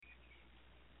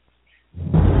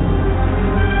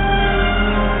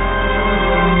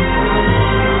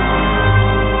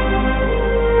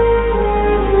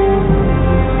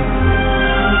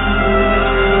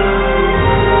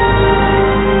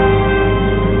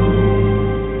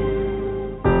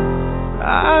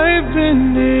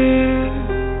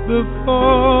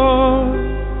support,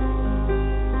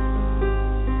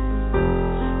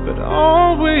 but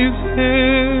always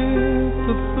hit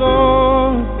the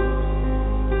floor.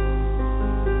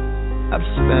 I've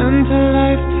spent a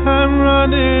lifetime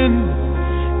running,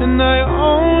 and I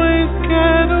always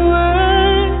get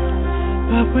away.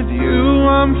 But with you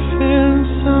I'm feeling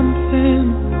something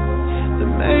that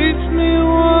makes me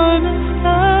wanna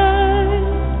stay.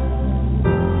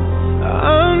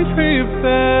 I'm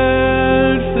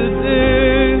prepared for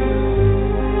this.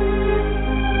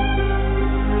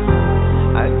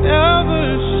 I never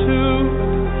shoot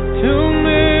to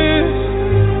miss,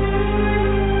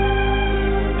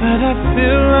 but I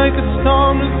feel like a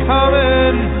storm is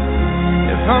coming.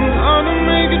 If I'm gonna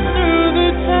make it through the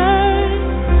day,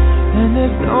 then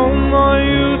there's no more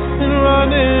use in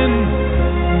running.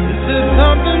 This is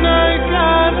something I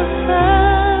gotta say.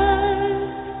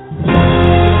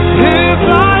 If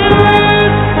I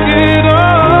risk it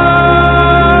all,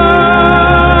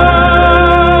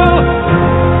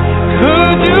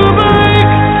 could you break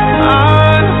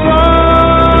my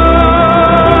fall?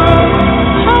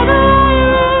 How do I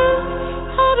live?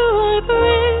 How do I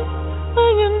breathe?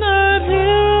 When you're not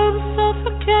here, I'm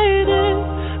suffocating.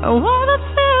 I wanna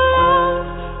feel love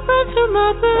run through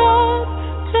my blood.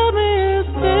 Tell me, is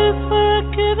this where I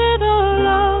give it all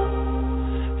up?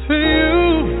 For you,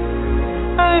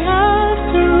 I have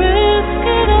to risk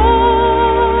it all.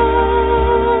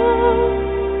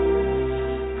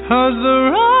 'Cause the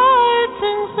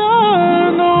writing's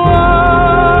on the wall.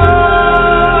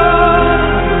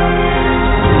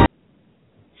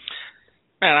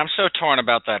 Man, I'm so torn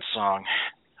about that song.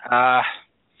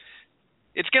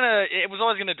 It was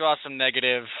always gonna draw some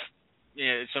negative,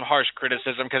 some harsh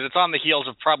criticism, because it's on the heels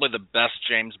of probably the best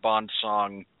James Bond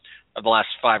song of the last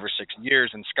 5 or 6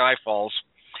 years in Skyfalls.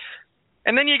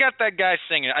 And then you got that guy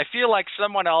singing. I feel like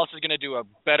someone else is going to do a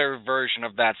better version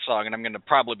of that song, and I'm going to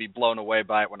probably be blown away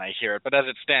by it when I hear it. But as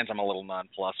it stands, I'm a little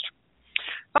nonplussed.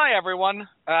 Hi, everyone.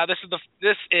 This is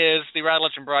the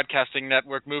Radulich and Broadcasting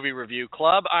Network Movie Review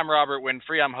Club. I'm Robert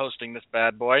Winfree. I'm hosting this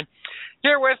bad boy.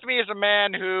 Here with me is a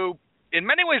man who, in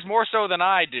many ways more so than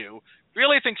I do,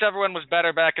 really thinks everyone was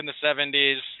better back in the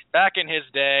 70s, back in his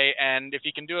day, and if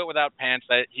he can do it without pants,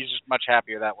 he's just much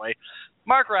happier that way.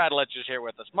 Mark Radulich is here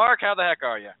with us. Mark, how the heck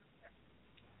are you?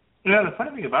 Yeah, the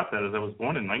funny thing about that is I was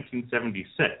born in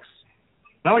 1976.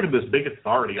 Not like I'm this big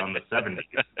authority on the 70s.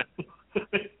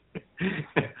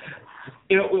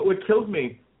 What kills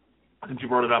me, since you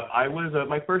brought it up, I was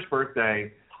my first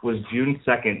birthday was June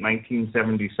 2nd,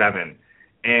 1977.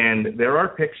 And there are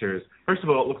pictures. First of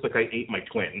all, it looks like I ate my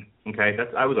twin. Okay,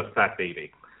 I was a fat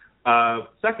baby.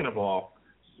 Second of all,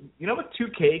 you know what 2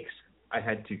 cakes? I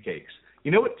had 2 cakes.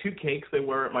 You know what 2 cakes they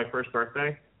were at my first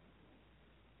birthday?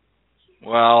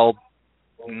 Well,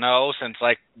 no, since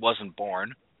I wasn't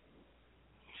born.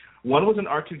 One was an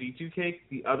R2-D2 cake.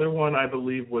 The other one, I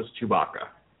believe, was Chewbacca.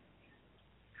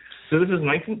 So this is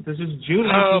June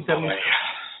 1970. Boy.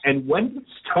 And when did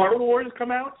Star Wars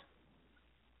come out?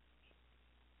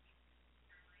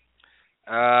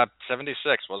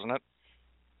 76, wasn't it?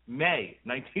 May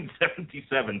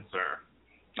 1977, sir.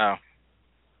 No.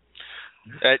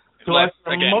 So look,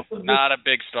 after again, a month of this, not a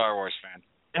big Star Wars fan.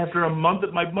 After a month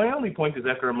of my only point is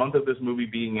after a month of this movie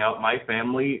being out, my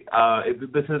family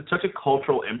this has such a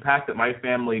cultural impact that my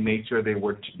family made sure they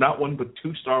were not 1 but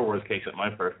 2 Star Wars cakes at my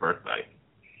first birthday.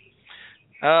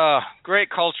 Great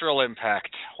cultural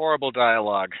impact. Horrible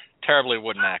dialogue. Terribly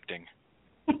wooden acting.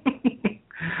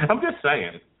 I'm just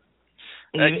saying.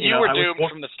 You were doomed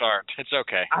from the start. It's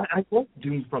okay. I was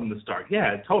doomed from the start.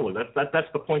 Yeah, totally.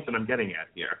 That's the point that I'm getting at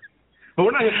here. But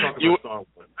we're not going to talk about Star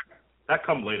Wars. That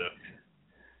come later.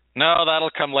 No,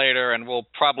 that'll come later, and we'll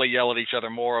probably yell at each other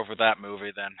more over that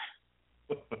movie then.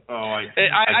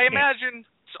 I imagine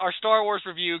our Star Wars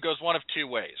review goes one of 2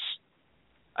 ways.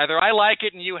 Either I like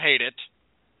it and you hate it,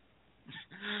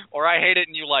 or I hate it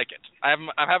and you like it. I'm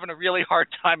having a really hard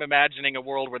time imagining a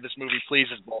world where this movie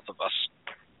pleases both of us.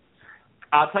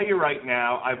 I'll tell you right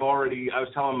now, I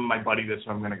was telling my buddy this,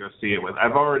 who I'm going to go see it with.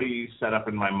 I've already set up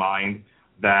in my mind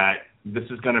that this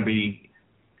is going to be,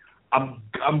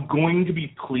 I'm going to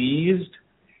be pleased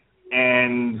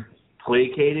and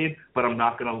placated, but I'm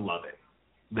not going to love it.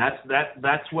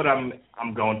 That's what I'm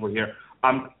going for here.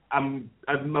 I'm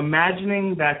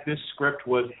imagining that this script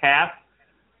was half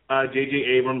J.J.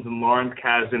 Abrams and Lawrence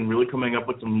Kasdan really coming up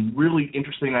with some really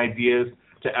interesting ideas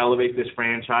to elevate this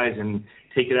franchise and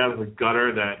take it out of the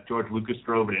gutter that George Lucas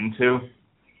drove it into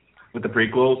with the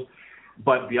prequels.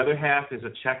 But the other half is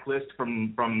a checklist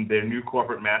from their new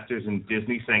corporate masters in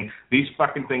Disney saying, these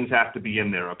fucking things have to be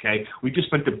in there, okay? We just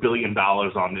spent $1 billion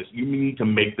on this. You need to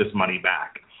make this money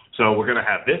back. So we're going to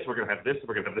have this, we're going to have this,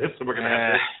 we're going to have this, and we're going to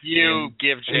have this. You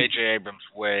give J.J. Abrams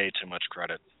way too much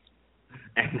credit.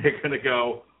 And they're going to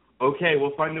go, okay,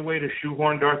 we'll find a way to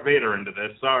shoehorn Darth Vader into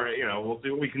this. Sorry, we'll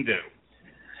see what we can do.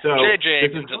 So J.J.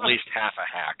 Abrams is at least half a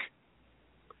hack.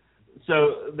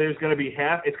 So there's going to be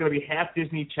it's going to be half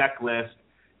Disney checklist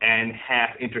and half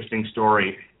interesting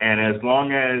story. And as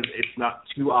long as it's not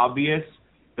too obvious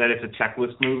that it's a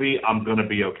checklist movie, I'm going to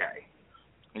be okay.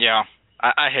 Yeah,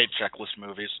 I hate checklist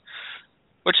movies,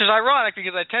 which is ironic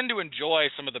because I tend to enjoy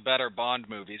some of the better Bond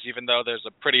movies, even though there's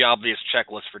a pretty obvious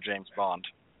checklist for James Bond.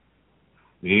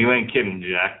 You ain't kidding,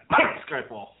 Jack.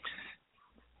 Skyfall.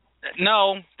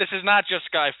 No, this is not just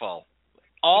Skyfall.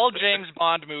 All James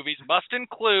Bond movies must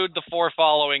include the 4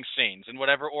 following scenes, in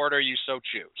whatever order you so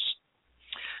choose.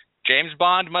 James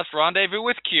Bond must rendezvous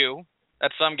with Q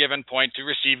at some given point to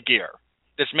receive gear.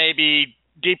 This may be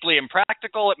deeply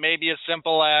impractical. It may be as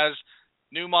simple as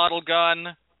new model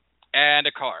gun and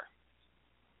a car.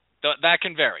 That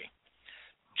can vary.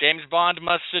 James Bond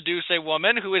must seduce a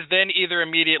woman who is then either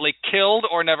immediately killed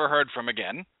or never heard from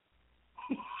again.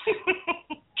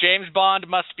 James Bond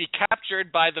must be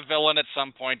captured by the villain at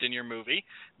some point in your movie.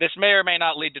 This may or may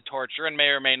not lead to torture and may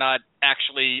or may not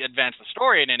actually advance the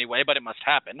story in any way, but it must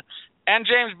happen. And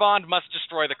James Bond must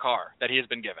destroy the car that he has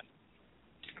been given.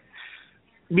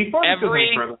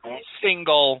 Every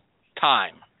single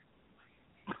time.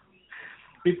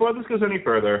 Before this goes any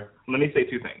further, let me say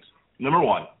 2 things. Number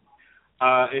 1,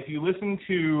 if you listen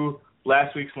to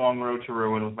last week's Long Road to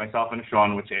Ruin with myself and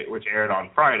Sean, which aired on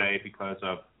Friday because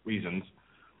of reasons,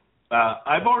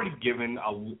 I've already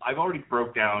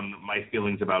broke down my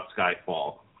feelings about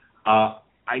Skyfall. I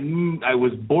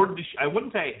was bored I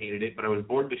wouldn't say I hated it, but I was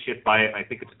bored to shit by it, and I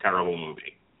think it's a terrible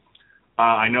movie.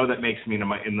 I know that makes me in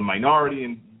the minority,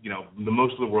 and the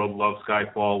most of the world loves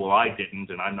Skyfall. Well, I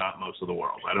didn't, and I'm not most of the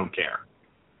world. I don't care.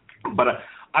 But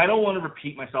I don't want to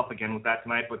repeat myself again with that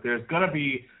tonight, but there's going to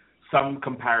be some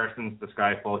comparisons to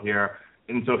Skyfall here.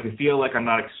 And so if you feel like I'm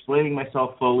not explaining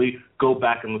myself fully, go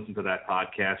back and listen to that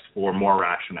podcast for more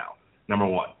rationale, number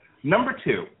 1. Number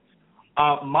 2,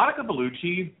 Monica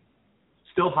Bellucci,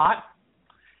 still hot.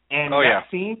 And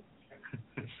scene,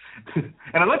 and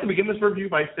I'd like to begin this review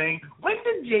by saying, when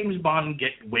did James Bond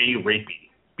get way rapey?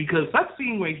 Because that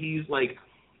scene where he's like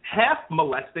half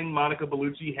molesting Monica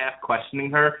Bellucci, half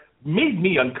questioning her, made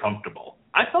me uncomfortable.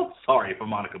 I felt sorry for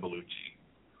Monica Bellucci.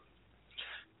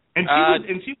 And she was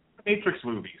in Matrix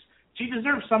movies. She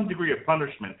deserves some degree of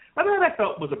punishment. But that I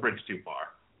felt was a bridge too far.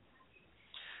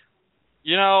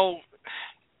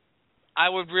 I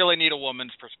would really need a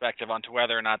woman's perspective onto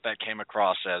whether or not that came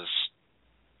across as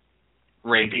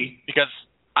rapey, because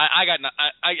I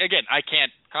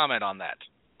can't comment on that.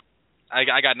 I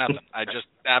got nothing. I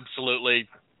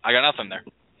got nothing there.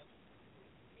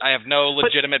 I have no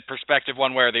legitimate perspective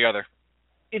one way or the other.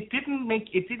 It didn't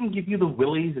give you the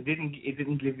willies. It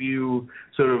didn't give you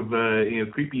sort of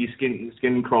creepy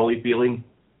skin crawly feeling.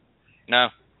 No.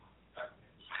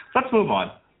 Let's move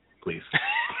on, please.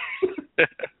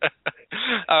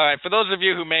 All right. For those of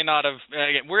you who may not have,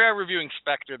 we're reviewing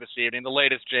Spectre this evening, the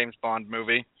latest James Bond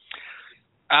movie.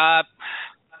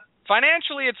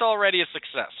 Financially, it's already a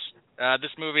success.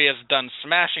 This movie has done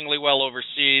smashingly well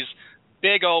overseas.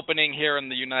 Big opening here in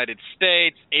the United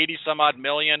States, 80-some-odd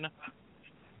million.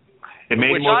 It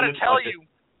made which more ought than to tell you,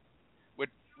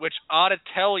 which ought to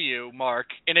tell you, Mark,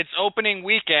 in its opening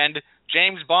weekend,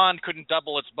 James Bond couldn't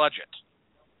double its budget.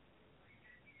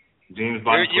 James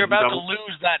Bond. You're about to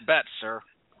lose that bet, sir.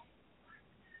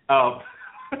 Oh.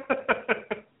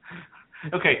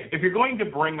 Okay, if you're going to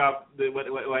bring up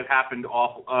what happened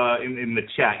off in the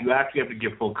chat, you actually have to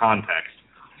give full context.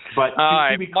 But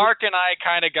Mark and I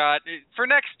kind of got, for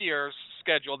next year's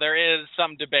schedule, there is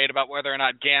some debate about whether or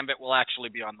not Gambit will actually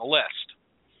be on the list.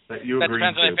 That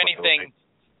depends on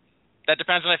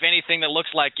if anything that looks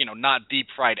like, not deep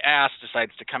fried ass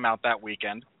decides to come out that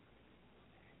weekend.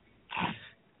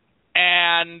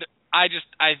 And I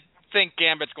think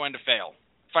Gambit's going to fail.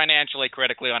 Financially,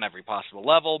 critically, on every possible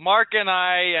level. Mark and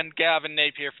I and Gavin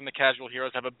Napier from the Casual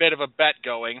Heroes have a bit of a bet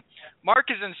going.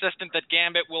 Mark is insistent that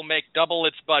Gambit will make double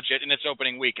its budget in its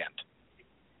opening weekend.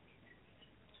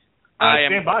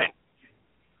 Stand by.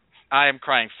 I am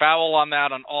crying foul on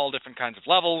that on all different kinds of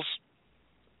levels.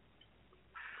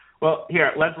 Well,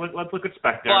 here, let's look at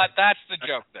Spectre. But that's the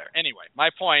joke there. Anyway, my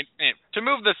point, to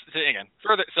move this again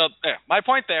further, my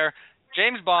point there,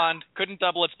 James Bond couldn't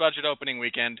double its budget opening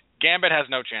weekend. Gambit has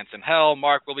no chance in hell.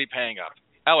 Mark will be paying up.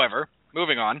 However,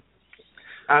 moving on.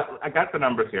 I got the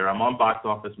numbers here. I'm on Box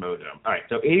Office Mojo. All right,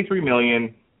 so 83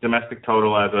 million domestic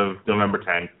total as of November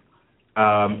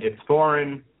 10th. Its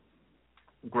foreign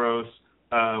gross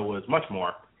was much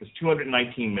more. It was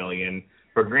 $219 million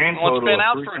for a grand well, total. It's been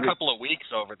out for a couple of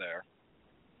weeks over there.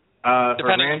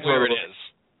 Depending on where it is.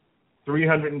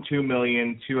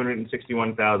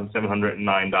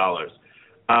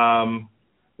 $302,261,709.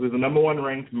 It was the number one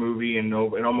ranked movie in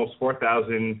almost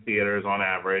 4,000 theaters on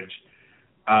average.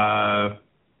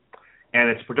 And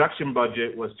its production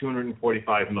budget was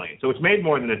 $245 million. So it's made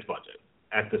more than its budget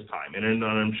at this time, and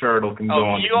I'm sure it'll go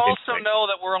on. You also know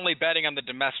that we're only betting on the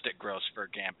domestic gross for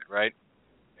Gambit, right?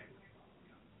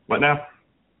 What now?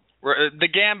 The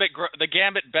Gambit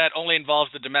bet only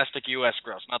involves the domestic U.S.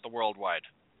 gross, not the worldwide.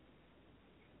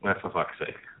 Well, for fuck's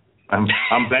sake, I'm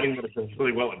betting that it does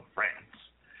really well in France.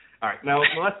 All right, now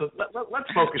let's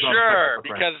focus on. Sure,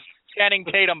 because Channing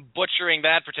Tatum butchering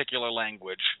that particular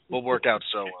language will work out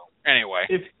so well. Anyway,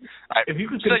 if you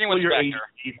could control your ADD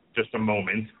for just a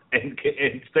moment and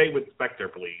stay with Spectre,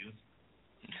 please.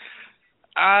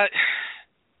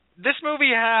 This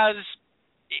movie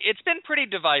it's been pretty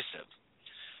divisive.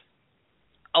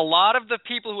 A lot of the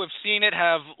people who have seen it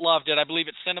have loved it. I believe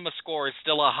its cinema score is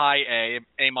still a high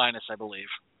A minus, I believe.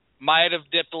 Might have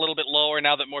dipped a little bit lower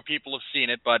now that more people have seen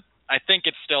it, but I think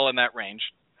it's still in that range.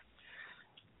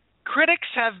 Critics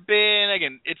have been,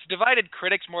 again, it's divided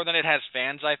critics more than it has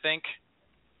fans, I think.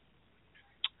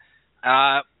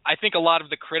 I think a lot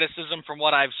of the criticism from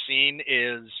what I've seen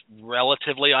is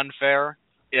relatively unfair,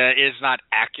 is not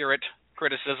accurate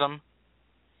criticism.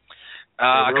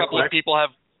 A couple of people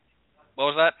have...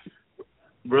 What was that?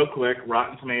 Real quick,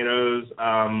 Rotten Tomatoes,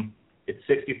 it's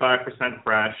 65%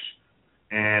 fresh,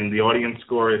 and the audience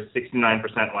score is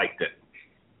 69% liked it.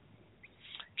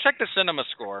 Check the cinema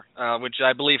score, which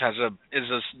I believe is a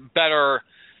better.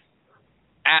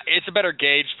 It's a better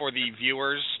gauge for the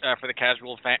viewers, for the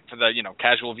casual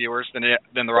viewers than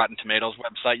the Rotten Tomatoes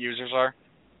website users are.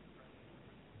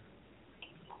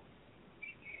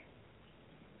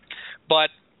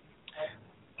 But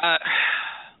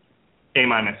A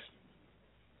minus.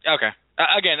 Okay.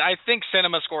 Again, I think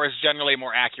cinema score is generally a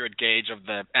more accurate gauge of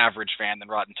the average fan than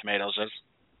Rotten Tomatoes is.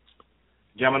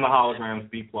 Gem and the Holograms,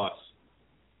 B+.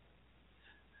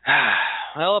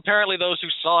 Well, apparently those who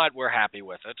saw it were happy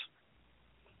with it.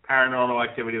 Paranormal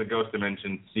Activity, The Ghost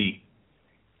Dimension, C.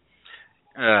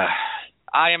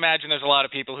 I imagine there's a lot of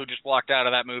people who just walked out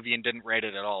of that movie and didn't rate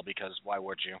it at all, because why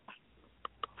would you?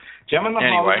 Gem and the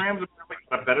Holograms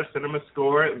have a better cinema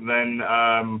score than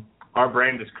Our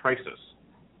Brand is Crisis.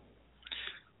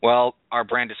 Well, Our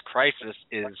Brand is Crisis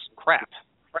is crap,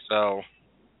 so...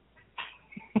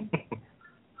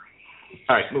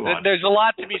 All right, move on. There's a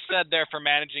lot to be said there for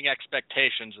managing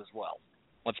expectations as well.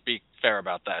 Let's be fair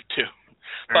about that, too.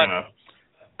 Fair enough.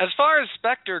 As far as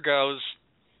Spectre goes,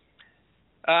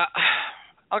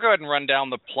 I'll go ahead and run down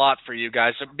the plot for you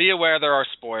guys. So be aware there are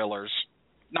spoilers.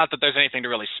 Not that there's anything to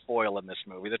really spoil in this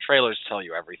movie. The trailers tell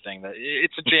you everything.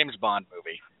 It's a James Bond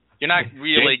movie. You're not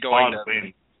really going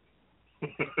to...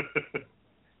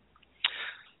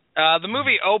 The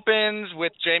movie opens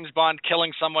with James Bond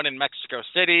killing someone in Mexico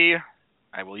City.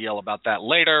 I will yell about that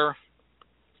later,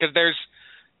 because there's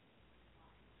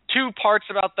two parts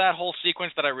about that whole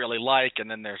sequence that I really like, and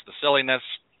then there's the silliness.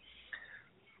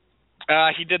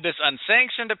 He did this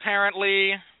unsanctioned,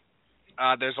 apparently.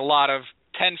 There's a lot of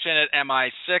tension at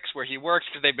MI6 where he works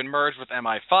because they've been merged with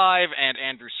MI5, and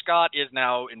Andrew Scott is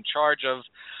now in charge of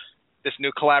this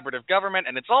new collaborative government,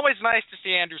 and it's always nice to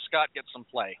see Andrew Scott get some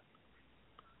play.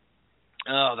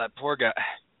 Oh, that poor guy.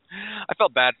 I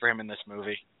felt bad for him in this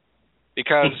movie.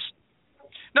 Because,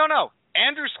 no,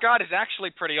 Andrew Scott is actually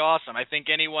pretty awesome. I think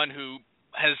anyone who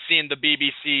has seen the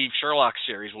BBC Sherlock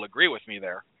series will agree with me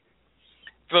there.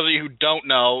 For those of you who don't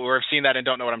know, or have seen that and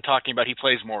don't know what I'm talking about, he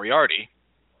plays Moriarty.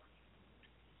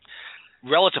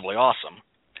 Relatively awesome.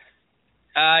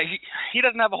 He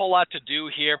doesn't have a whole lot to do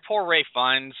here. Poor Ralph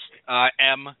Fiennes,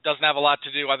 M, doesn't have a lot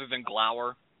to do other than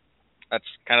glower. That's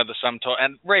kind of the sum total.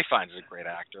 And Ralph Fiennes is a great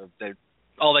actor.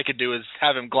 All they could do is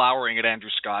have him glowering at Andrew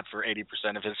Scott for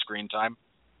 80% of his screen time.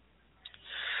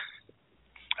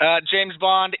 James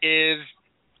Bond is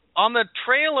on the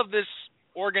trail of this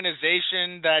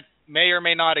organization that may or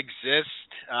may not exist,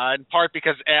 in part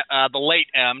because the late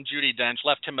M, Judi Dench,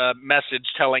 left him a message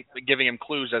giving him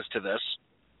clues as to this.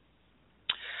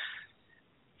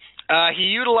 He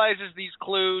utilizes these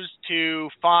clues to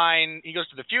he goes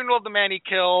to the funeral of the man he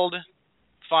killed,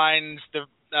 finds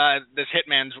this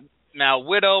hitman's now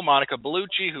widow, Monica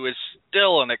Bellucci, who is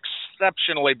still an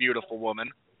exceptionally beautiful woman.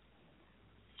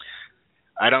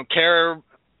 I don't care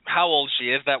how old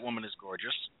she is, that woman is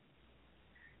gorgeous.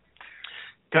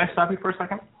 Can I stop you for a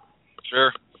second?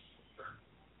 Sure.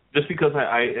 Just because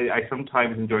I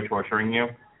sometimes enjoy torturing you.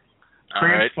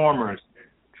 Transformers.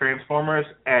 Transformers,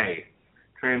 A.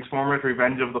 Transformers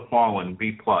Revenge of the Fallen,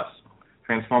 B+.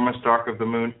 Transformers Dark of the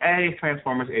Moon, A.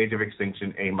 Transformers Age of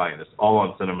Extinction, A-, all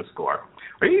on CinemaScore.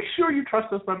 Are you sure you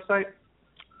trust this website?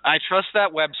 I trust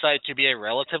that website to be a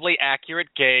relatively accurate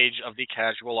gauge of the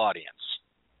casual audience.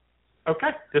 Okay,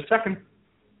 just checking.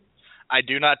 I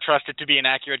do not trust it to be an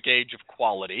accurate gauge of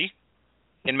quality.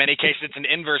 In many cases, it's an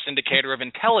inverse indicator of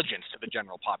intelligence to the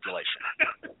general population.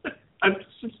 I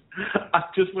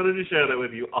just wanted to share that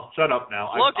with you. I'll shut up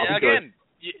now. Look, again,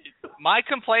 my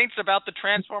complaints about the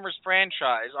Transformers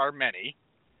franchise are many,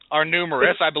 are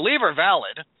numerous, I believe are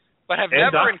valid, but have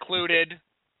never included,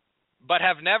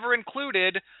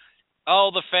 oh,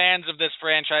 the fans of this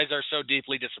franchise are so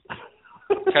deeply disappointed.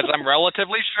 Because I'm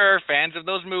relatively sure fans of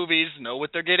those movies know what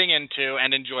they're getting into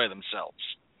and enjoy themselves.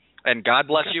 And God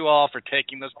bless you all for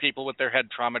taking those people with their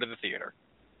head trauma to the theater.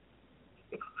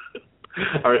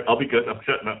 All right, I'll be good. I'm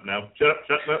shutting up now. Shut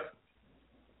up.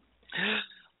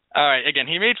 All right, again,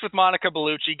 he meets with Monica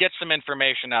Bellucci, gets some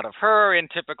information out of her in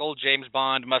typical James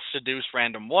Bond must seduce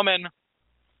random woman.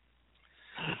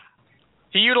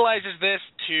 He utilizes this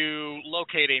to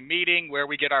locate a meeting where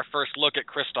we get our first look at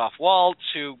Christoph Waltz,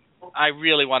 who I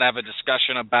really want to have a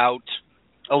discussion about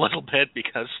a little bit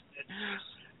because,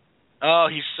 oh,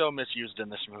 he's so misused in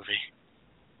this movie.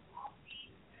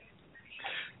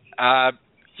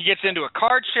 He gets into a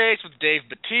car chase with Dave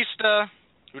Bautista,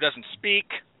 who doesn't speak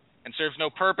and serves no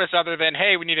purpose other than,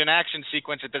 hey, we need an action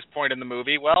sequence at this point in the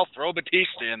movie. Well, throw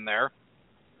Bautista in there.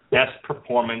 Best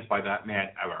performance by that man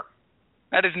ever.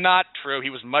 That is not true. He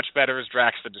was much better as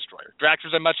Drax the Destroyer. Drax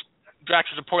was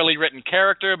a poorly written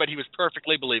character, but he was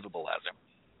perfectly believable as him.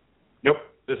 Nope,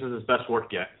 this is his best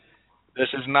work yet. This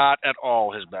is not at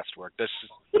all his best work.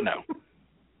 No.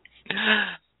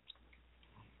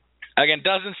 Again,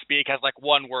 doesn't speak, has like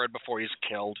one word before he's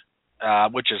killed,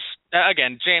 which is,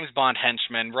 again, James Bond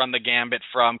henchmen run the gambit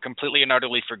from completely and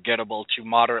utterly forgettable to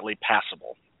moderately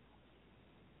passable.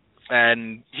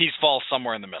 And he falls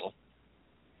somewhere in the middle.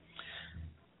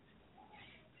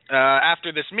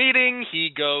 After this meeting, he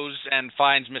goes and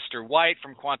finds Mr. White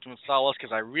from Quantum of Solace,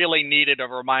 because I really needed a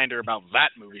reminder about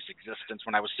that movie's existence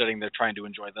when I was sitting there trying to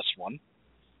enjoy this one.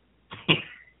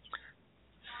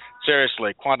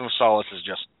 Seriously, Quantum of Solace is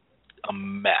just a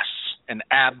mess. An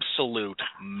absolute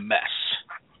mess.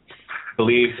 I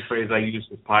believe the phrase I used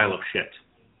was pile of shit.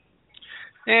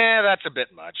 Yeah, that's a bit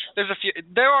much.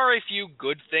 There are a few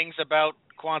good things about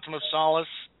Quantum of Solace.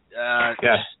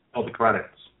 Yes, all the credits.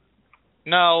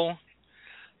 No,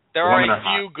 there are a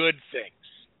few good things.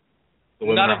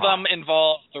 None of them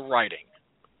involve the writing.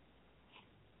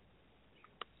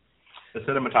 The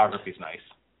cinematography's nice.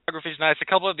 Cinematography's nice. A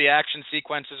couple of the action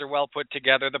sequences are well put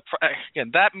together. Again,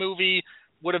 that movie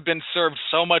would have been served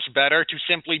so much better to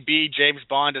simply be James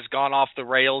Bond has gone off the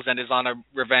rails and is on a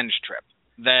revenge trip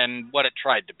than what it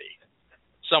tried to be.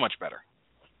 So much better.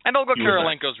 And Olga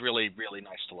Kurylenko's really, really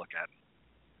nice to look at.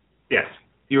 Yes,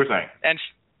 you were saying. And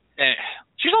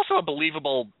she's also a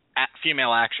believable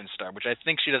female action star, which I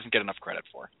think she doesn't get enough credit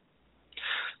for.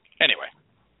 Anyway,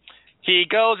 he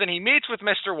goes and he meets with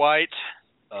Mr. White,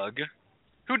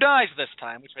 who dies this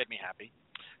time, which made me happy.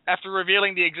 After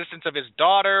revealing the existence of his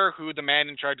daughter, who the man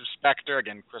in charge of Spectre,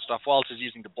 again, Christoph Waltz, is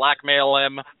using to blackmail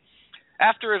him.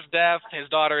 After his death, his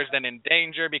daughter is then in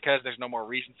danger because there's no more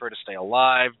reason for her to stay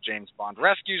alive. James Bond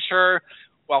rescues her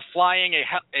while flying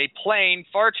a plane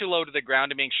far too low to the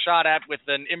ground and being shot at with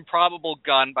an improbable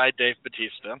gun by Dave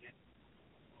Bautista.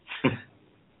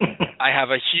 I have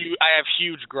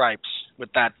huge gripes with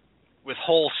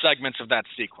whole segments of that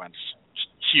sequence.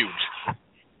 Huge.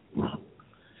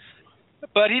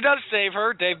 But he does save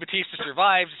her. Dave Bautista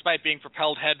survives despite being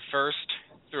propelled head first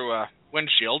through a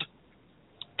windshield.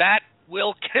 That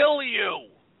will kill you.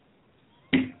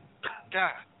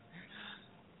 God.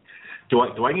 Do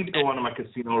I need to go on to my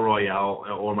Casino Royale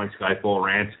or my Skyfall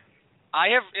rant?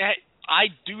 I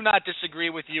do not disagree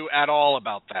with you at all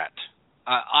about that.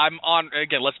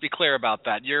 Again, let's be clear about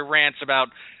that. Your rants about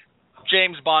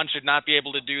James Bond should not be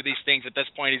able to do these things at this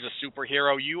point, he's a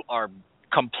superhero, you are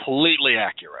completely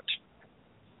accurate.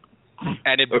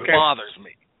 And it bothers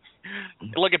me.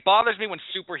 Look, it bothers me when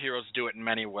superheroes do it in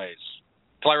many ways.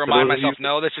 Till I remind myself,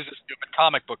 no, this is a stupid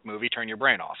comic book movie, turn your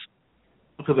brain off.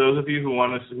 For those of you who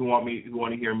want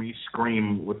to hear me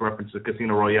scream with reference to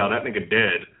Casino Royale, that nigga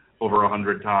dead over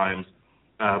 100 times.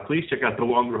 Please check out the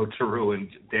Long Road to Ruin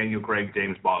Daniel Craig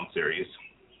James Bond series,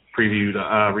 debuted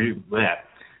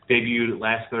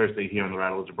last Thursday here on the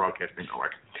Radulich Broadcasting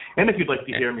Network. And if you'd like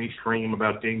to hear me scream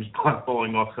about James Bond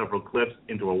falling off several cliffs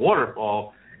into a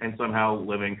waterfall and somehow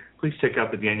living, please check out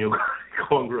the Daniel Craig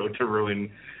Long Road to Ruin.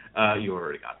 You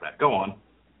already got that. Go on.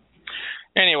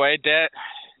 Anyway,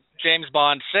 James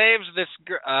Bond saves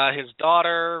his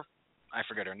daughter. I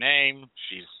forget her name.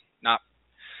 She's not.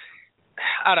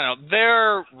 I don't know.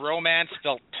 Their romance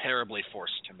felt terribly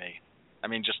forced to me. I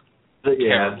mean, just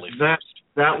terribly forced.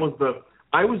 That was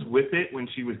I was with it when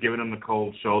she was giving him the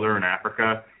cold shoulder in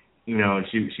Africa. You know, and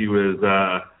she was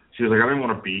like, I don't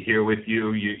want to be here with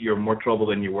you. You're more trouble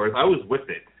than you're worth. I was with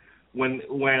it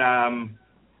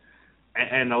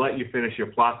and I'll let you finish your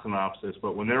plot synopsis,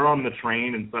 but when they're on the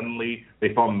train and suddenly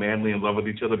they fall madly in love with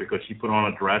each other because she put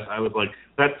on a dress, I was like,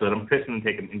 that's it. I'm pissing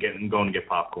and going to get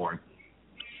popcorn.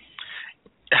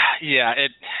 Yeah,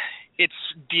 it's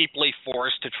deeply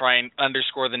forced to try and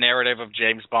underscore the narrative of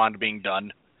James Bond being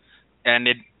done. And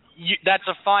that's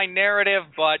a fine narrative,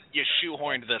 but you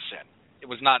shoehorned this in. It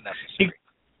was not necessary.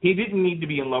 He didn't need to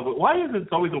be in love with. Why is it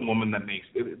always a woman that makes?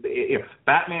 If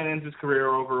Batman ends his career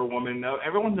over a woman, no,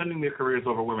 everyone's ending their careers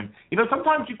over women. You know,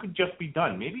 sometimes you could just be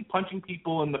done. Maybe punching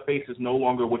people in the face is no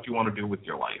longer what you want to do with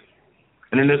your life,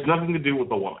 and then there's nothing to do with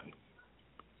the woman.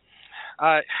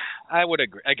 I would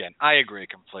agree. Again, I agree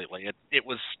completely. It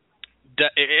was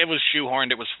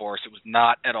shoehorned. It was forced. It was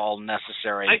not at all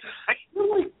necessary. I feel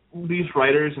like these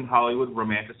writers in Hollywood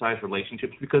romanticize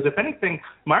relationships because, if anything,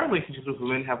 my relationships with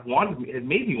women have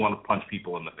made me want to punch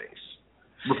people in the face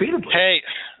repeatedly. Hey,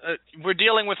 we're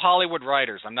dealing with Hollywood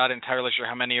writers. I'm not entirely sure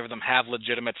how many of them have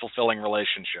legitimate, fulfilling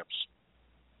relationships.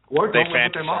 Or they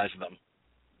fantasize them.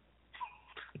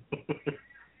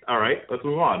 All right, let's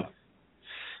move on.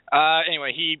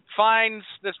 Anyway, he finds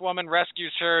this woman,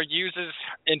 rescues her, uses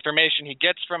information he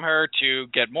gets from her to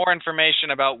get more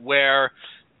information about where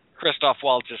Christoph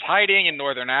Waltz is hiding in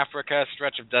northern Africa, a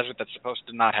stretch of desert that's supposed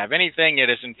to not have anything. It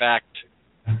is, in fact,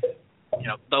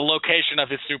 the location of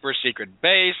his super secret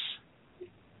base,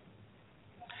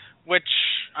 which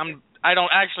I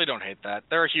don't hate that.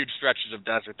 There are huge stretches of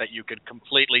desert that you could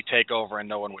completely take over and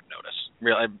no one would notice.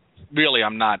 Really,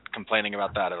 I'm not complaining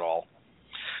about that at all.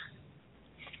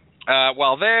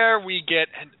 While there, we get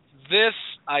this.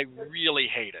 I really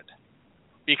hated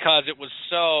because it was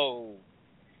so.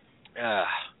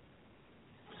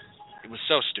 It was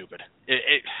so stupid.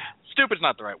 Stupid's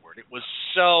not the right word. It was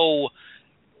so.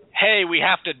 Hey, we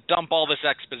have to dump all this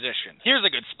exposition. Here's a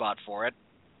good spot for it.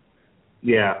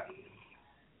 Yeah.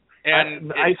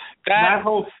 And I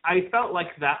felt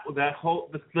like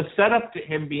the setup to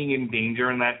him being in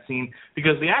danger in that scene,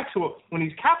 because when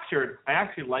he's captured, I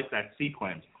actually like that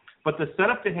sequence. But the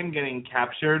setup to him getting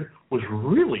captured was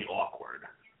really awkward.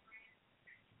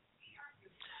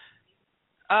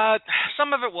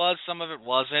 Some of it was, some of it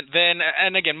wasn't.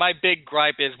 And again, my big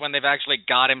gripe is when they've actually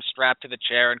got him strapped to the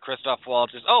chair and Christoph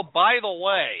Waltz is, oh, by the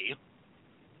way.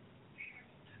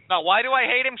 Now, why do I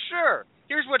hate him? Sure.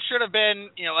 Here's what should have been,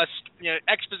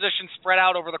 exposition spread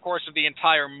out over the course of the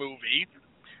entire movie,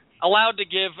 allowed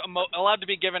to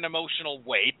be given emotional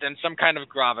weight and some kind of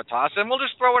gravitas, and we'll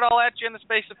just throw it all at you in the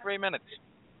space of 3 minutes.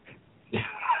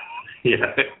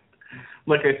 Yeah.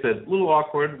 Like I said, a little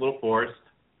awkward, a little forced.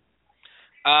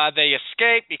 They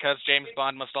escape because James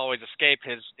Bond must always escape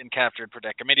his captured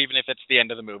predicament, even if it's the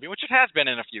end of the movie, which it has been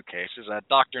in a few cases.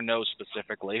 Dr. No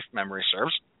specifically, if memory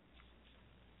serves.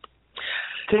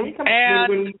 Can we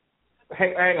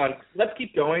hang on. Let's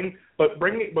keep going. But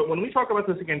when we talk about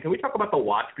this again, can we talk about the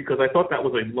watch? Because I thought that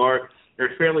was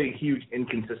there's fairly huge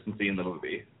inconsistency in the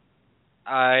movie.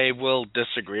 I will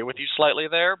disagree with you slightly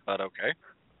there, but okay.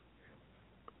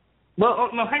 Well,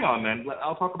 no, hang on, man.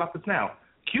 I'll talk about this now.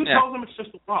 Q tells him it's just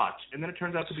a watch, and then it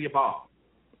turns out to be a bomb.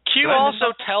 Q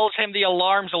also tells him the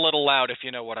alarm's a little loud, if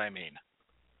you know what I mean.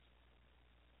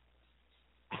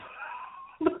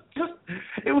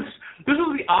 This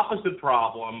was the opposite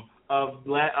problem of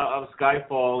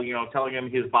Skyfall, telling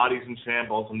him his body's in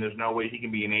shambles and there's no way he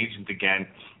can be an agent again.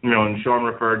 And Sean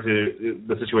referred to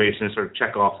the situation as sort of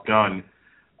Chekhov's gun.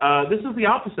 This is the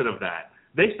opposite of that.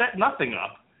 They set nothing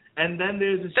up, and then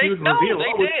there's this huge reveal.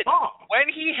 They did. When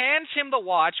he hands him the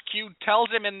watch, Q tells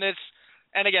him in this,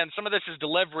 and again, some of this is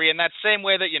delivery in that same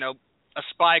way that, a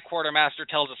spy quartermaster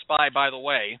tells a spy, by the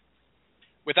way,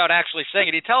 without actually saying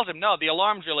it. He tells him, no, the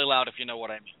alarm's really loud, if you know what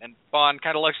I mean. And Bond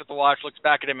kind of looks at the watch, looks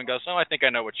back at him, and goes, oh, I think I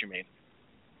know what you mean.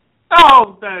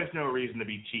 Oh, there's no reason to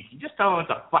be cheeky. Just tell him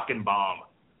it's a fucking bomb.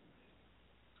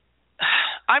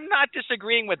 I'm not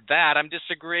disagreeing with that. I'm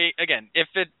disagreeing, again, if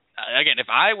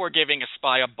I were giving a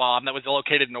spy a bomb that was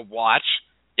located in a watch,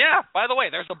 yeah, by the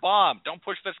way, there's a bomb. Don't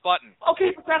push this button.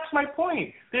 Okay, but that's my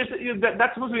point. That's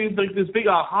supposed to be like this big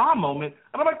aha moment.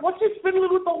 And I'm like, what's he fiddling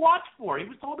with the watch for? He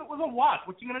was told it was a watch.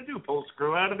 What's he going to do, pull a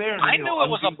screw out of there? And, I knew it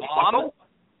was a bomb.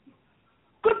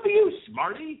 Good for you,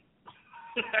 smarty.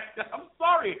 I'm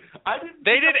sorry. I didn't.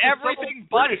 They did everything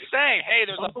but say, "Hey,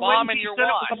 there's a bomb in your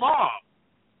watch." It was a bomb.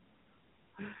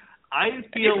 I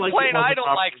feel like I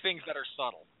don't like things that are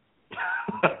subtle.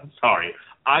 Sorry.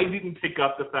 I didn't pick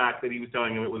up the fact that he was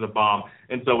telling him it was a bomb,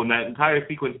 and so when that entire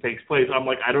sequence takes place, I'm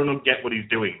like, I don't get what he's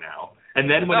doing now. And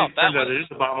then when it turns out it is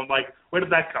a bomb, I'm like, where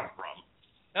did that come from?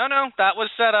 No, that was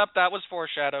set up. That was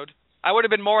foreshadowed. I would have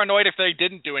been more annoyed if they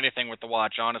didn't do anything with the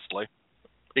watch, honestly.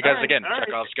 Because, again,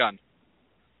 Chekhov's gun.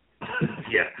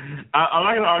 Yeah. I'm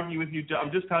not going to argue with you.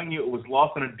 I'm just telling you it was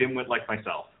lost on a dimwit like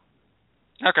myself.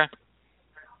 Okay.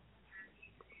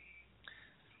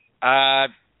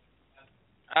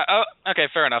 Okay,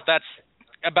 fair enough. That's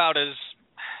about as...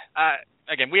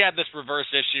 again, we had this reverse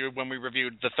issue when we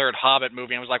reviewed the third Hobbit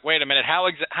movie, and I was like, wait a minute,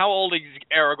 how old is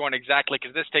Aragorn exactly?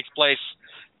 Because this takes place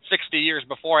 60 years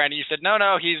before, and you said, no,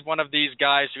 he's one of these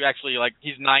guys who actually,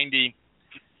 he's 90.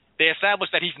 They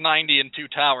established that he's 90 in Two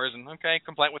Towers, and okay,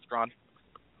 complaint withdrawn.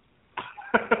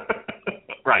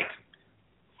 Right.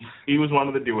 He was one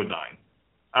of the duodine.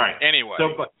 All right. Anyway.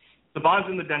 So Bond's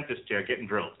in the dentist chair getting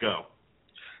drilled. Go.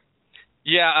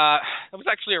 Yeah, that was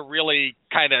actually a really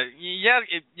kind of,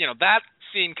 that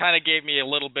scene kind of gave me a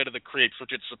little bit of the creeps,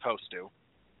 which it's supposed to.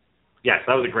 Yes,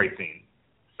 that was a great scene.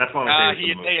 That's one of my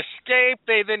favorites. They escape,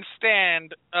 they then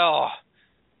stand,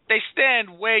 they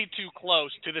stand way too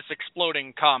close to this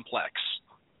exploding complex.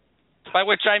 By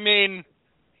which I mean,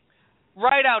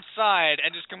 right outside,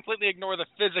 and just completely ignore the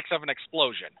physics of an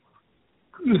explosion.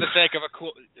 For the sake of a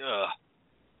cool,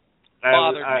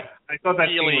 I thought that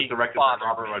scene was directed by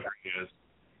Robert Rodriguez.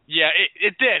 Yeah,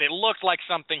 it did. It looked like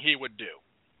something he would do.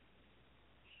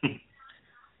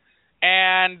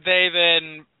 And they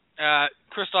then,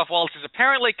 Christoph Waltz is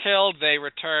apparently killed. They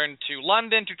return to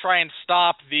London to try and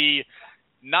stop the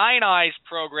Nine Eyes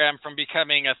program from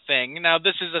becoming a thing. Now,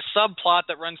 this is a subplot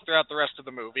that runs throughout the rest of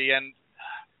the movie and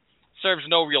serves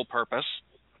no real purpose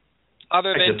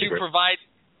other than to provide...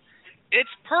 Its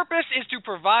purpose is to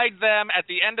provide them at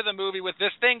the end of the movie with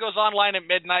this thing goes online at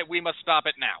midnight, we must stop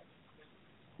it now.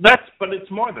 But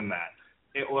it's more than that.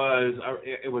 It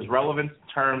was relevant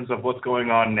in terms of what's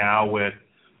going on now with,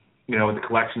 with the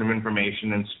collection of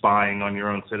information and spying on your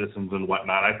own citizens and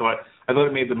whatnot. I thought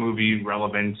it made the movie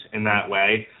relevant in that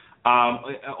way.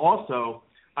 Also,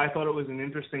 I thought it was an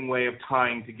interesting way of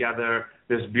tying together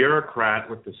this bureaucrat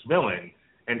with this villain.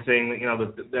 And saying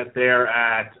that that they're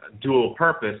at dual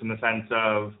purpose in the sense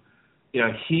of,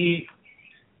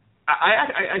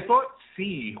 I thought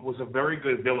C was a very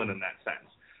good villain in that sense.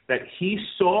 That he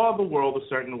saw the world a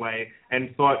certain way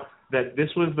and thought that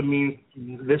this was a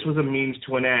means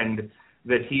to an end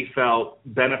that he felt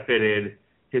benefited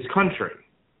his country.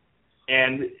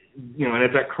 And and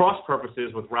it's at cross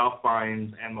purposes with Ralph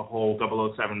Fiennes and the whole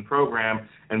 007 program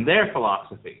and their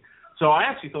philosophy. So I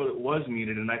actually thought it was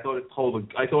needed, and I thought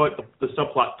the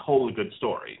subplot told a good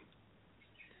story.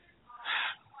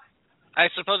 I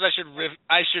suppose I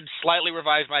should slightly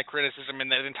revise my criticism in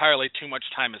that entirely too much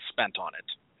time is spent on it.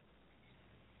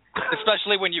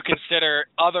 Especially when you consider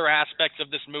other aspects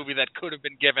of this movie that could have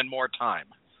been given more time.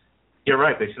 You're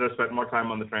right. They should have spent more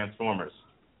time on the Transformers.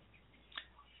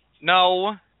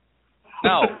 No.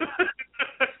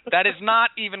 That is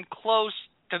not even close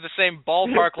to the same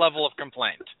ballpark level of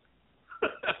complaint.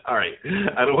 All right.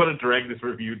 I don't want to drag this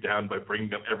review down by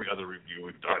bringing up every other review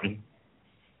we've done.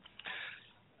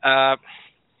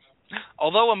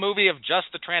 Although a movie of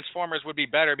just the Transformers would be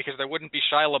better because there wouldn't be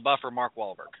Shia LaBeouf or Mark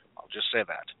Wahlberg. I'll just say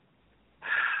that.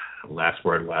 Last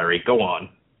word, Larry. Go on.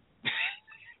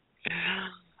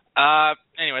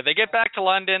 Anyway, they get back to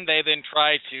London. They then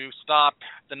try to stop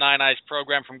the Nine Eyes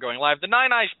program from going live. The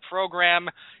Nine Eyes program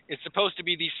is supposed to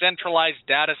be the centralized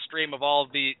data stream of all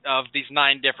of these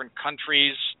 9 different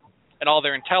countries and all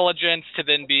their intelligence to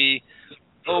then be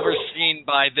overseen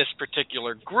by this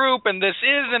particular group. And this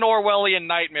is an Orwellian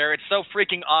nightmare. It's so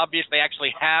freaking obvious they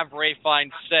actually have Ray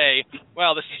Fiennes say,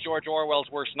 well, this is George Orwell's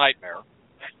worst nightmare.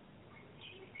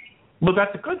 Well,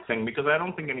 that's a good thing, because I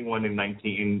don't think anyone in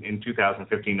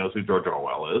 2015 knows who George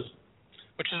Orwell is.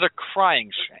 Which is a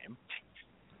crying shame.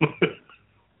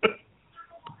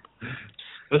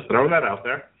 Just throwing that out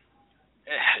there.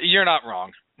 You're not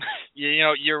wrong.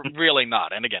 You're really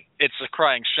not. And again, it's a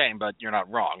crying shame, but you're not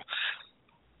wrong.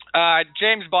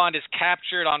 James Bond is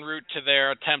captured en route to their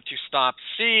attempt to stop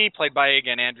C, played by,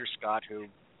 again, Andrew Scott, who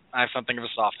I have something of a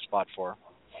soft spot for.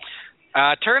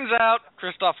 Turns out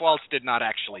Christoph Waltz did not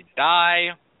actually die.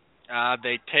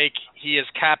 He is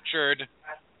captured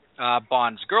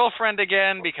Bond's girlfriend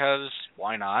again, because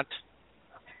why not?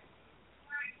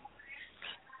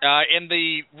 In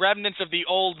the remnants of the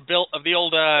old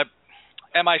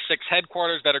MI6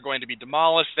 headquarters that are going to be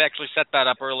demolished. They actually set that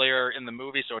up earlier in the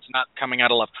movie, so it's not coming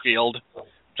out of left field,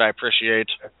 which I appreciate.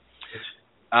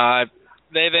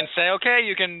 They then say, okay,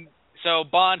 you can... So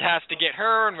Bond has to get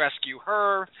her and rescue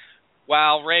her,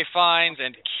 while Ray Fiennes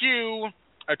and Q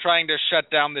are trying to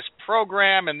shut down this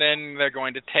program, and then they're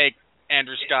going to take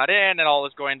Andrew Scott in, and all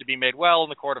is going to be made well in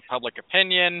the court of public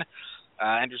opinion.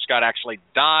 Andrew Scott actually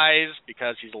dies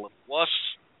because he's a little wuss,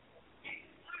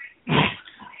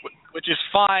 which is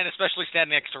fine, especially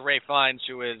standing next to Ray Fiennes,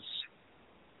 who is...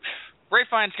 Ray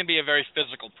Fiennes can be a very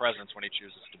physical presence when he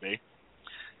chooses to be.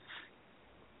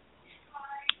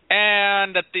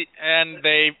 And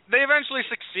they eventually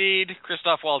succeed.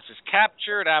 Christoph Waltz is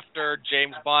captured after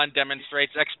James Bond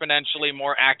demonstrates exponentially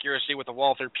more accuracy with a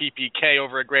Walther PPK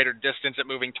over a greater distance at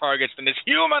moving targets than is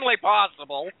humanly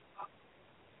possible.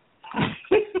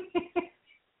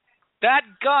 That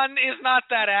gun is not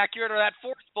that accurate or that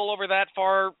forceful over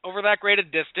that great a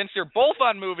distance. They're both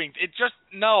on moving. It just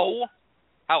no.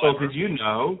 However, well, did you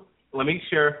know? Let me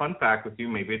share a fun fact with you.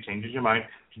 Maybe it changes your mind.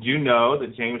 Did you know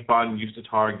that James Bond used to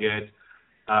target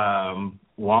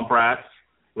Womp Rats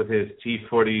with his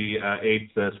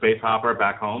T-48 space hopper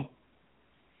back home?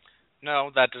 No,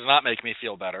 that does not make me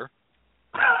feel better.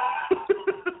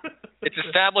 It's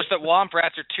established that Womp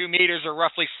Rats are 2 meters or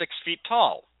roughly 6 feet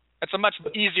tall. That's a much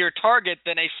easier target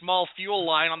than a small fuel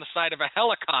line on the side of a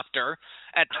helicopter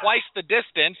at twice the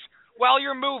distance while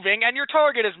you're moving and your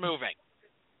target is moving.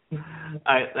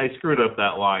 I screwed up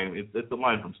that line. It's a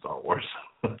line from Star Wars.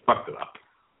 Fucked it up.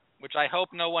 Which I hope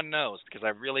no one knows, because I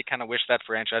really kind of wish that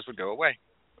franchise would go away.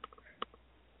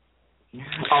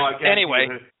 Anyway.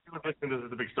 This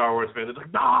is a big Star Wars fan. It's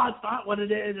like, no, it's not what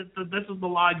it is. This is the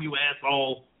line, you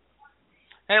asshole.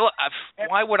 Hey, look,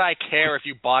 why would I care if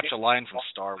you botch a line from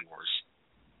Star Wars?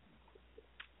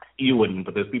 You wouldn't,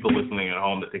 but there's people listening at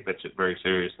home that take that shit very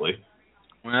seriously.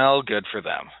 Well, good for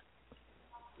them.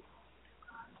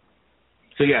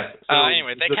 So, yes.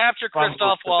 Anyway, they capture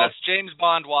Christoph Waltz. James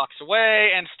Bond walks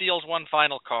away and steals one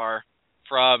final car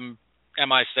from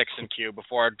MI6 and Q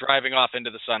before driving off into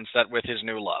the sunset with his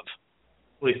new love.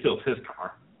 Well, he steals his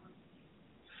car.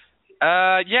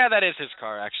 Yeah, that is his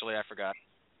car, actually. I forgot.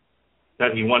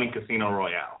 That he won in Casino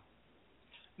Royale.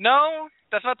 No,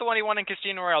 that's not the one he won in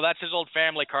Casino Royale. That's his old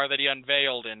family car that he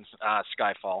unveiled in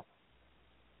Skyfall.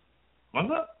 Was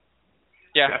that?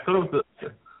 Yeah. I thought it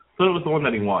was the one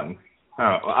that he won.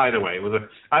 Either way, it was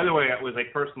a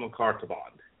personal car to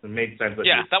Bond. It made sense.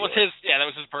 That was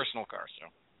his personal car. So,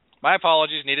 my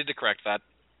apologies. Needed to correct that.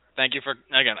 Thank you for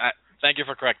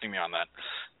correcting me on that.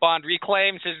 Bond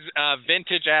reclaims his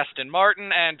vintage Aston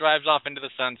Martin and drives off into the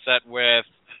sunset with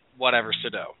whatever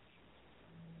Seydoux.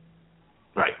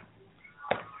 Right.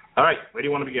 All right. Where do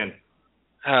you want to begin?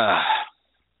 I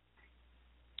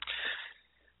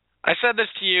said this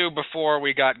to you before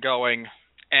we got going,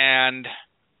 and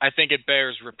I think it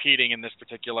bears repeating in this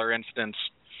particular instance.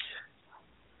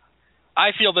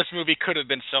 I feel this movie could have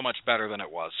been so much better than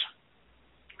it was.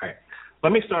 All right.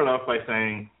 Let me start off by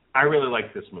saying I really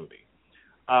like this movie.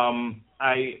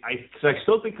 I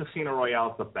still think Casino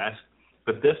Royale is the best,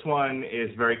 but this one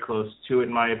is very close to it,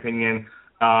 in my opinion.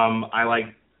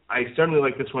 I certainly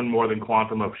like this one more than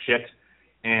Quantum of Shit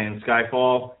and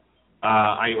Skyfall.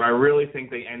 I really think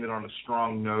they ended on a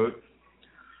strong note.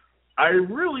 I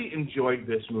really enjoyed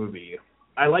this movie.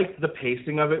 I liked the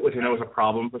pacing of it, which I know is a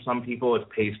problem for some people. It's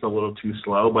paced a little too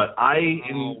slow, but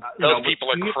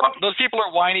those people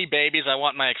are whiny babies. I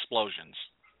want my explosions.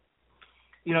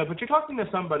 But you're talking to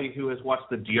somebody who has watched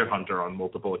The Deer Hunter on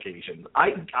multiple occasions.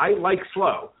 I like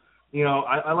slow. I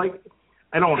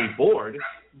don't want to be bored,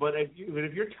 but if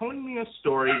you're telling me a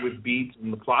story with beats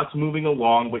and the plot's moving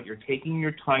along, but you're taking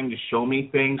your time to show me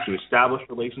things, to establish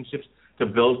relationships, to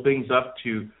build things up,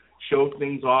 to show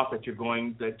things off that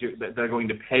are going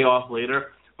to pay off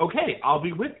later, okay, I'll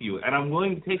be with you, and I'm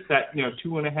willing to take that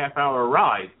 2.5 hour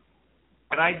ride.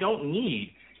 And I don't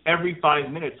need every 5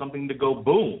 minutes something to go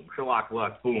boom, Sherlock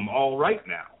Lux, boom, all right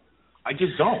now. I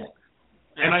just don't.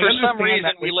 And for some reason,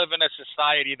 we live in a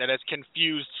society that has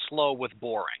confused slow with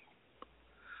boring.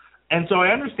 And so I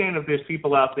understand if there's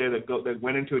people out there that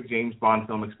went into a James Bond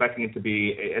film expecting it to be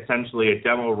essentially a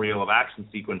demo reel of action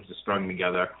sequences strung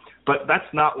together, but that's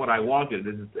not what I wanted.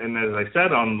 And as I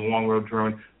said on The Long Road to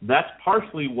Ruin, that's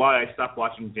partially why I stopped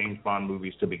watching James Bond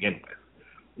movies to begin with,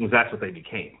 because that's what they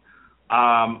became.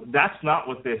 That's not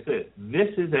what this is. This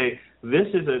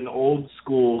is an old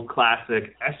school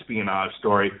classic espionage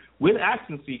story with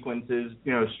action sequences,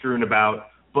 strewn about,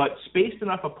 but spaced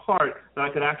enough apart that I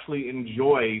could actually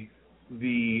enjoy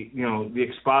the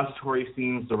expository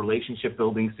scenes, the relationship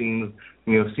building scenes,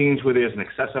 scenes where there's an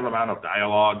excessive amount of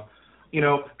dialogue.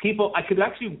 I could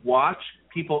actually watch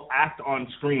people act on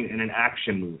screen in an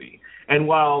action movie. And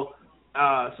while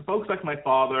so folks like my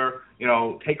father,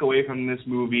 take away from this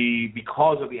movie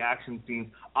because of the action scenes,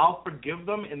 I'll forgive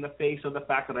them in the face of the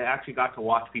fact that I actually got to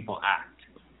watch people act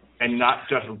and not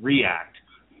just react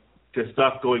to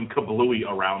stuff going kablooey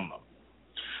around them.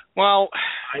 Well,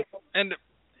 and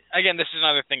again, this is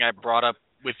another thing I brought up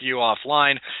with you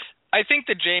offline. I think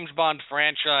the James Bond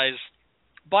franchise,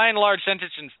 by and large, since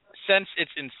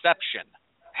its inception,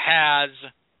 has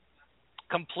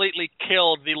completely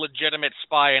killed the legitimate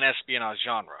spy and espionage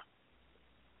genre.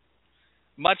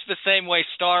 Much the same way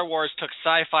Star Wars took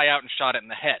sci-fi out and shot it in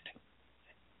the head.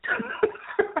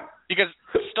 Because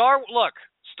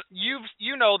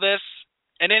you know this,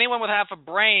 and anyone with half a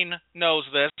brain knows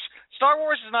this, Star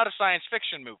Wars is not a science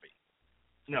fiction movie.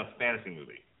 No, it's a fantasy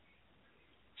movie.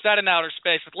 Set in outer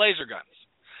space with laser guns.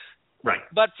 Right.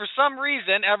 But for some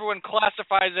reason, everyone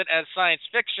classifies it as science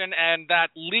fiction, and that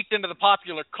leaked into the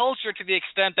popular culture to the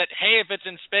extent that, hey, if it's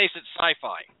in space, it's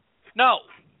sci-fi. No.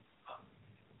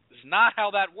 It's not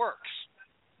how that works.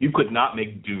 You could not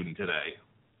make Dune today.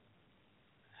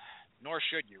 Nor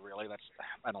should you, really.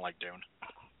 I don't like Dune.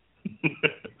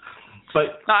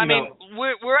 But no, I mean,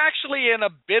 we're actually in a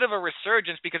bit of a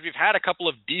resurgence because we've had a couple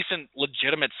of decent,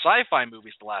 legitimate sci-fi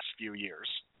movies the last few years.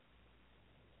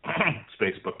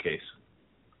 Space bookcase.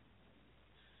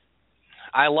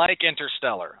 I like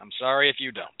Interstellar. I'm sorry if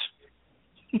you don't.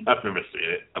 I've never seen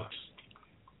it.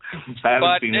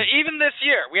 But even this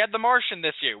year, we had The Martian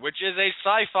this year, which is a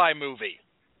sci-fi movie.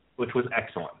 Which was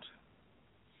excellent.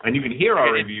 And you can hear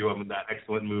our review of that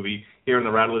excellent movie here in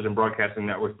the Radulich and Broadcasting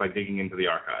Network by digging into the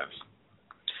archives.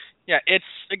 Yeah,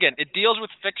 it deals with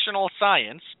fictional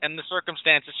science and the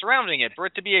circumstances surrounding it. For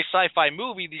it to be a sci-fi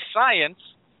movie, the science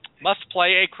must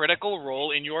play a critical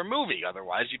role in your movie.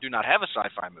 Otherwise, you do not have a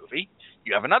sci-fi movie.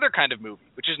 You have another kind of movie,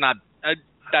 which is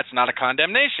that's not a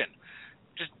condemnation.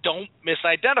 Just don't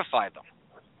misidentify them.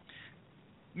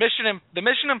 The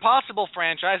Mission Impossible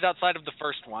franchise outside of the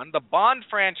first one, the Bond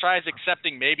franchise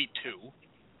excepting maybe two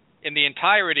in the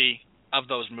entirety of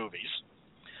those movies,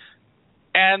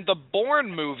 and the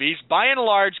Bourne movies, by and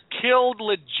large, killed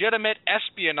legitimate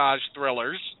espionage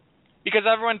thrillers because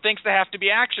everyone thinks they have to be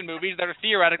action movies that are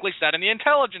theoretically set in the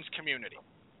intelligence community.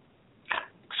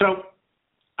 So,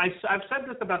 I've said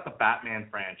this about the Batman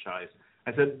franchise.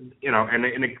 I said,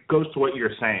 and it goes to what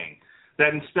you're saying,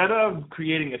 that instead of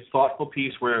creating a thoughtful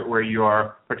piece where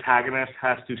your protagonist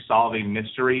has to solve a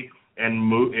mystery and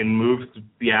move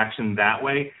the action that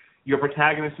way, your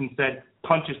protagonist instead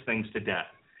punches things to death,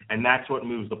 and that's what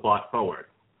moves the plot forward.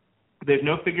 There's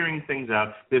no figuring things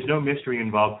out. There's no mystery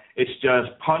involved. It's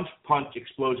just punch, punch,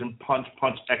 explosion, punch,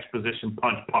 punch, exposition,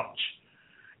 punch, punch.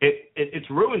 It's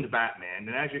ruined Batman,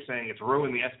 and as you're saying, it's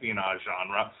ruined the espionage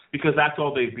genre because that's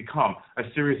all they've become, a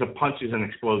series of punches and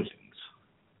explosions.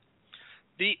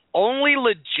 The only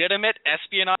legitimate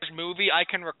espionage movie I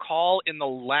can recall in the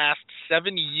last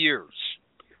 7 years,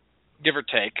 give or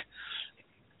take,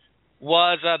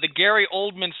 was the Gary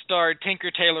Oldman-starred Tinker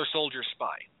Tailor Soldier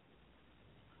Spy,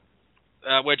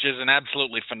 which is an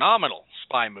absolutely phenomenal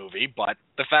spy movie, but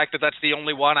the fact that that's the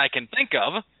only one I can think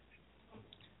of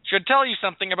should tell you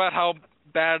something about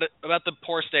about the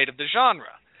poor state of the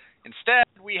genre. Instead,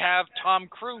 we have Tom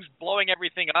Cruise blowing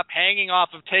everything up, hanging off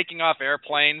of taking off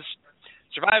airplanes,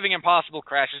 surviving impossible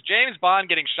crashes, James Bond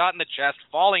getting shot in the chest,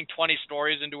 falling 20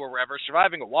 stories into a river,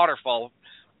 surviving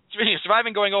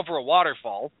going over a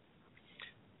waterfall.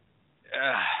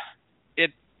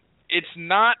 It's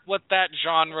not what that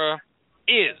genre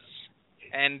is.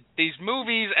 And these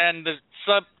movies and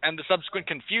the subsequent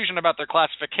confusion about their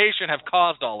classification have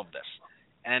caused all of this,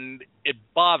 and it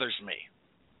bothers me.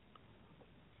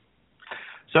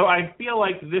 So I feel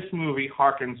like this movie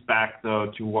harkens back,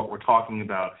 though, to what we're talking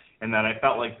about, and that I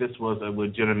felt like this was a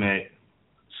legitimate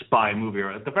spy movie,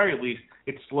 or at the very least,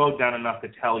 it slowed down enough to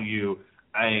tell you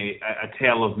a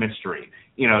tale of mystery.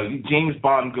 James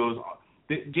Bond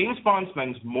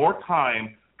spends more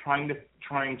time trying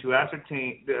to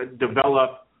ascertain,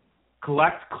 develop,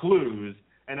 collect clues,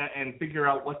 and figure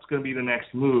out what's going to be the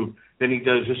next move than he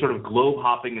does just sort of globe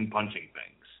hopping and punching things.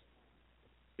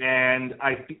 And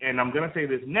I'm going to say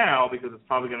this now because it's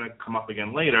probably going to come up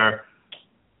again later.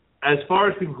 As far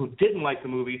as people who didn't like the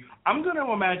movie, I'm going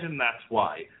to imagine that's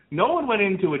why. No one went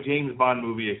into a James Bond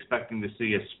movie expecting to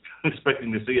see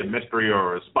a mystery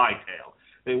or a spy tale.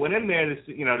 They went in there to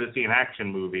see an action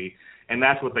movie, and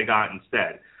that's what they got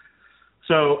instead.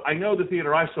 So I know the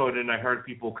theater I saw it in, I heard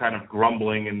people kind of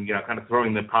grumbling and kind of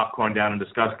throwing the popcorn down in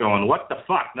disgust, going, "What the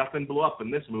fuck? Nothing blew up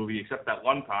in this movie except that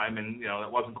one time, and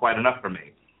that wasn't quite enough for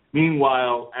me."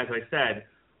 Meanwhile, as I said,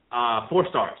 4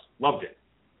 stars. Loved it.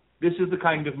 This is the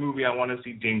kind of movie I want to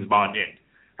see James Bond in.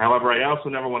 However, I also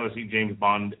never want to see James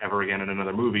Bond ever again in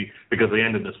another movie because they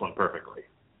ended this one perfectly.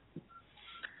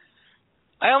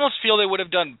 I almost feel they would have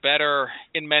done better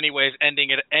in many ways ending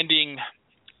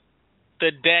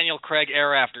the Daniel Craig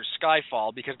era after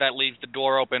Skyfall, because that leaves the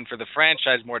door open for the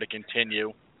franchise more to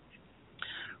continue.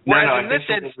 Whereas in this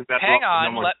instance, hang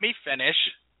on, let me finish.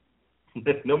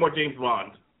 No more James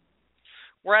Bond.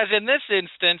 Whereas in this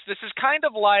instance, this is kind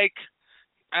of like,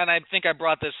 and I think I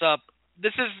brought this up,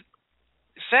 this is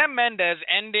Sam Mendes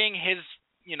ending his,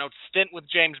 stint with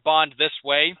James Bond this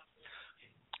way,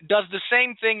 does the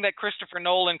same thing that Christopher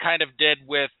Nolan kind of did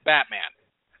with Batman,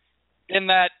 in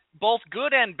that both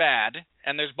good and bad,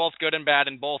 and there's both good and bad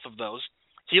in both of those,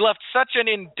 he left such an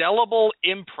indelible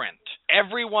imprint,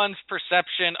 everyone's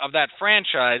perception of that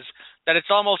franchise, that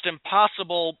it's almost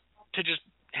impossible to just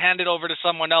hand it over to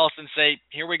someone else and say,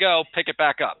 here we go, pick it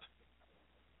back up.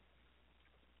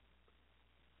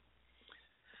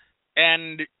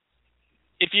 And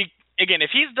if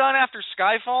he's done after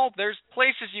Skyfall, there's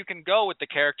places you can go with the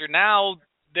character. Now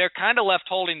they're kind of left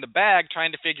holding the bag,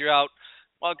 trying to figure out,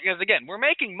 well, because again, we're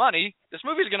making money. This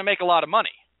movie's going to make a lot of money.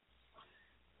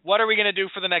 What are we going to do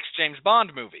for the next James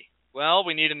Bond movie? Well,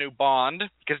 we need a new Bond,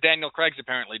 because Daniel Craig's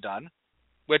apparently done,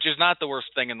 which is not the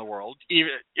worst thing in the world.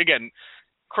 Again,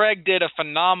 Craig did a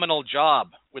phenomenal job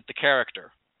with the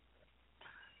character.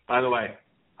 By the way,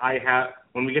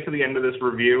 when we get to the end of this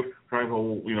review,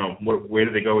 where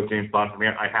do they go with James Bond from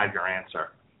here? I had your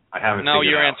answer. I haven't. No,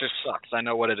 your answer sucks. I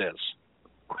know what it is.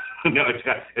 No,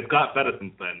 it's got better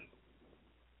since then.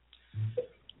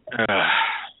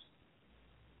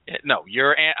 No,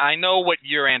 I know what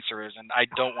your answer is, and I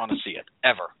don't want to see it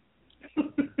ever.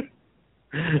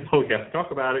 Oh, you have to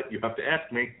talk about it. You have to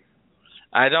ask me.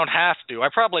 I don't have to. I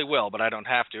probably will, but I don't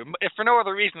have to. If for no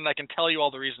other reason than I can tell you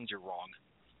all the reasons you're wrong.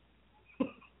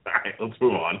 All right, let's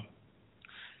move on.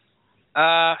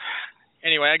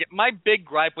 Anyway, my big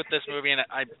gripe with this movie, and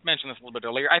I mentioned this a little bit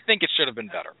earlier, I think it should have been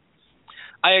better.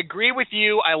 I agree with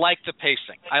you. I like the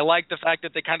pacing. I like the fact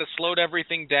that they kind of slowed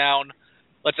everything down.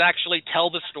 Let's actually tell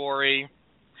the story.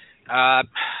 That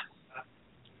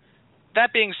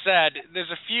being said, there's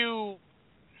a few...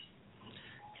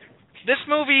 This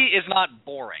movie is not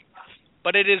boring,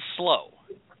 but it is slow,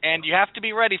 and you have to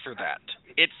be ready for that.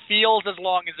 It feels as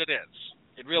long as it is.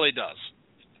 It really does.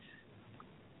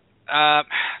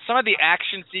 Some of the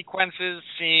action sequences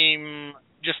seem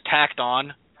just tacked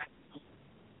on.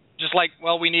 Just like,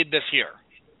 well, we need this here.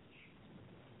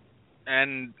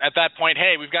 And at that point,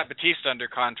 hey, we've got Bautista under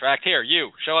contract. Here,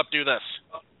 you, show up, do this.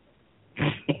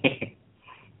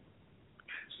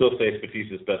 Still say it's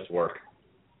Bautista's best work.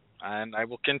 And I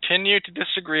will continue to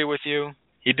disagree with you.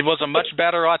 He was a much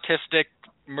better autistic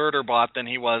murder bot than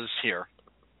he was here.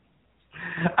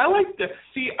 I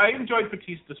enjoyed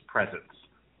Bautista's presence.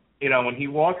 When he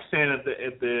walks in at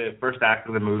the first act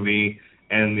of the movie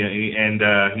and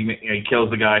he kills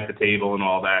the guy at the table and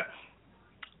all that.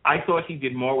 I thought he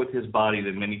did more with his body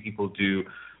than many people do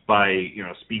by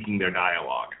speaking their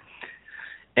dialogue.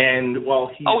 And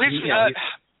Bautista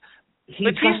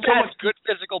has good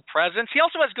physical presence. He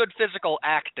also has good physical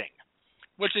acting,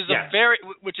 which is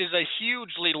a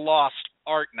hugely lost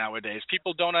art nowadays.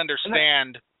 People don't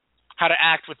understand how to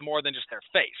act with more than just their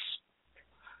face.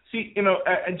 See,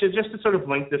 just to sort of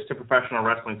link this to professional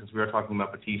wrestling, since we were talking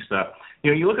about Bautista,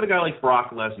 you look at a guy like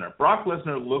Brock Lesnar. Brock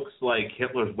Lesnar looks like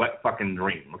Hitler's wet fucking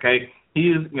dream. Okay,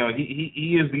 he is,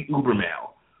 he is the uber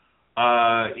male.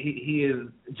 He is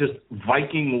just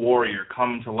Viking warrior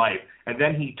come to life, and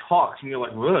then he talks, and you're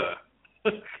like,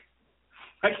 ugh.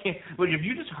 I can't. Like, if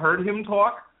you just heard him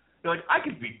talk, you're like, I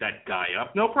could beat that guy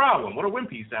up, no problem. What a wimp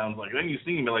he sounds like. And then you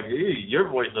see him, you're like, hey, your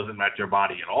voice doesn't match your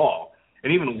body at all. An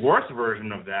even worse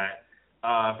version of that,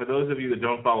 for those of you that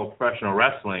don't follow professional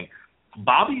wrestling,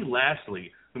 Bobby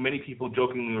Lashley, who many people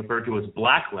jokingly refer to as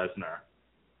Black Lesnar,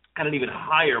 had an even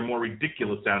higher, more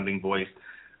ridiculous-sounding voice,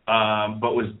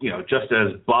 but was, just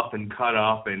as buff and cut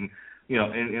up and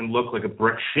looked like a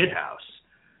brick shithouse.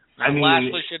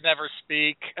 Lashley should never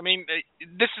speak. I mean,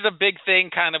 this is a big thing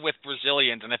kind of with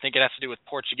Brazilians, and I think it has to do with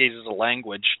Portuguese as a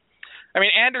language. I mean,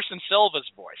 Anderson Silva's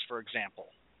voice, for example.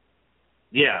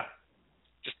 Yeah.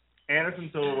 Anderson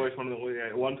Silva was one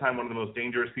of the most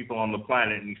dangerous people on the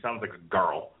planet, and he sounds like a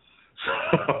girl.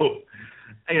 So,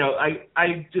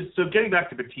 so getting back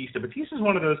to Bautista, Bautista's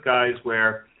one of those guys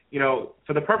where,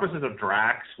 for the purposes of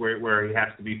Drax, where he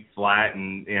has to be flat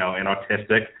and and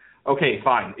autistic, okay,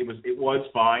 fine. It was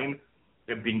fine.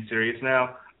 I'm being serious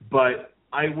now, but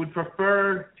I would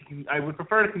prefer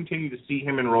to continue to see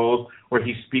him in roles where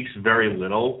he speaks very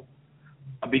little.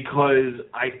 because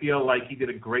I feel like he did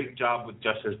a great job with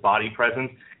just his body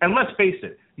presence. And let's face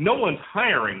it, no one's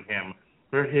hiring him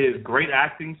for his great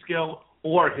acting skill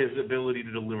or his ability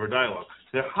to deliver dialogue.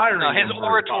 They're hiring him. His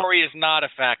oratory is not a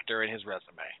factor in his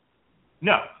resume.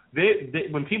 No.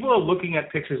 When people are looking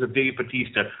at pictures of Dave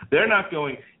Bautista, they're not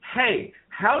going, hey,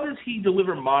 how does he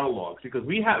deliver monologues? Because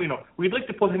we'd like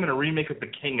to put him in a remake of The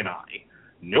King and I.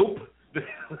 Nope.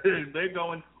 They're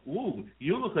going, ooh,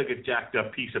 you look like a jacked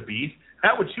up piece of beef.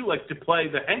 How would you like to play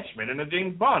the henchman in a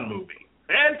James Bond movie?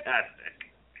 Fantastic.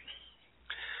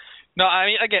 No, I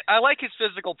mean, again, I like his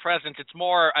physical presence. It's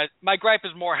more, my gripe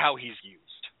is more how he's used,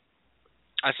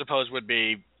 I suppose would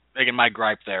be, again, my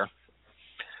gripe there.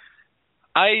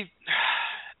 I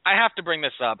have to bring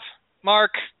this up.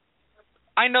 Mark,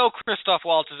 I know Christoph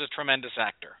Waltz is a tremendous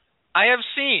actor. I have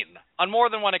seen, on more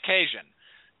than one occasion,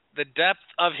 the depth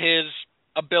of his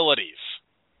abilities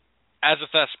as a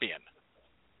thespian.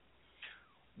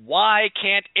 Why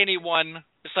can't anyone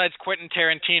besides Quentin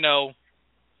Tarantino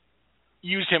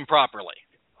use him properly?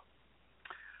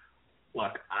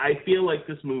 Look, I feel like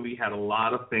this movie had a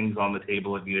lot of things on the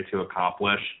table it needed to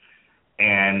accomplish.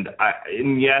 And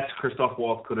yes, Christoph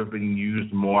Waltz could have been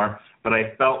used more, but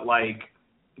I felt like,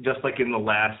 just like in the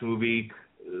last movie,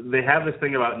 they have this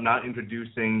thing about not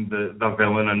introducing the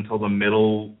villain until the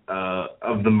middle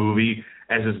of the movie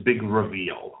as this big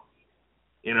reveal.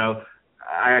 You know,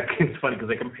 it's funny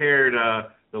because I compared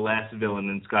the last villain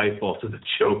in Skyfall to the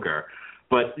Joker.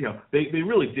 But, you know, they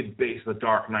really did base The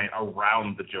Dark Knight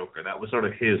around the Joker. That was sort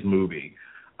of his movie.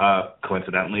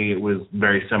 Coincidentally, it was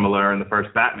very similar in the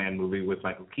first Batman movie with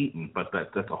Michael Keaton, but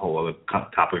that's a whole other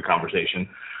topic of conversation.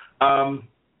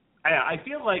 I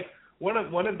feel like one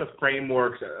of the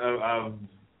frameworks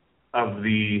of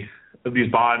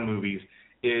these Bond movies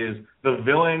is the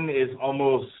villain is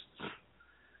almost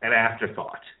an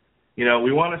afterthought. You know,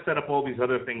 we want to set up all these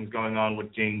other things going on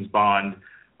with James Bond.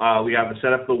 We have to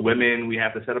set up the women. We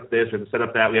have to set up this. We have to set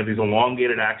up that. We have these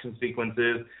elongated action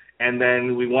sequences. And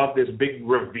then we want this big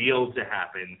reveal to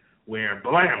happen where,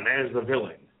 blam, there's the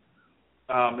villain.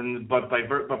 But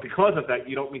because of that,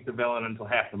 you don't meet the villain until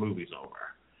half the movie's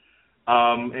over.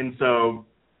 And so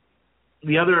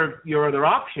your other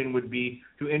option would be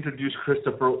to introduce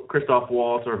Christoph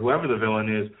Waltz or whoever the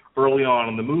villain is early on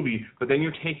in the movie, but then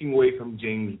you're taking away from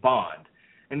James Bond.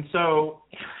 And so,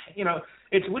 you know,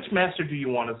 it's which master do you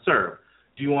want to serve?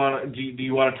 Do you want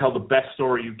to tell the best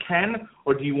story you can,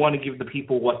 or do you want to give the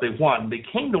people what they want? They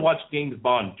came to watch James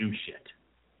Bond do shit.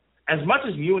 As much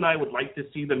as you and I would like to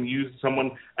see them use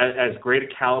someone as great a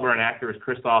caliber an actor as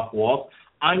Christoph Waltz,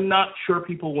 I'm not sure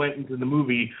people went into the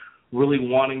movie really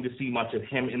wanting to see much of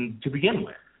him to begin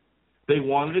with. They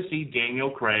wanted to see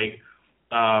Daniel Craig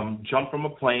jump from a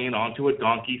plane onto a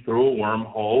donkey through a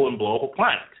wormhole and blow up a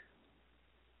planet.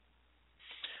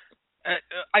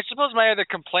 I suppose my other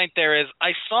complaint there is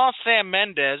I saw Sam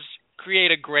Mendes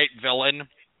create a great villain,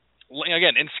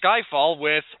 again, in Skyfall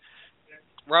with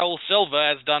Raul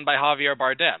Silva as done by Javier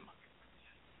Bardem.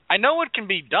 I know it can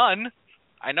be done.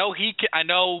 I know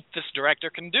this director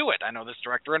can do it. I know this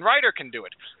director and writer can do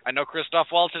it. I know Christoph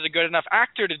Waltz is a good enough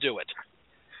actor to do it.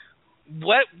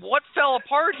 What fell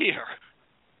apart here?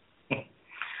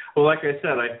 Well, like I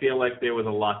said, I feel like there was a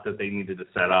lot that they needed to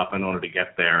set up in order to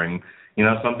get there, and you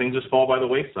know, some things just fall by the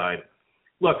wayside.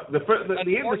 Look,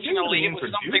 unfortunately, it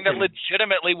was something that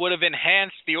legitimately would have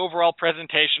enhanced the overall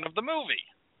presentation of the movie.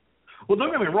 Well,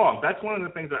 don't get me wrong. That's one of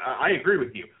the things that I agree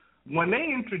with you. When they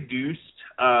introduced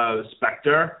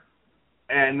Spectre,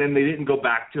 and then they didn't go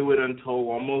back to it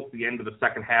until almost the end of the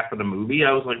second half of the movie,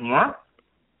 I was like, what?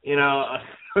 You know,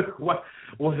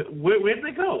 where'd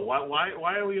they go? Why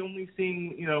are we only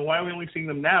seeing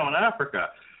them now in Africa?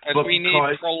 And we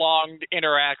need prolonged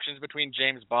interactions between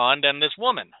James Bond and this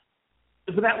woman.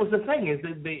 But that was the thing, is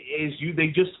that they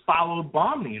just followed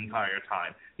Bond the entire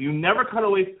time. You never cut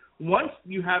away. Once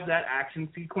you have that action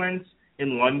sequence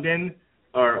in London,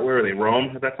 or where are they,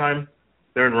 Rome at that time?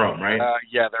 They're in Rome, right?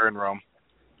 Yeah, they're in Rome.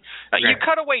 You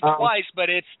cut away twice, but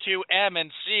it's to M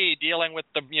and C dealing with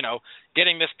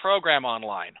getting this program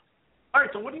online. All right,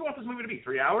 so what do you want this movie to be,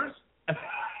 3 hours?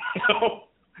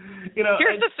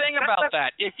 Here's the thing about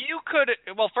that. If you could,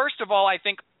 well, first of all, I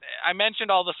think I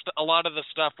mentioned a lot of the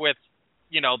stuff with,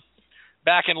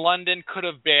 back in London could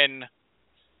have been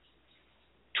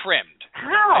trimmed.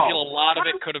 How? I feel a lot of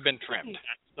it could have been trimmed.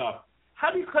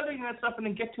 How do you cut that stuff and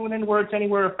then get to an end where it's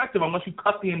anywhere effective unless you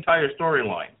cut the entire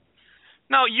storyline?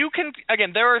 No, you can.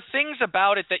 Again, there are things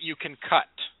about it that you can cut.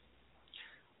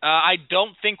 I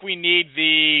don't think we need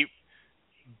the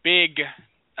big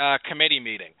committee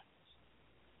meeting.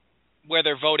 where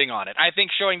they're voting on it. I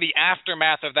think showing the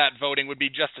aftermath of that voting would be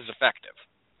just as effective.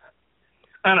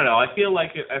 I don't know. I feel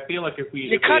like if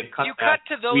we cut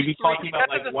to those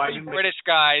three British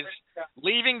guys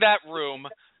leaving that room.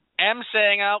 M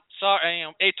saying, "Oh, sorry,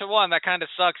 8-1. That kind of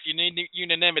sucks. You need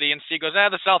unanimity." And C goes,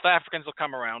 "The South Africans will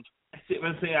come around."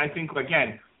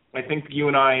 I think you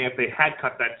and I, if they had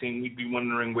cut that scene, we'd be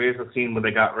wondering where's the scene where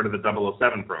they got rid of the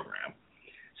 007 program.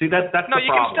 See, that's the problem. No,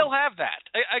 you can still have that.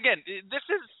 Again, this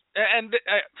is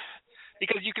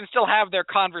because you can still have their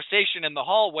conversation in the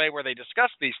hallway where they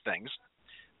discuss these things,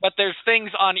 but there's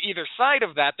things on either side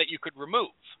of that you could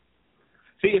remove.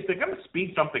 See, if they're going to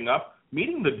speed something up,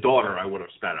 meeting the daughter I would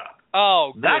have sped up.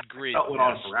 Oh, good grief. That went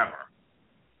on forever.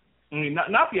 I mean,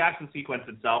 not the action sequence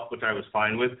itself, which I was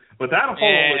fine with, but that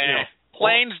whole...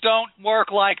 planes don't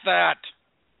work like that.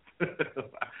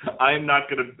 I am not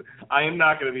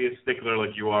gonna be a stickler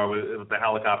like you are with the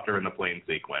helicopter and the plane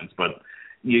sequence, but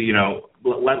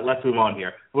let's move on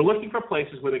here. We're looking for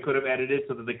places where they could have edited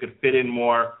so that they could fit in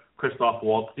more Christoph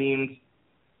Waltz scenes.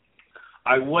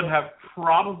 I would have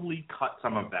probably cut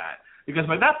some of that because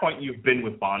by that point you've been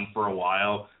with Bond for a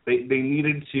while. They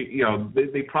needed to,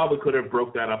 they probably could have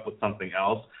broke that up with something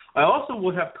else. I also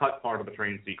would have cut part of the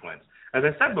train sequence. As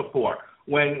I said before,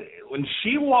 when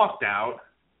she walked out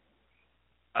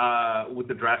with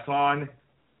the dress on,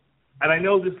 and I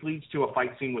know this leads to a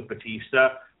fight scene with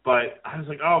Bautista, but I was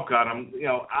like, oh God,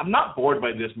 I'm not bored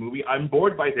by this movie. I'm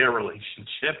bored by their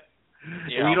relationship.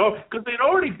 Yeah. Because they'd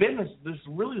already been this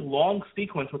really long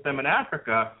sequence with them in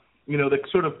Africa, that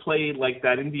sort of played like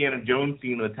that Indiana Jones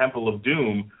scene in the Temple of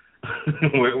Doom,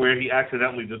 where he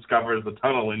accidentally discovers the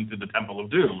tunnel into the Temple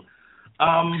of Doom.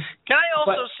 Can I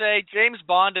also say James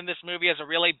Bond in this movie has a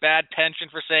really bad penchant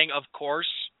for saying "of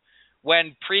course"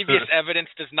 when previous evidence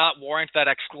does not warrant that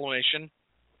exclamation?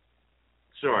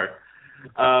 Sure.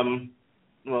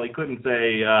 Well, he couldn't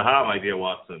say "ha, my dear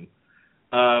Watson."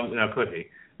 Could he?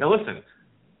 Now listen,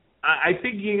 I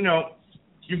think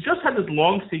you've just had this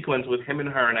long sequence with him and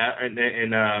her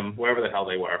in wherever the hell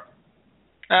they were.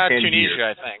 Tunisia,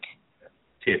 I think.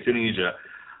 Yeah, Tunisia.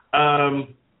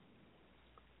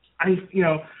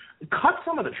 Cut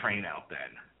some of the train out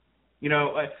then. In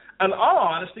all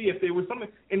honesty, if there was something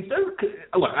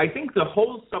I think the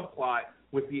whole subplot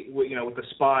with the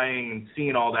spying and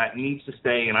seeing all that needs to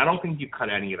stay, and I don't think you cut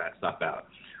any of that stuff out.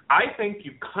 I think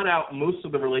you cut out most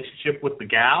of the relationship with the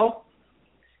gal,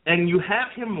 and you have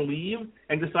him leave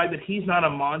and decide that he's not a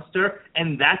monster,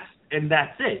 and that's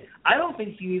it. I don't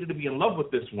think he needed to be in love with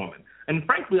this woman, and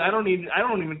frankly, I don't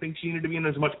even think she needed to be in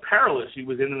as much peril as she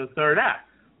was in the third act.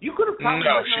 You could have probably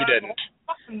she didn't.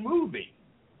 Fucking movie.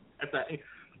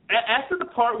 After the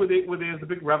part where there's the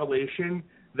big revelation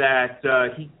that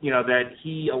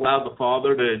he allowed the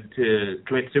father to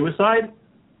commit suicide,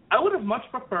 I would have much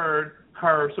preferred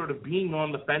her sort of being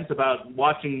on the fence about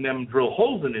watching them drill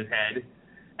holes in his head,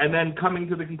 and then coming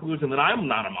to the conclusion that I'm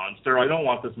not a monster. I don't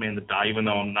want this man to die, even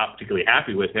though I'm not particularly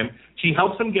happy with him. She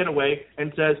helps him get away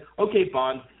and says, "Okay,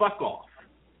 Bond, fuck off,"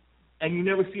 and you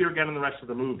never see her again in the rest of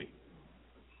the movie.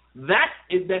 Then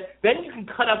you can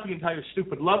cut out the entire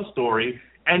stupid love story,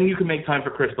 and you can make time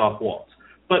for Christoph Waltz.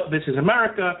 But this is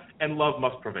America, and love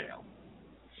must prevail.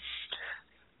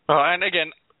 And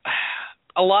again,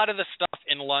 a lot of the stuff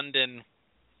in London,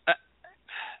 I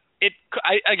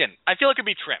feel it could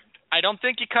be trimmed. I don't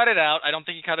think you cut it out. I don't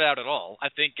think you cut it out at all. I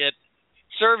think it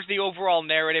serves the overall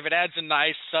narrative. It adds a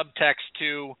nice subtext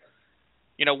to,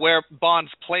 where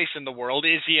Bond's place in the world.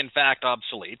 Is he, in fact,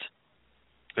 obsolete?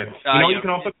 You can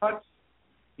also cut?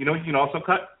 You can also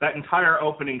cut? That entire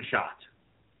opening shot.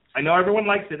 I know everyone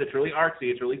likes it. It's really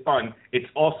artsy. It's really fun. It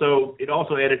also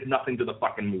added nothing to the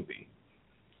fucking movie.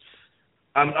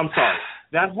 I'm sorry.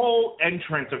 That whole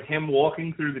entrance of him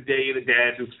walking through the Day of the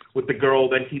Dead with the girl,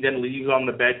 then he leaves on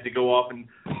the bed to go off and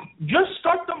just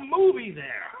start the movie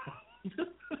there.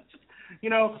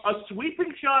 A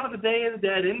sweeping shot of the Day of the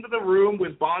Dead into the room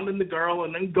with Bond and the girl,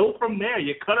 and then go from there.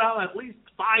 You cut out at least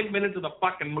 5 minutes of the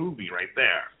fucking movie right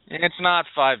there. It's not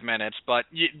 5 minutes, but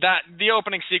the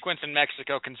opening sequence in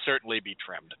Mexico can certainly be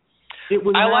trimmed.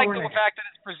 I like the fact that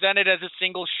it's presented as a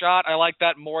single shot. I like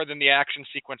that more than the action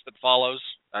sequence that follows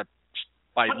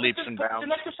by leaps and bounds. It's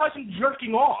an exercise in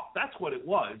jerking off. That's what it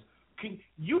was. Can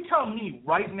you tell me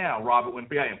right now, Robert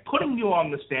Winfree, I am putting you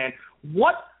on the stand,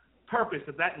 what purpose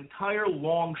does that entire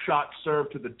long shot serve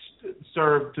to the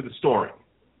story?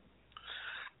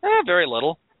 Very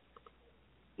little.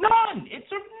 None. It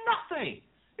served nothing.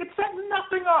 It set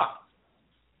nothing up.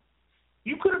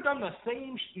 You could have done the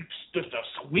same, just a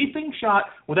sweeping shot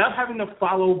without having to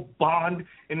follow Bond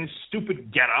in his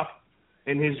stupid getup,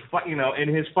 in his fucking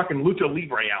lucha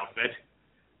libre outfit,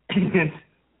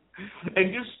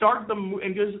 and just start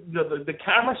and just the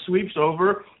camera sweeps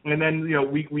over, and then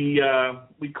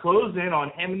we close in on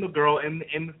him and the girl in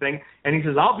the thing, and he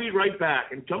says, "I'll be right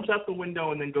back," and jumps out the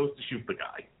window and then goes to shoot the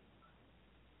guy,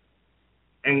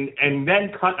 and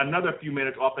then cut another few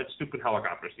minutes off that stupid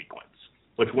helicopter sequence,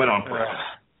 which went on forever.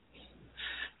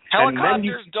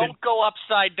 Helicopters don't go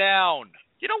upside down.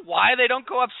 You know why they don't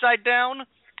go upside down?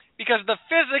 Because the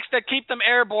physics that keep them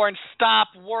airborne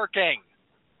stop working.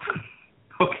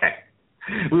 Okay.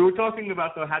 We were talking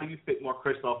about, though, how do you fit more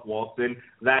Christoph Waltz in?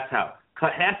 That's how.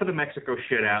 Cut half of the Mexico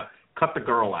shit out, cut the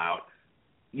girl out.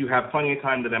 You have plenty of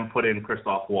time to then put in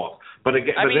Christoph Waltz. But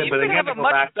again, you can have a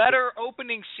much better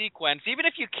opening sequence, even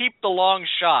if you keep the long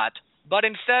shot, but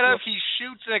instead of he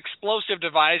shoots an explosive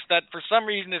device that for some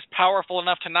reason is powerful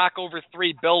enough to knock over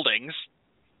 3 buildings,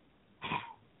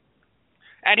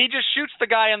 and he just shoots the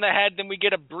guy in the head, then we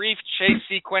get a brief chase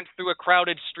sequence through a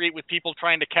crowded street with people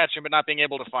trying to catch him but not being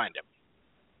able to find him.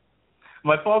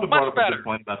 My father brought up a good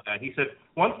point about that. He said,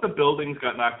 once the buildings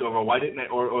got knocked over, why didn't they,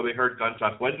 or they heard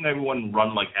gunshots, why didn't everyone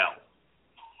run like hell?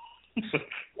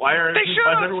 Why is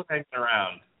everyone hanging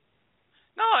around?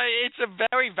 No, it's a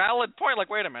very valid point. Like,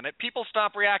 wait a minute, people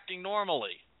stop reacting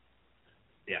normally.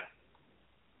 Yeah.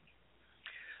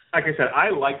 Like I said, I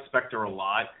like Spectre a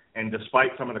lot. And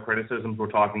despite some of the criticisms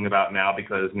we're talking about now,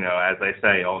 because, as they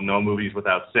say, no movies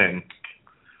without sin,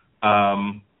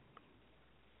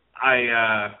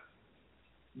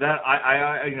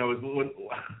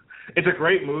 it's a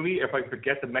great movie if I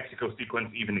forget the Mexico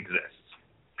sequence even exists.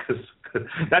 Because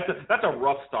that's a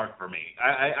rough start for me.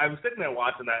 I was sitting there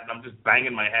watching that, and I'm just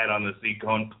banging my head on the seat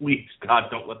going, please, God,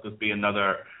 don't let this be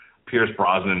another Pierce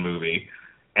Brosnan movie.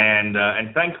 And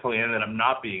thankfully, I ended up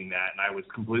not being that, and I was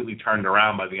completely turned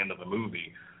around by the end of the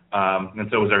movie. And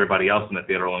so was everybody else in the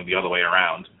theater, only the other way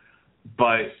around.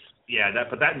 But yeah,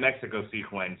 that Mexico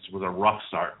sequence was a rough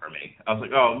start for me. I was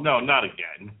like, oh no, not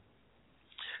again.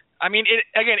 I mean,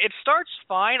 it starts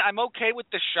fine. I'm okay with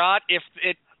the shot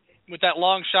with that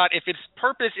long shot if its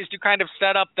purpose is to kind of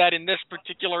set up that in this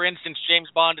particular instance, James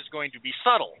Bond is going to be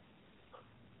subtle.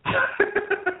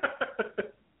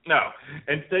 No.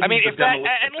 Instead,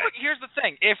 and look, here's the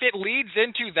thing. If it leads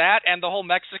into that and the whole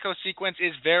Mexico sequence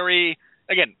is very,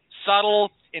 again,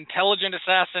 subtle, intelligent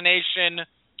assassination,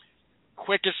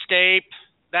 quick escape,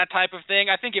 that type of thing,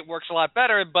 I think it works a lot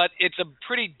better, but it's a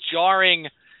pretty jarring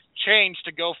change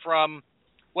to go from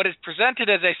what is presented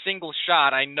as a single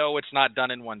shot. I know it's not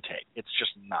done in one take. It's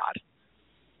just not.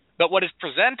 But what is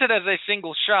presented as a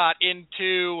single shot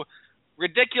into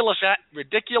ridiculous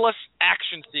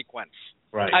action sequence.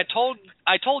 Right. I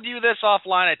told you this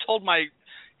offline. I told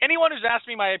anyone who's asked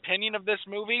me my opinion of this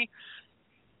movie,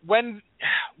 when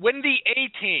the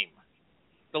A-Team,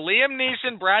 the Liam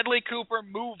Neeson, Bradley Cooper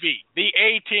movie, the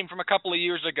A-Team from a couple of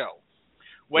years ago,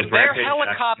 when their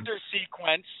helicopter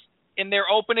sequence in their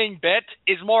opening bit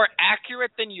is more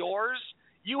accurate than yours,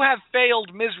 you have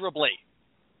failed miserably.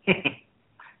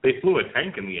 They flew a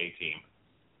tank in the A-Team.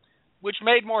 Which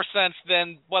made more sense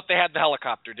than what they had the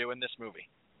helicopter do in this movie.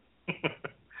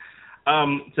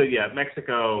 So yeah,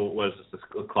 Mexico was just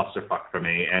a clusterfuck for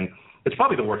me, and it's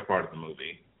probably the worst part of the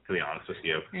movie, to be honest with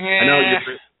you. Yeah, I know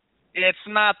it's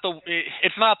not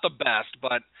the best,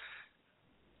 but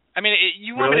I mean,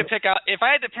 you want me to pick out? If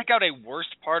I had to pick out a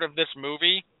worst part of this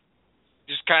movie,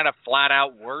 just kind of flat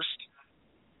out worst,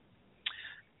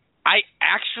 I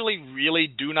actually really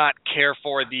do not care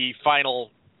for the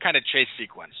final kind of chase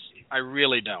sequence. I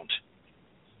really don't.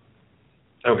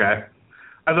 Okay.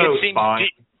 I thought it was fine.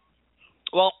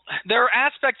 Well, there are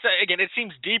aspects that, again, it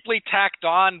seems deeply tacked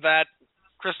on that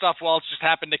Christoph Waltz just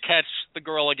happened to catch the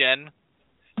girl again.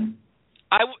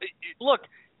 Look,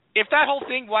 if that whole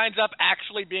thing winds up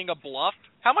actually being a bluff,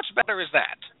 how much better is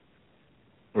that?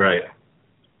 Right.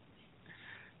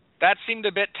 That seemed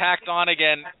a bit tacked on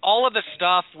again. All of the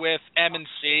stuff with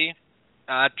M&C,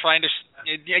 trying to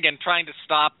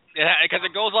stop, because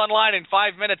it goes online in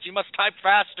 5 minutes, you must type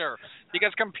faster,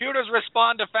 because computers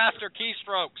respond to faster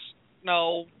keystrokes.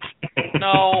 No.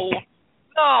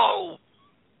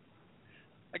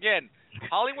 Again,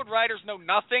 Hollywood writers know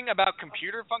nothing about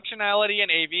computer functionality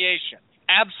and aviation.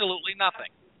 Absolutely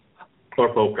nothing.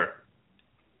 Or poker.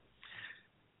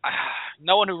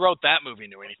 No one who wrote that movie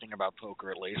knew anything about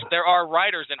poker, at least. There are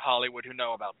writers in Hollywood who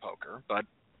know about poker, but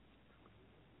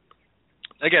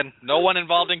again, no one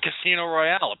involved in Casino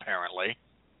Royale, apparently.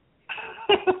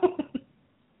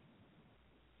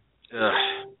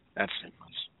 That's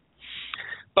sequence.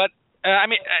 But, I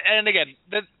mean, and again,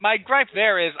 my gripe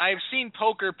there is I've seen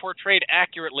poker portrayed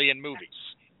accurately in movies.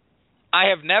 I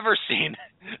have never seen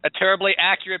a terribly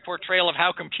accurate portrayal of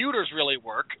how computers really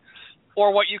work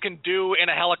or what you can do in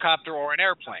a helicopter or an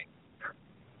airplane.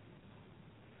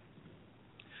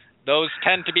 Those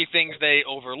tend to be things they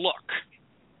overlook.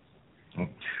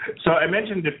 So I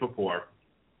mentioned it before.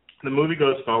 The movie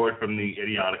goes forward from the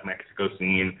idiotic Mexico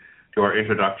scene to our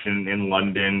introduction in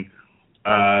London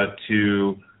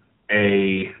to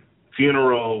a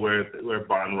funeral where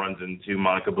Bond runs into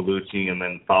Monica Bellucci and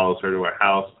then follows her to her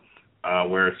house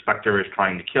where Spectre is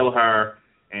trying to kill her,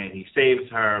 and he saves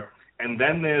her. And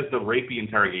then there's the rapey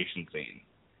interrogation scene.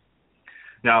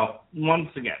 Now, once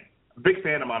again, big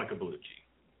fan of Monica Bellucci.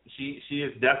 She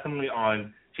is definitely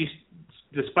on. She's,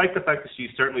 despite the fact that she's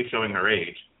certainly showing her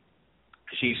age,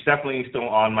 she's definitely still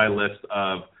on my list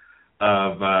of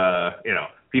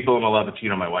people I'm allowed to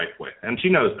cheat on my wife with, and she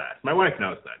knows that. My wife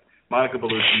knows that. Monica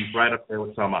Bellucci's right up there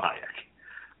with Salma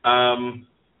Hayek.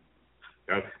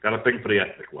 Got a thing for the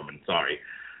ethnic woman. Sorry,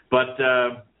 but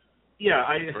yeah,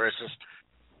 racist.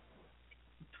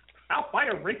 I'll fight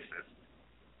a racist,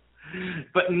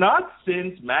 but not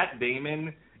since Matt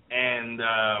Damon and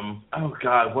oh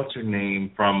God, what's her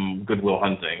name from Good Will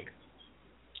Hunting?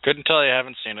 Couldn't tell you. I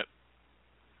haven't seen it.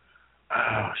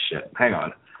 Oh shit! Hang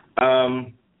on.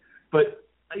 But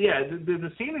yeah, there's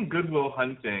a scene in Good Will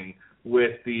Hunting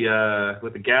with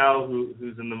the gal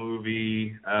who's in the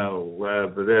movie.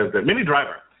 The Minnie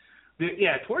Driver.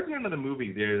 Towards the end of the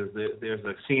movie, there's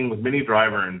a scene with Minnie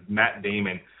Driver and Matt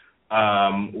Damon,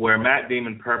 where Matt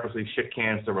Damon purposely shit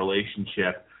cans the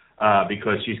relationship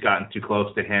because she's gotten too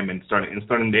close to him and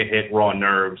starting to hit raw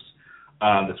nerves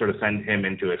that sort of send him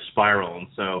into a spiral, and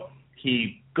so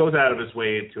he goes out of his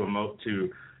way to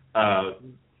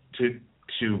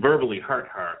verbally hurt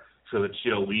her so that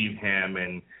she'll leave him,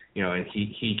 and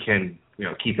he can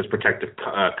keep his protective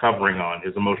covering on,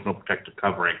 his emotional protective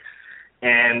covering.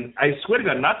 And I swear to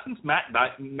God, not since Matt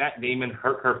Damon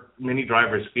hurt her Minnie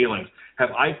Driver's feelings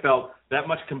have I felt that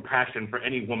much compassion for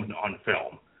any woman on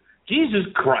film. Jesus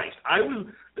Christ. I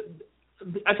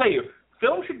tell you,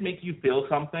 film should make you feel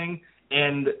something,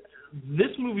 and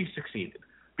this movie succeeded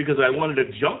because I wanted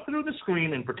to jump through the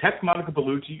screen and protect Monica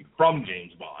Bellucci from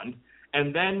James Bond.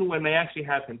 And then when they actually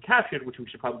have him captured, which we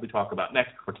should probably talk about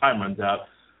next before time runs out,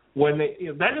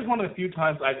 that is one of the few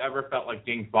times I've ever felt like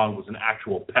James Bond was in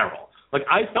actual peril. Like,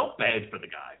 I felt bad for the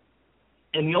guy.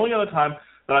 And the only other time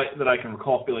that I can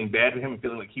recall feeling bad for him and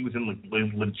feeling like he was in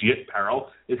legit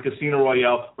peril is Casino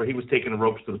Royale, where he was taking the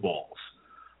ropes to the balls.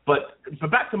 But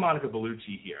back to Monica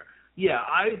Bellucci here. Yeah,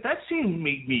 that scene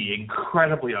made me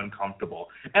incredibly uncomfortable.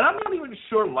 And I'm not even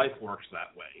sure life works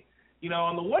that way.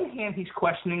 On the one hand, he's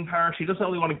questioning her. She doesn't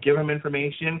really want to give him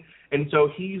information. And so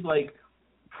he's, like,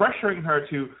 pressuring her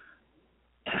to...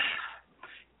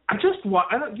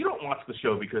 you don't watch the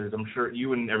show because I'm sure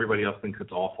you and everybody else thinks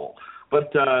it's awful.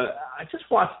 But I just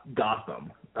watched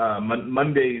Gotham,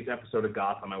 Monday's episode of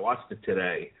Gotham. I watched it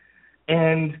today.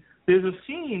 And there's a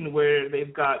scene where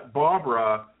they've got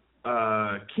Barbara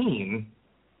Keene,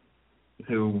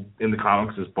 who in the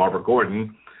comics is Barbara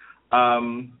Gordon,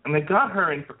 and they got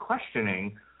her in for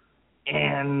questioning,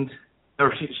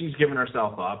 or she's given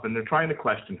herself up, and they're trying to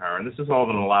question her, and this is all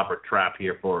an elaborate trap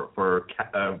here for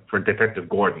Detective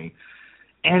Gordon.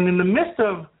 And in the midst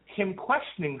of him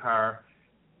questioning her,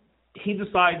 he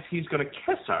decides he's going to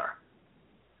kiss her.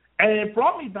 And it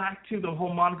brought me back to the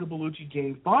whole Monica Bellucci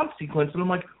James Bond sequence, and I'm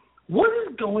like, what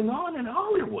is going on in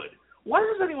Hollywood? Why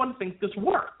does anyone think this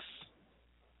works?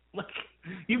 Like,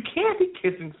 you can't be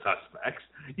kissing suspects.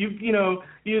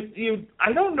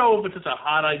 I don't know if it's just a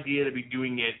hot idea to be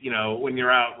doing it, when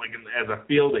you're out like as a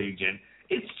field agent.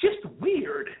 It's just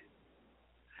weird.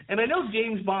 And I know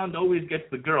James Bond always gets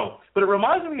the girl, but it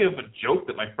reminds me of a joke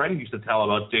that my friend used to tell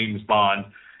about James Bond.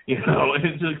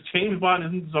 It's like James Bond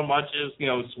isn't so much as,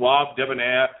 suave,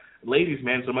 debonair, ladies'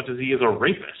 man so much as he is a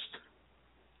rapist.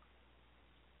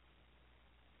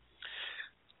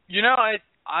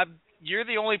 You're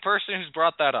the only person who's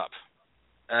brought that up.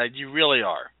 You really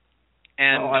are.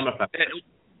 And I'm offended.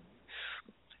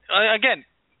 Again,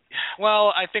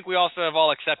 I think we also have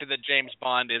all accepted that James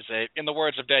Bond is in the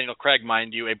words of Daniel Craig,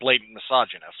 mind you, a blatant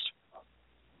misogynist.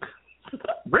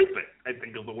 Rapist, I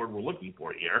think, is the word we're looking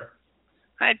for here.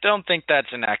 I don't think that's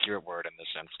an accurate word in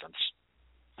this instance.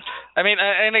 I mean,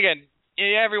 and again,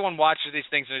 everyone watches these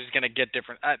things and is going to get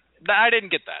different. I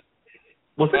didn't get that.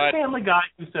 Was it Family Guy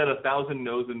who said 1,000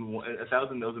 no's and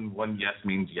 1 yes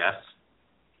means yes?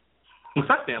 Was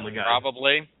that Family Guy?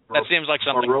 Probably. That seems like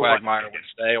something Quagmire would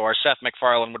say, or Seth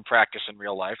MacFarlane would practice in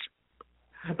real life.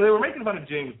 But they were making fun of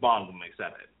James Bond when they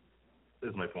said it,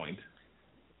 is my point.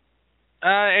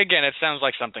 Again, it sounds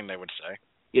like something they would say.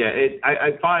 Yeah,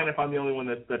 I find if I'm the only one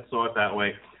that saw it that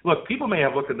way. Look, people may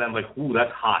have looked at them like, ooh,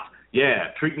 that's hot.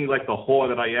 Yeah, treat me like the whore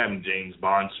that I am, James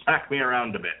Bond. Smack me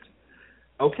around a bit.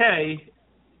 Okay,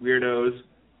 weirdos.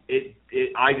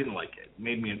 I didn't like it.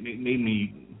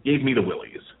 Gave me the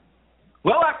willies.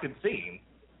 Well acted scene.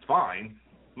 It's fine.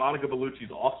 Monica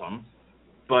Bellucci's awesome.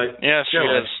 But yeah, she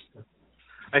is.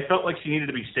 I felt like she needed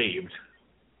to be saved.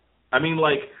 I mean,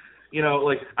 like, you know,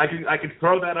 like I could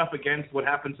throw that up against what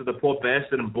happens to the poor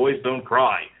bastard in Boys Don't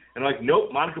Cry. And like,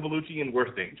 nope, Monica Bellucci in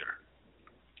worse danger.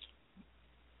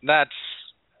 That's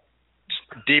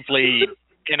deeply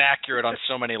inaccurate on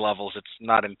so many levels. It's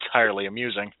not entirely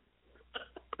amusing.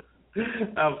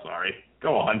 I'm sorry.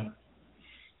 Go on.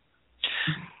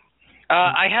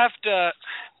 I have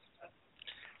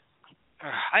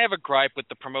a gripe with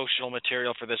the promotional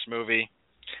material for this movie,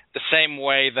 the same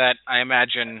way that I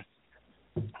imagine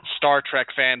Star Trek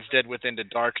fans did with Into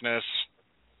Darkness.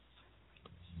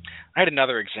 I had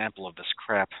another example of this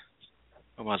crap.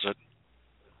 What was it?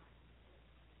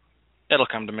 It'll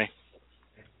come to me.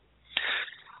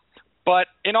 But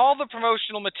in all the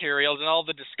promotional materials and all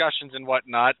the discussions and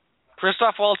whatnot,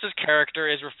 Christoph Waltz's character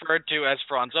is referred to as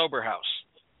Franz Oberhaus.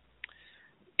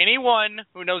 Anyone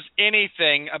who knows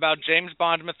anything about James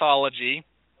Bond mythology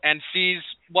and sees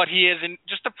what he is in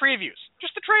just the previews,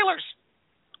 just the trailers,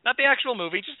 not the actual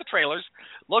movie, just the trailers,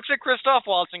 looks at Christoph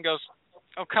Waltz and goes,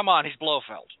 oh, come on, he's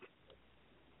Blofeld.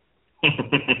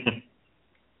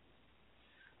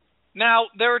 Now,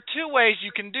 there are two ways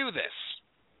you can do this.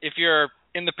 If you're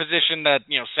in the position that,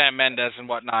 you know, Sam Mendes and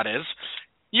whatnot is,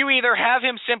 you either have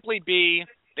him simply be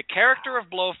the character of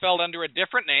Blofeld under a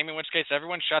different name, in which case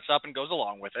everyone shuts up and goes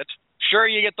along with it. Sure,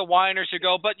 you get the whiners who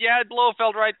go, but yeah,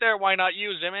 Blofeld right there, why not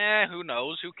use him? Who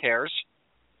knows, who cares?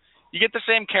 You get the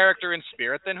same character in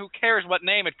spirit, then who cares what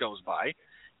name it goes by?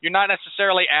 You're not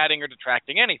necessarily adding or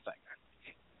detracting anything.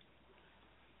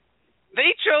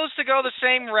 They chose to go the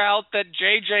same route that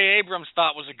J.J. Abrams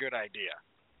thought was a good idea.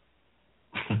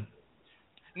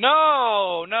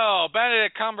 No,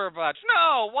 Benedict Cumberbatch.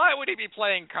 No, why would he be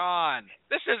playing Khan?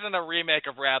 This isn't a remake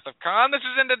of Wrath of Khan. This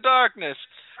is Into Darkness.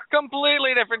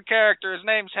 Completely different character. His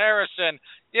name's Harrison.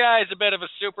 Yeah, he's a bit of a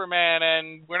Superman,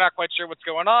 and we're not quite sure what's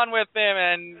going on with him,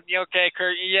 and, okay,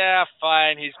 Kurt, yeah,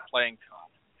 fine, he's playing Khan.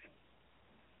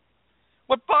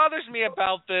 What bothers me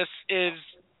about this is,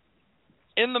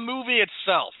 in the movie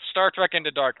itself, Star Trek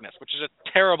Into Darkness, which is a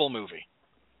terrible movie,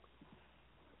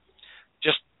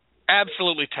 just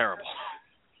absolutely terrible.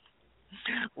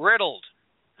 Riddled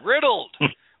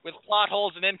with plot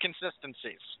holes and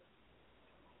inconsistencies.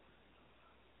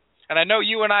 And I know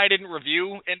you and I didn't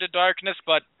review Into Darkness,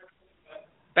 but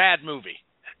bad movie.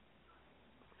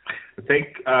 I think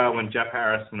when Jeff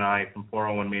Harris and I from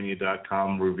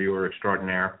 401mania.com, reviewer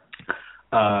extraordinaire,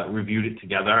 reviewed it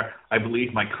together, I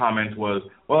believe my comment was,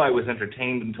 well, I was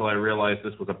entertained until I realized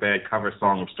this was a bad cover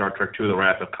song of Star Trek II, The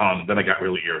Wrath of Khan. Then I got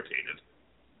really irritated.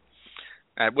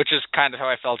 Which is kind of how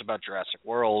I felt about Jurassic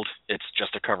World. It's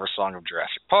just a cover song of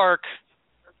Jurassic Park.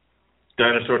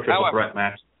 Dinosaur Triple Threat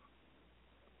match.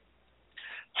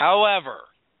 However,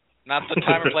 not the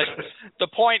time or place. The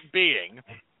point being,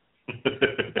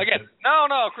 again,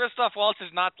 no, Christoph Waltz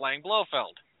is not playing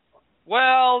Blofeld.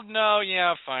 Well, no,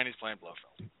 yeah, fine, he's playing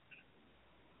Blofeld.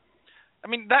 I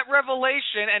mean, that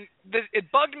revelation, and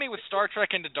it bugged me with Star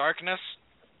Trek Into Darkness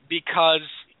because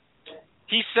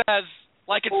he says,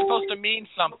 like it's supposed to mean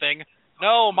something,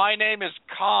 no, my name is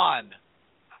Khan.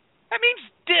 That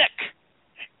means dick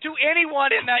to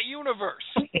anyone in that universe.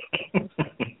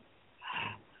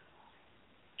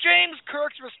 James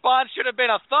Kirk's response should have been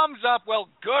a thumbs up, well,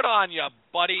 good on you,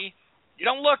 buddy. You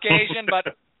don't look Asian,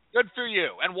 but good for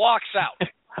you, and walks out.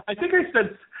 I think I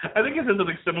said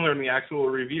something similar in the actual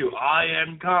review. I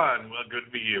am Khan. Well, good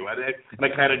for you. And I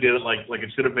kind of did it like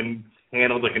it should have been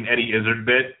handled like an Eddie Izzard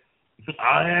bit.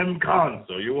 I am Khan,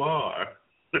 so you are.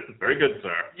 Very good,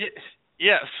 sir.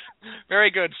 Yes,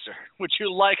 very good, sir. Would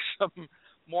you like some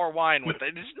more wine with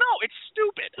it? No, it's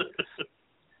stupid.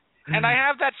 And I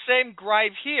have that same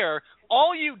gripe here.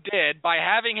 All you did by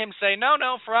having him say,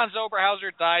 no, Franz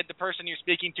Oberhauser died, the person you're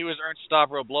speaking to is Ernst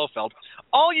Stavro Blofeld,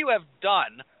 all you have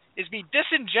done is be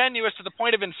disingenuous to the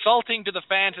point of insulting to the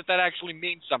fans that actually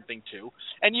means something to,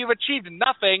 and you've achieved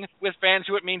nothing with fans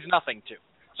who it means nothing to.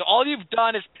 So all you've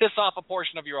done is piss off a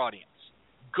portion of your audience.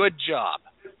 Good job.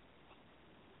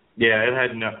 Yeah, it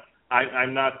had no.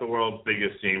 I'm not the world's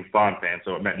biggest James Bond fan,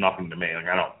 so it meant nothing to me. Like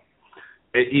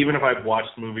even if I've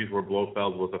watched movies where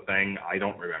Blofeld was a thing, I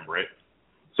don't remember it.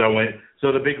 So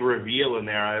the big reveal in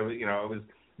there, it was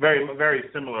very, very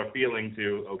similar feeling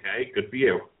to, okay, good for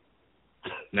you.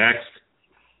 Next.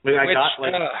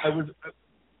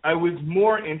 I was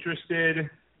more interested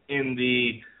in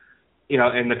the,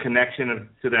 in the connection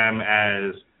to them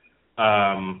as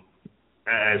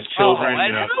as children.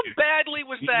 And how badly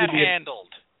was that handled?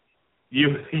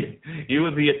 You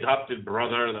were the adopted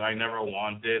brother that I never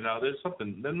wanted. No, there's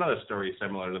another story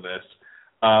similar to this.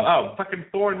 Fucking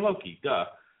Thor and Loki, duh.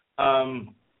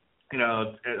 Only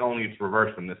it's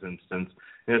reversed in this instance.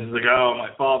 It's like, my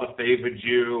father favored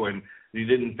you, and you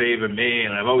didn't favor me,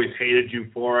 and I've always hated you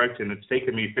for it, and it's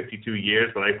taken me 52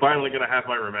 years, but I'm finally going to have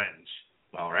my revenge.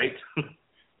 All right?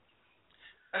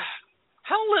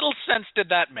 How little sense did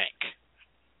that make?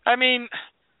 I mean,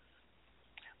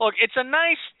 look, it's a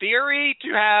nice theory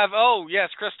to have,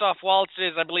 Christoph Waltz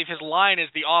is, I believe his line is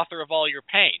the author of all your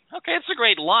pain. Okay, it's a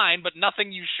great line, but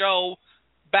nothing you show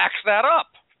backs that up.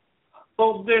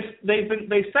 Well, they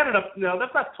set it up. No,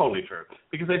 that's not totally true,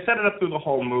 because they set it up through the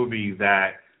whole movie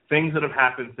that things that have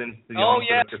happened since the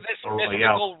this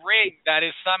mystical ring that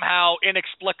is somehow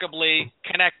inexplicably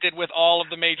connected with all of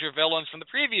the major villains from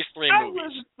the previous three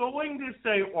movies. I was going to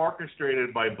say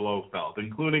orchestrated by Blofeld,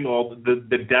 including all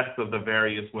the deaths of the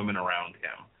various women around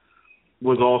him,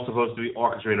 was all supposed to be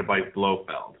orchestrated by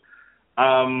Blofeld.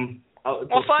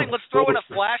 Well, fine, let's throw in a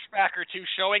flashback or two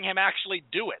showing him actually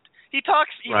do it. He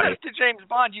says to James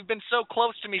Bond, "You've been so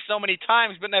close to me so many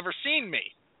times, but never seen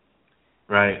me."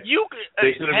 Right.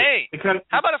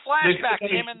 How about a flashback to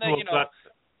him and the,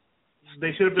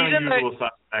 They should have done usual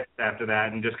suspects after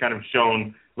that and just kind of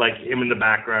shown, like, him in the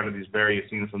background of these various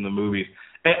scenes from the movies.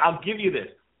 Hey, I'll give you this.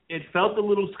 It felt a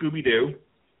little Scooby-Doo.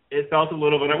 It felt a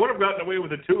little, but I would have gotten away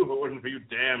with it, too, if it wasn't for you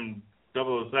damn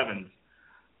 007s.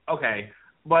 Okay.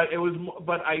 But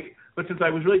since I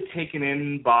was really taken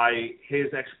in by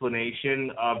his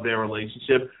explanation of their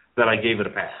relationship, that I gave it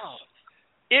a pass.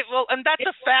 And that's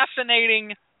a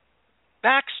fascinating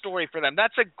backstory for them.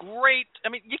 That's a great. I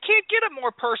mean, you can't get a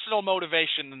more personal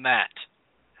motivation than that.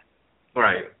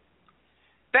 Right.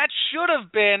 That should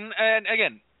have been, and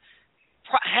again,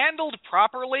 handled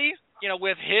properly.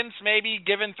 With hints maybe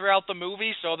given throughout the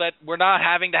movie, so that we're not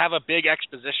having to have a big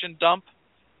exposition dump.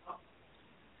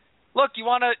 Look, you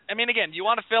want to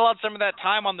fill out some of that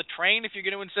time on the train if you're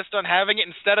going to insist on having it.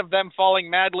 Instead of them falling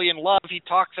madly in love, he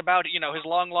talks about, his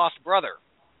long-lost brother.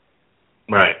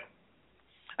 Right.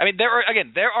 I mean,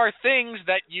 there are things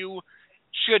that you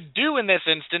should do in this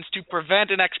instance to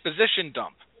prevent an exposition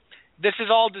dump. This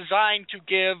is all designed to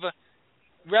give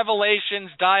revelations,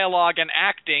 dialogue, and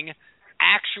acting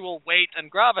actual weight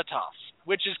and gravitas,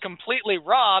 which is completely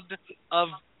robbed of...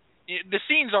 The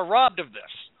scenes are robbed of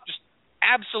this.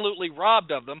 Absolutely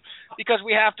robbed of them, because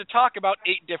we have to talk about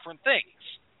 8 different things.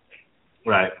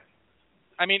 Right.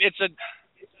 I mean,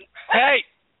 hey,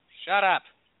 shut up.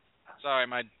 Sorry,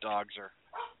 my dogs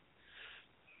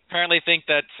apparently think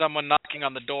that someone knocking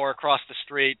on the door across the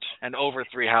street and over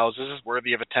 3 houses is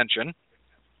worthy of attention.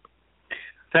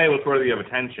 Tell you what's worthy of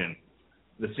attention.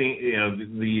 The scene,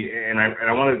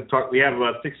 I want to talk. We have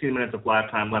about 16 minutes of live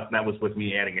time left, and that was with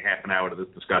me adding a half an hour to this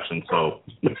discussion. So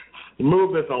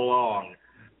move this along.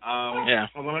 I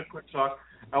want to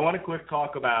quick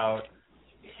talk about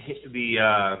the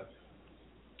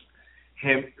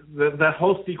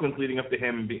whole sequence leading up to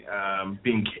him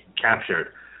being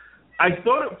captured. I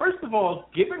thought, first of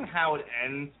all, given how it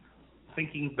ends,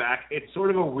 thinking back, it's sort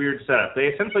of a weird setup. They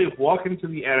essentially walk into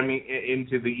the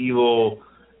evil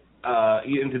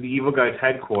guy's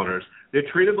headquarters. They're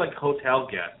treated like hotel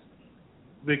guests.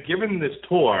 They're given this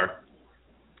tour,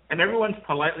 and everyone's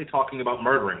politely talking about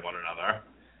murdering one another.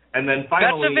 And then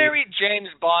finally, that's a very James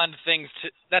Bond thing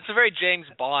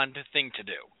to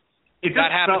do.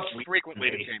 That happens frequently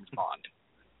to James Bond.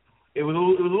 It was a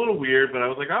little weird, but I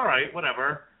was like, all right,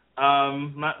 whatever.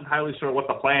 Not entirely sure what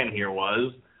the plan here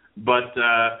was, but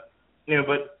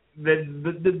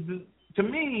to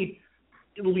me,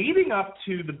 leading up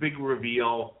to the big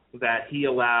reveal that he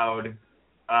allowed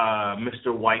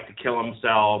Mr. White to kill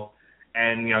himself,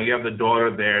 and you have the daughter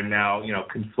there now,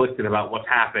 conflicted about what's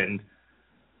happened,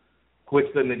 which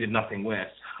then they did nothing with.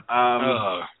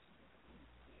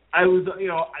 I was,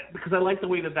 because I like the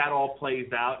way that all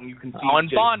plays out, and you can see.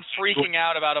 And Bond freaking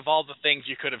out about of all the things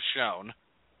you could have shown.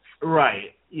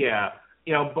 Right. Yeah.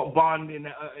 Bond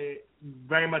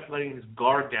very much letting his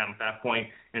guard down at that point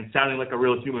and sounding like a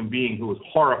real human being who was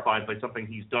horrified by something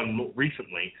he's done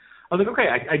recently. I was like, okay,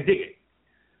 I dig it.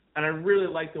 And I really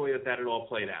like the way that it all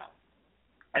played out.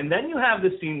 And then you have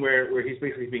this scene where he's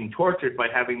basically being tortured by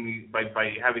having these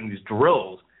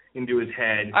drills into his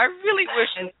head. I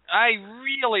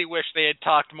really wish they had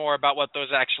talked more about what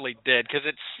those actually did, because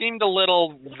it seemed a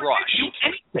little rushed.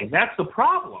 Anything. That's the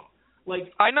problem.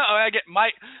 I know.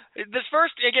 He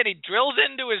drills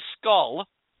into his skull,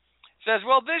 says,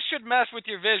 well, this should mess with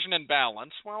your vision and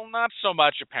balance. Well, not so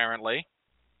much, apparently.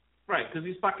 Right, because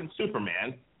he's fucking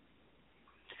Superman.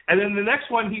 And then the next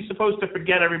one, he's supposed to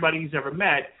forget everybody he's ever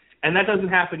met, and that doesn't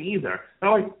happen either. And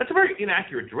I'm like, that's a very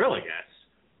inaccurate drill, I guess.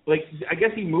 Like, I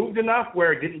guess he moved enough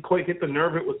where it didn't quite hit the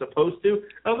nerve it was supposed to.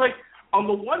 I was like, on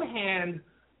the one hand,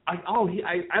 I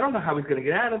don't know how he's going to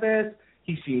get out of this.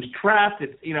 He seems trapped.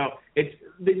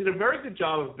 They did a very good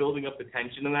job of building up the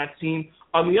tension in that scene.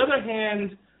 On the other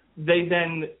hand, they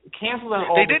then canceled out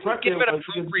all the threats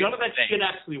because none of that shit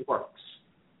actually works.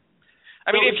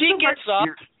 I mean, if he gets up,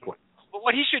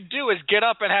 what he should do is get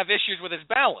up and have issues with his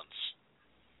balance.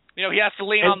 He has to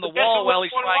lean on the wall while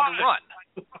he's trying to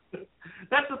run.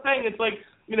 That's the thing. It's like,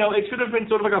 it should have been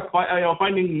sort of like a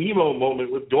Finding Nemo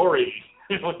moment with Dory.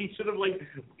 He should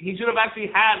have actually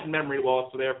had memory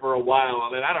loss there for a while,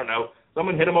 and then I don't know,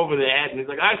 someone hit him over the head, and he's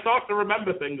like, I start to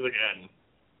remember things again.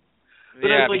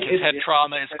 But because head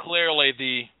trauma is clearly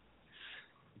the,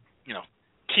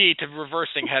 key to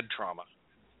reversing head trauma.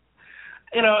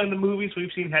 In the movies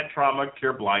we've seen head trauma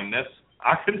cure blindness.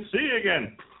 I can see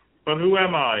again, but who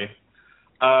am I?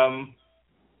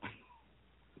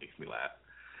 Makes me laugh.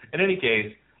 In any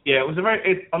case, yeah, it was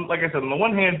like I said, on the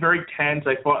one hand, very tense.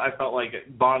 I felt like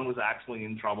Bond was actually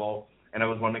in trouble, and I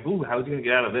was wondering, how's he going to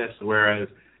get out of this? Whereas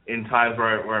in times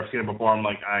where I've seen it before, I'm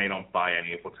like, I don't buy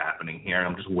any of what's happening here.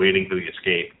 I'm just waiting for the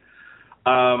escape.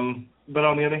 But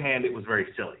on the other hand, it was very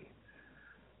silly.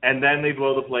 And then they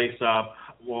blow the place up,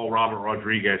 Robert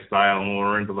Rodriguez style, and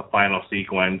we're into the final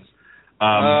sequence.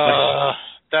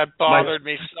 That bothered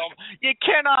me so much. You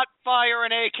cannot fire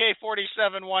an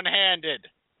AK-47 one-handed.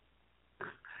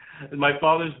 My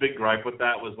father's big gripe with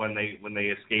that was when they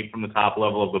escaped from the top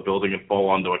level of the building and fall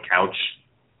onto a couch.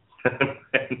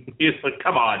 And he's like,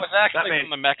 come on. It was actually from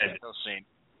the Mexico scene.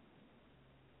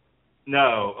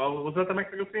 No. Oh, was that the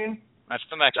Mexico scene? That's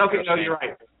the Mexico scene. Okay, no, you're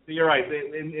right. You're right.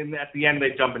 At the end,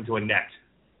 they jump into a net.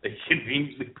 A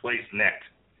conveniently placed net.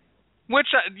 Which,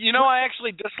 I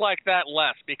actually dislike that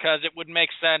less because it would make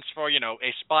sense for,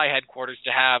 a spy headquarters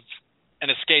to have an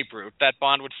escape route that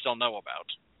Bond would still know about.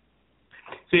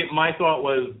 See, my thought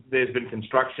was there's been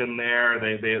construction there,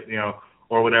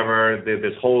 or whatever.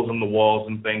 There's holes in the walls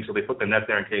and things, so they put the net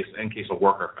there in case a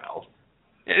worker fell.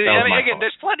 Again,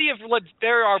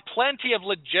 there are plenty of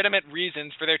legitimate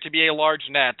reasons for there to be a large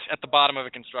net at the bottom of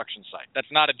a construction site.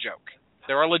 That's not a joke.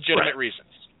 There are legitimate reasons.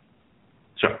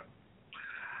 Sure.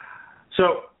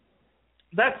 So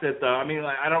that's it, though. I mean,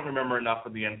 I don't remember enough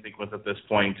of the end sequence at this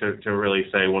point to really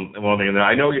say one thing.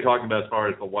 I know what you're talking about as far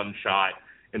as the one shot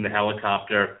in the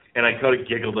helicopter, and I could have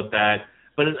giggled at that.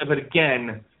 But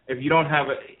again, if you don't have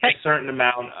a certain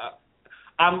amount,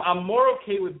 I'm more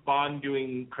okay with Bond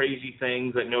doing crazy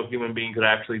things that no human being could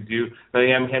actually do than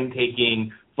I am him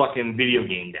taking fucking video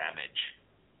game damage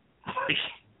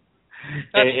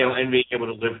and being able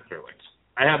to live through it.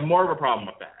 I have more of a problem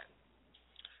with that.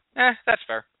 That's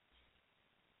fair.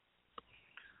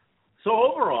 So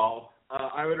overall,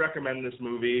 I would recommend this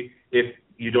movie if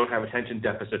you don't have attention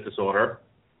deficit disorder,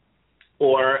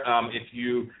 or if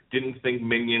you didn't think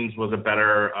Minions was a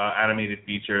better animated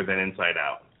feature than Inside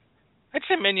Out. I'd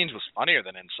say Minions was funnier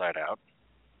than Inside Out.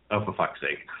 Oh, for fuck's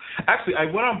sake. Actually, I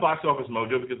went on Box Office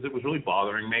Mojo because it was really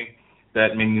bothering me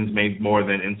that Minions made more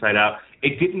than Inside Out.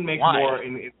 It didn't make more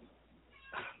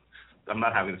I'm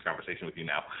not having this conversation with you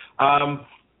now.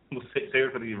 We'll save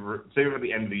it for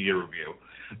the end of the year review.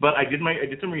 But I did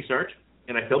some research,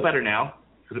 and I feel better now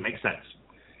because it makes sense.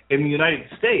 In the United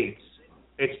States,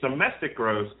 its domestic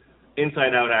gross,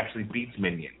 Inside Out actually beats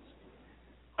Minions.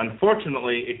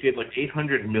 Unfortunately, it did like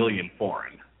 $800 million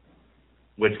foreign,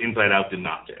 which Inside Out did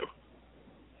not do.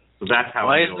 So that's how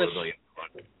Why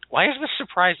is this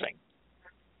surprising?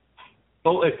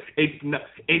 Well,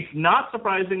 it's not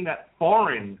surprising that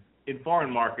in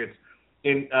foreign markets,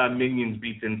 Minions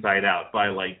beats Inside Out by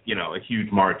a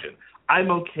huge margin. I'm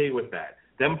okay with that.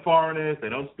 Them foreigners, they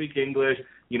don't speak English.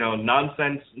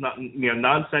 Nonsense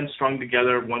strung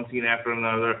together, one scene after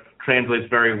another, translates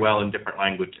very well in different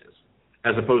languages,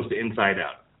 as opposed to Inside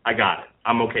Out. I got it.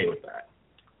 I'm okay with that.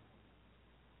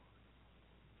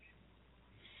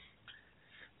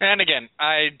 And again,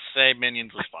 I'd say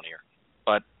Minions was funnier,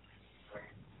 but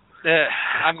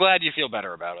I'm glad you feel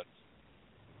better about it.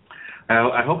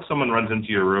 I hope someone runs into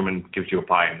your room and gives you a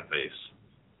pie in the face.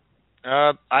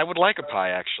 I would like a pie,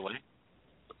 actually.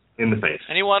 In the face.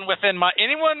 Anyone within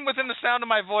the sound of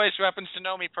my voice who happens to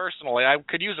know me personally, I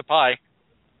could use a pie.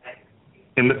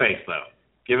 In the face, though.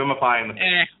 Give him a pie in the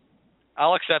face.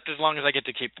 I'll accept as long as I get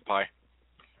to keep the pie.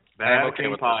 Banana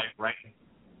cream pie, right?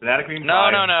 Banana cream pie.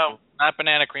 No, not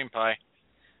banana cream pie.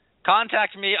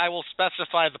 Contact me. I will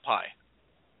specify the pie.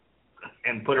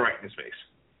 And put it right in his face.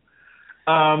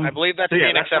 I believe that to be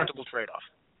an acceptable trade-off.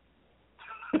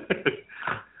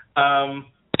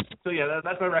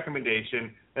 that's my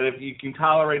recommendation. And if you can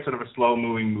tolerate sort of a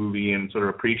slow-moving movie and sort of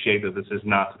appreciate that this is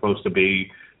not supposed to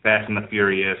be Fast and the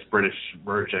Furious British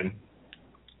version,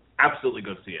 absolutely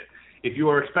go see it. If you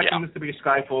are expecting this to be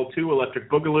Skyfall 2, Electric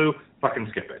Boogaloo, fucking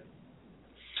skip it.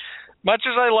 Much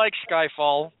as I like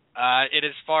Skyfall, it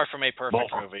is far from a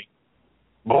perfect movie.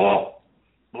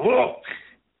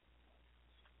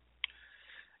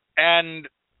 And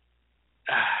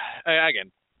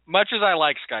again, much as I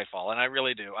like Skyfall, and I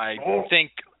really do, I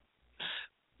think,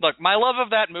 look, my love of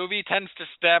that movie tends to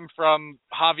stem from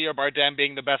Javier Bardem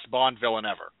being the best Bond villain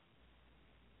ever.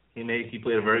 He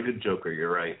played a very good Joker,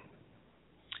 you're right.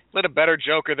 Played a better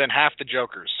Joker than half the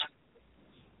Jokers.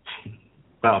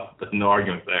 Well, there's no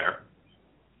argument there.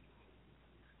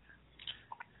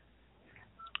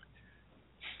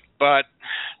 But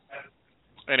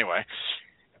anyway,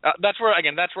 that's where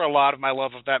a lot of my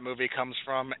love of that movie comes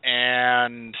from.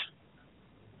 And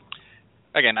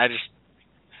again,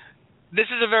 this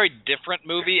is a very different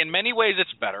movie. In many ways,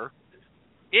 it's better.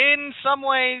 In some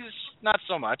ways, not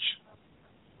so much.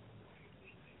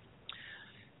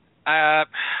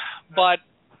 But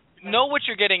know what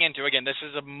you're getting into. Again, this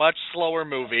is a much slower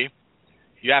movie.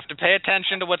 You have to pay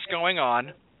attention to what's going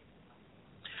on.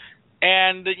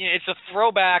 And it's a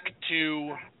throwback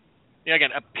to, again,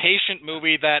 a patient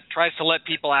movie that tries to let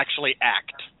people actually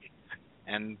act.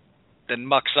 And then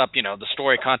mucks up, the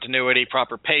story continuity,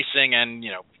 proper pacing, and,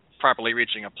 properly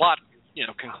reaching a plot,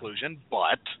 conclusion.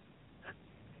 But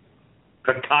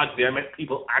God damn it,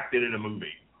 people acted in a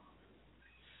movie.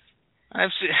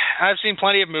 I've seen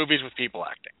plenty of movies with people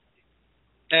acting.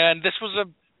 And this was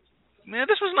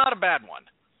not a bad one.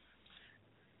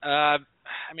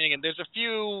 Again, there's a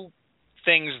few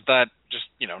things that just,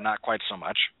 not quite so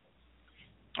much.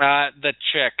 The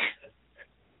chick,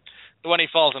 the one he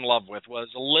falls in love with, was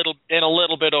a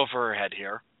little bit over her head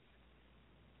here.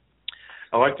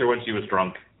 I liked her when she was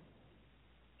drunk.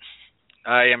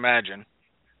 I imagine.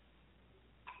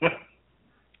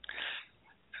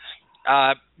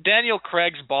 Daniel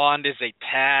Craig's Bond is a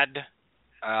tad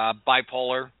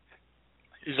bipolar.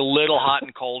 He's a little hot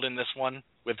and cold in this one,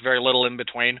 with very little in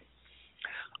between.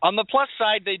 On the plus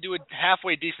side, they do a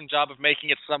halfway decent job of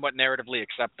making it somewhat narratively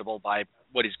acceptable by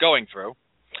what he's going through.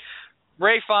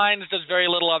 Ralph Fiennes does very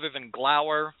little other than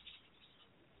glower,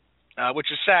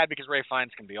 which is sad because Ralph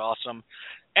Fiennes can be awesome.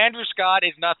 Andrew Scott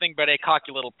is nothing but a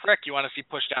cocky little prick you want to see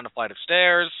pushed down a flight of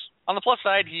stairs. On the plus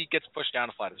side, he gets pushed down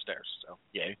a flight of stairs, so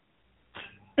yay.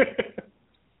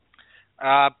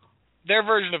 Their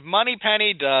version of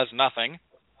Moneypenny does nothing.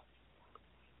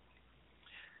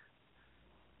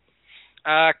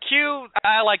 Q,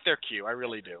 I like their Q, I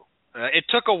really do. It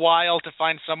took a while to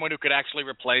find someone who could actually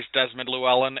replace Desmond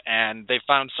Llewellyn, and they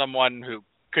found someone who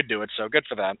could do it, so good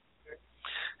for them.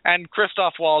 And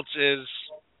Christoph Waltz is,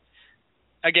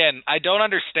 again, I don't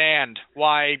understand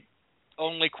why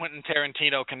only Quentin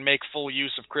Tarantino can make full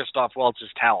use of Christoph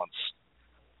Waltz's talents.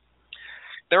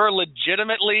 There are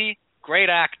legitimately great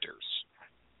actors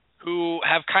who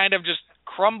have kind of just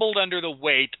crumbled under the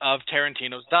weight of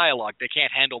Tarantino's dialogue. They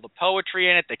can't handle the poetry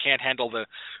in it, they can't handle the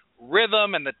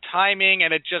rhythm and the timing,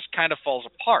 and it just kind of falls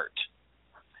apart.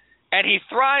 And he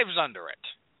thrives under it.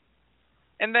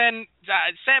 And then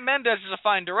Sam Mendes is a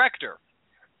fine director,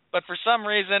 but for some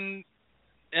reason,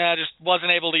 just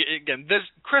wasn't able to. Again,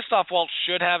 Christoph Waltz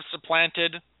should have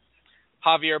supplanted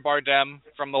Javier Bardem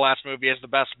from the last movie as the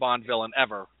best Bond villain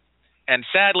ever, and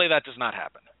sadly, that does not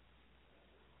happen.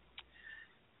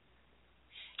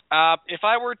 If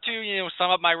I were to,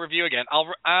 sum up my review again,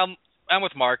 I'm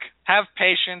with Mark. Have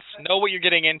patience. Know what you're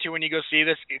getting into when you go see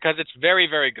this, because it's very,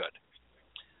 very good.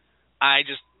 I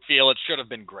just feel it should have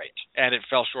been great, and it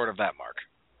fell short of that mark.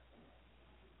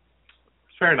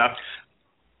 Fair enough.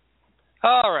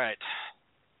 All right.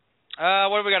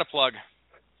 What do we got to plug?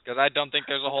 Because I don't think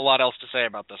there's a whole lot else to say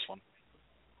about this one.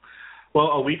 Well,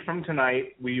 a week from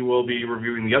tonight, we will be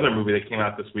reviewing the other movie that came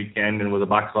out this weekend and was a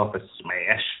box office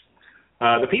smash,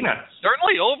 The Peanuts.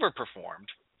 Certainly overperformed.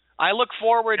 I look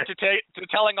forward to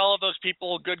telling all of those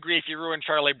people, good grief, you ruined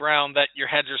Charlie Brown, that your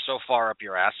heads are so far up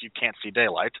your ass you can't see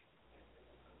daylight.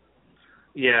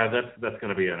 Yeah, that's going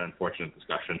to be an unfortunate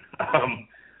discussion.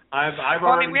 I've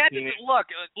already seen it. Look,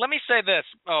 let me say this.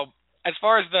 As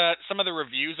far as some of the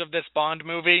reviews of this Bond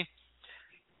movie,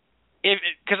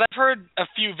 because I've heard a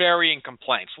few varying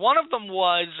complaints. One of them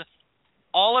was,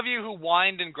 all of you who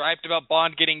whined and griped about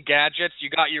Bond getting gadgets, you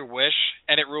got your wish,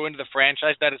 and it ruined the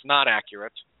franchise. That is not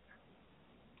accurate.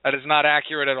 That is not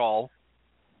accurate at all.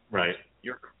 Right.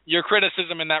 Your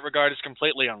criticism in that regard is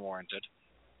completely unwarranted.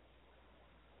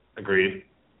 Agreed.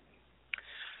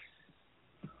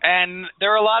 And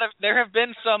there have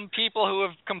been some people who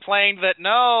have complained that,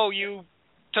 no, you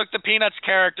took the Peanuts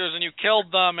characters and you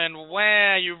killed them, and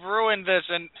you've ruined this.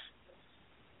 And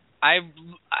I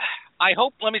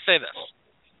hope, let me say this.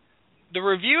 The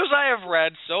reviews I have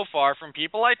read so far from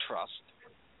people I trust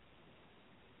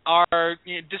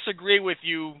disagree with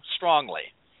you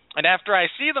strongly. And after I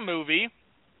see the movie,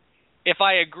 if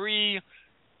I agree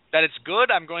that it's good,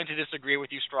 I'm going to disagree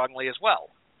with you strongly as well.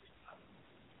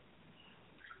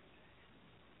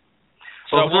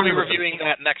 So we'll be reviewing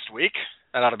that next week.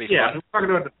 That ought to be fun. Yeah, we're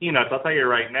talking about the Peanuts. I'll tell you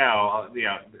right now,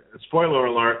 spoiler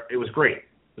alert, it was great.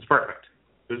 It was perfect.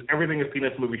 It was everything a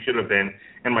Peanuts movie should have been,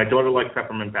 and my daughter liked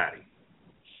Peppermint Patty.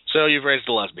 So you've raised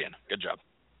a lesbian. Good job.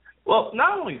 Well,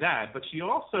 not only that, but she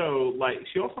also,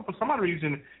 for some odd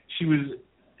reason, she was,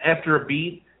 after a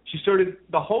beat, she started,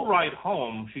 the whole ride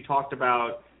home, she talked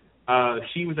about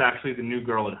she was actually the new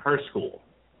girl in her school.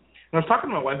 And I was talking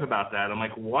to my wife about that. I'm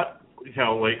like, what?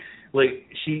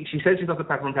 She said she thought the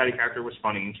Peppermint Patty character was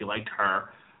funny and she liked her.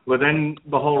 But then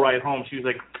the whole ride home, she was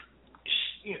like,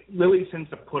 Lily tends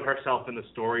to put herself in the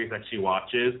stories that she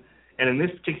watches. And in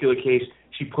this particular case,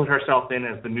 she put herself in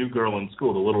as the new girl in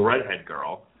school, the little redhead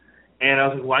girl. And I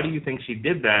was like, why do you think she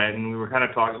did that? And we were kind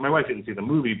of talking. My wife didn't see the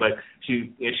movie, but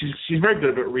she's very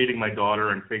good at reading my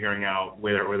daughter and figuring out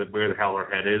where the hell her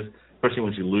head is, especially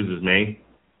when she loses me.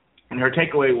 And her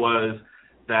takeaway was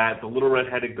that the little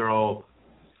redheaded girl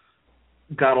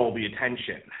got all the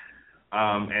attention,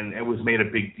 and it was made a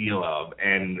big deal of.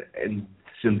 And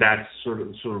so that's sort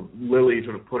of Lily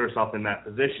sort of put herself in that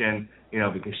position,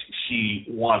 because she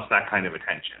wants that kind of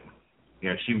attention.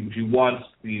 She wants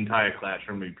the entire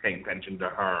classroom to be paying attention to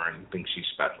her and think she's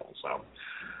special. So,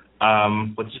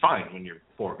 which is fine when you're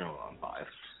 4 going on 5.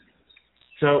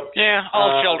 So yeah,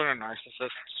 all children are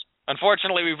narcissists.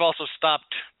 Unfortunately, we've also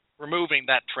stopped removing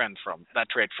that trait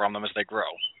from them as they grow.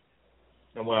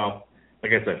 Well,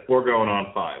 like I said, 4 going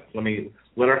on 5.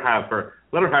 Let her have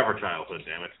her childhood,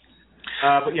 damn it.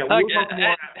 But yeah, we'll talk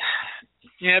more.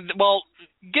 Yeah, well,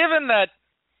 given that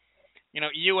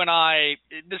you and I,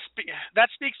 that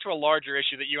speaks to a larger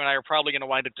issue that you and I are probably going to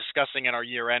wind up discussing in our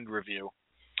year-end review.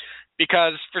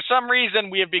 Because for some reason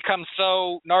we have become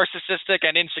so narcissistic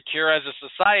and insecure as a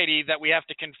society that we have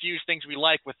to confuse things we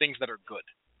like with things that are good.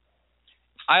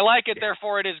 I like it,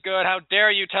 therefore it is good. How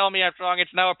dare you tell me I'm wrong?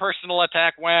 It's now a personal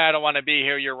attack. I don't want to be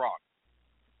here. You're wrong.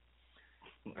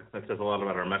 That says a lot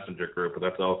about our messenger group, but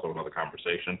that's also another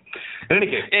conversation. In any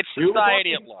case, it's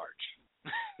society at large.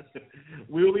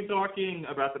 We will be talking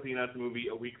about the Peanuts movie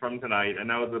a week from tonight. I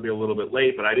know it's going to be a little bit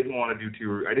late, but I didn't want to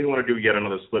do yet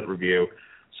another split review.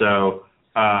 So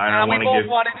we both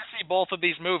wanted to see both of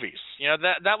these movies.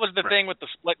 That was the thing with the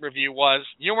split review was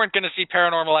you weren't going to see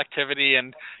Paranormal Activity,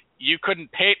 and you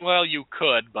couldn't pay. Well, you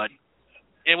could, but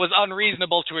it was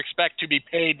unreasonable to expect to be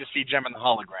paid to see Gem and the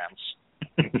Holograms.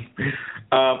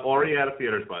 Already out of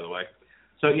theaters, by the way.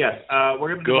 So yes,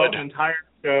 we're going to devote an entire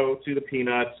show to the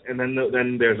Peanuts, and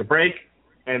then there's a break,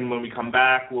 and when we come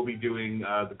back, we'll be doing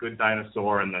The Good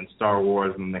Dinosaur, and then Star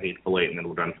Wars, and then The Hateful Eight, and then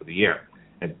we're done for the year.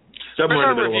 And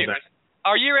somewhere in the middle of that.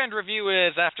 Our year-end review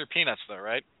is after Peanuts, though,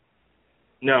 right?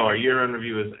 No, our year-end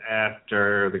review is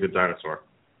after The Good Dinosaur.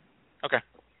 Okay.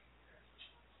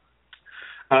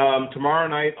 Tomorrow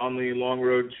night on the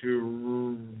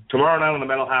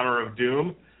Metal Hammer of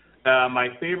Doom, my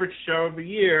favorite show of the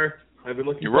year. I've been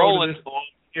looking forward to this all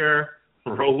year.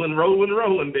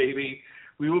 Rolling, baby.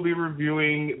 We will be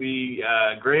reviewing the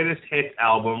greatest hits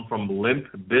album from Limp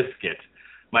Bizkit.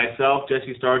 Myself,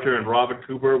 Jesse Starcher, and Robert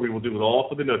Cooper, we will do it all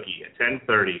for the Nookie at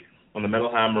 10:30 on the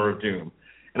Metal Hammer of Doom.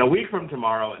 And a week from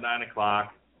tomorrow at 9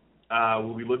 o'clock,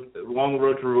 we'll be along the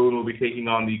road to ruin. We'll be taking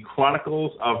on the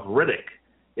Chronicles of Riddick.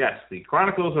 Yes, the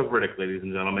Chronicles of Riddick, ladies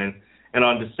and gentlemen. And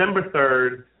on December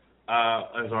 3rd,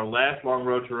 as our last Long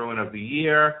Road to Ruin of the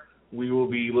year, we will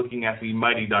be looking at the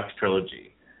Mighty Ducks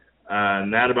trilogy.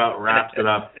 And that about wraps it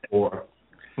up for...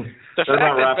 The fact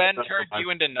that Ben turned you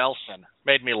into Nelson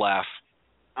made me laugh.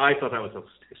 I thought that was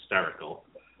hysterical.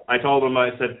 I told him, I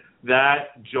said,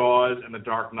 that, Jaws, and the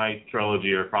Dark Knight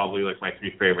trilogy are probably like my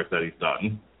 3 favorites that he's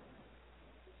done.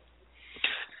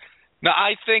 Now,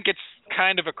 I think it's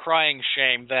kind of a crying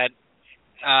shame that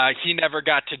he never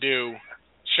got to do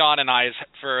Sean and I's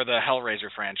for the Hellraiser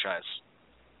franchise.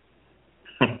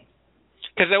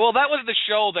 Because, well, that was the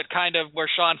show that kind of, where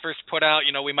Sean first put out,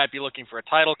 we might be looking for a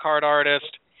title card artist.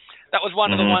 That was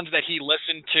one of the ones that he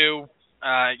listened to,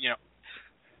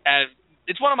 and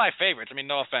it's one of my favorites. I mean,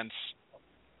 no offense.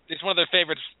 It's one of the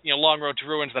favorites, Long Road to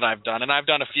Ruins that I've done, and I've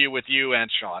done a few with you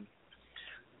and Sean.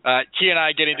 He and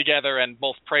I getting together and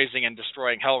both praising and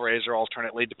destroying Hellraiser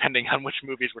alternately, depending on which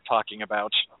movies we're talking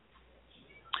about.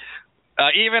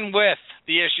 even with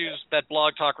the issues that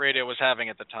Blog Talk Radio was having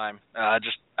at the time.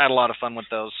 Just had a lot of fun with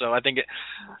those. So I think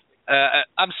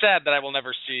I'm sad that I will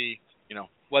never see,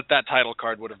 what that title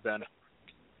card would have been.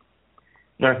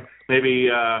 Maybe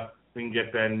we can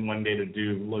get Ben one day to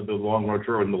do the Long Road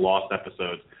Tour and the Lost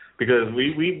episodes, because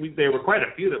we there were quite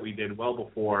a few that we did well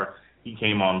before he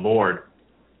came on board.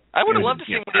 I would have loved to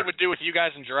see what he would do with you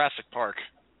guys in Jurassic Park.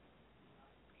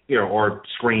 Or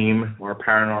Scream, or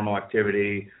Paranormal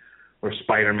Activity, or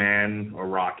Spider-Man, or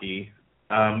Rocky.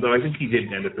 Though I think he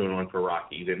did end up doing one for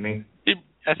Rocky, didn't he?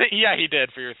 He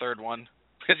did for your third one,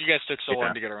 because you guys took so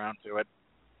long to get around to it.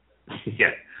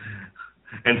 Yeah.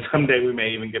 And someday we may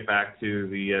even get back to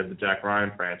the Jack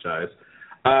Ryan franchise.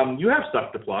 You have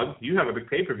stuff to plug. You have a big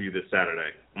pay-per-view this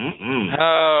Saturday.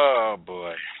 Oh,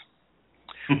 boy.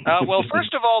 Well,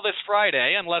 first of all, this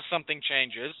Friday, unless something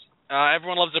changes,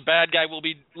 Everyone Loves a Bad Guy will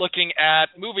be looking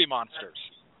at Movie Monsters.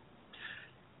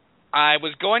 I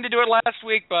was going to do it last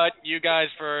week, but you guys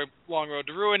for Long Road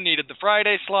to Ruin needed the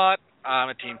Friday slot. I'm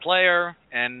a team player,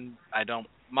 and I don't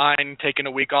mind taking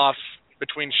a week off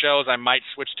between shows. I might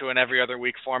switch to an every other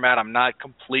week format. I'm not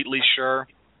completely sure.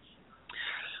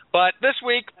 But this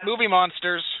week, Movie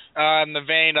Monsters, in the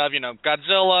vein of,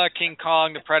 Godzilla, King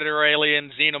Kong, the Predator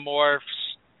Alien, Xenomorphs,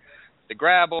 the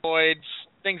Graboids,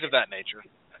 things of that nature.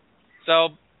 So,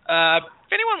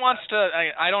 if anyone wants to,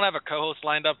 I don't have a co-host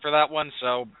lined up for that one,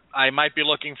 so I might be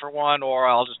looking for one, or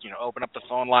I'll just, open up the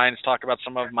phone lines, talk about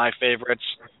some of my favorites.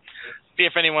 See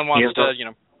if anyone wants to,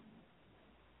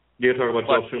 Do you talk about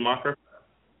Joel Schumacher?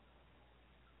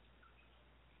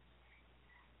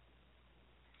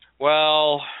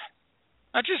 Well,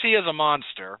 not just he is a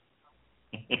monster.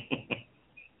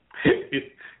 He's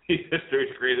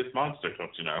history's greatest monster,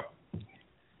 don't you know?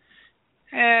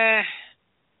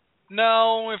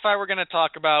 No, if I were going to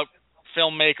talk about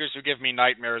filmmakers who give me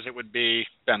nightmares, it would be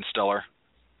Ben Stiller.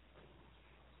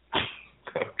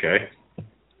 Okay.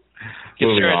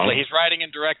 Seriously, he's writing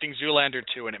and directing Zoolander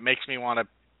 2, and it makes me want to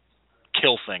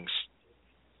kill things.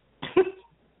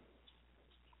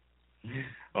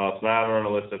 Well, it's not on a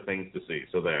list of things to see,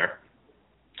 so there.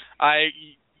 I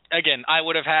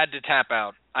would have had to tap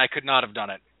out. I could not have done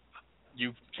it.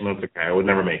 That's okay. I would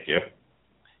never make you.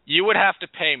 You would have to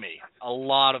pay me a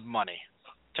lot of money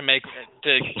to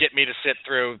get me to sit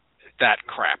through that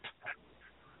crap.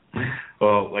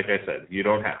 Well, like I said, you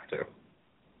don't have to.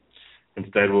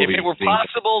 Instead, if it were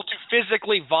possible to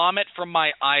physically vomit from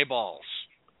my eyeballs,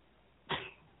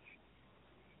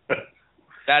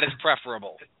 that is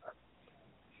preferable.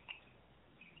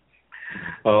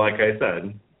 Well, like I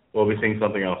said, we'll be seeing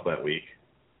something else that week.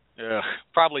 Ugh,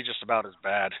 probably just about as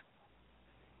bad.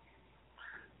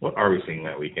 What are we seeing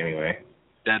that week anyway?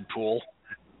 Deadpool.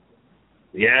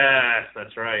 Yes,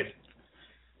 that's right.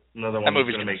 Another one that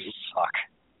movie's going to make suck.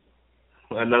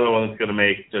 Another one that's going to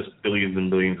make just billions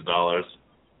and billions of dollars.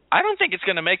 I don't think it's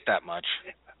going to make that much.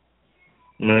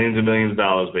 Millions and millions of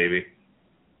dollars, baby.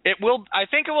 It will. I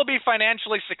think it will be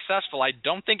financially successful. I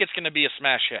don't think it's going to be a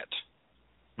smash hit.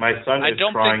 My son is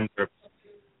crying.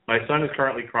 My son is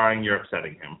currently crying. You're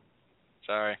upsetting him.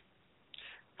 Sorry.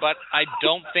 But I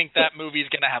don't think that movie's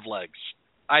going to have legs.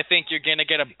 I think you're going to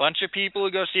get a bunch of people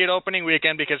who go see it opening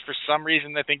weekend because for some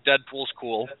reason they think Deadpool's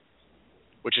cool,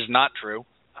 which is not true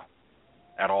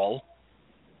at all.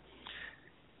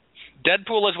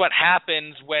 Deadpool is what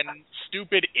happens when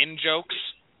stupid in-jokes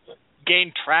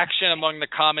gain traction among the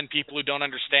common people who don't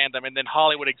understand them, and then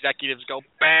Hollywood executives go,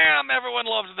 bam, everyone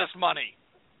loves this money.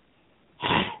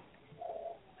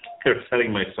 You're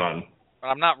upsetting my son. But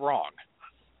I'm not wrong.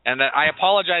 And I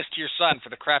apologize to your son for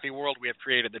the crappy world we have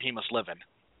created that he must live in.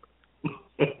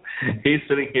 He's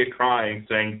sitting here crying,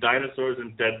 saying, dinosaurs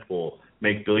and Deadpool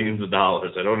make billions of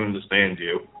dollars. I don't understand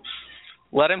you.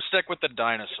 Let him stick with the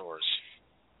dinosaurs.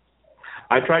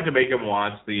 I tried to make him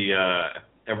watch the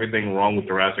Everything Wrong with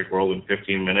Jurassic World in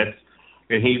 15 minutes,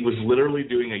 and he was literally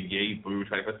doing a yay boo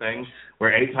type of thing,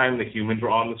 where anytime the humans were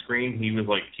on the screen, he was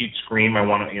like, he'd scream, I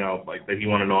want to, like that he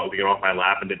wanted to get off my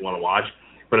lap and didn't want to watch.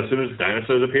 But as soon as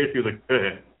dinosaurs appeared, he was like,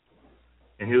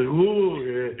 and he was like,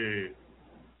 ooh,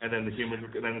 and then the humans,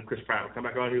 and then Chris Pratt would come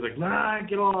back on, and he was like, nah,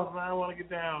 get off, I want to get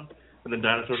down. And then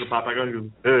dinosaurs would pop back on, and he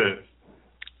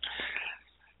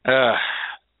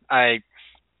was,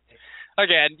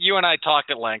 Again, you and I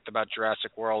talked at length about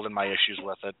Jurassic World and my issues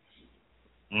with it.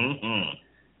 Mm-hmm.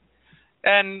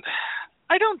 And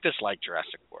I don't dislike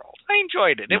Jurassic World. I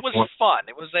enjoyed it. It was fun.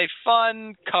 It was a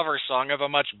fun cover song of a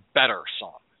much better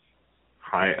song.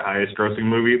 Highest grossing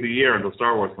movie of the year until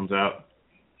Star Wars comes out.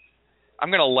 I'm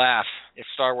going to laugh if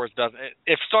Star Wars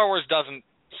doesn't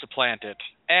supplant it.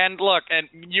 And look, and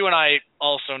you and I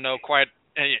also know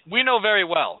we know very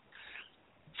well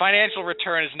financial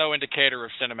return is no indicator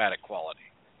of cinematic quality.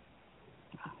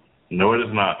 No, it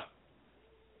is not.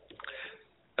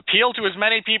 Appeal to as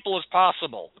many people as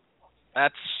possible.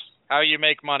 That's how you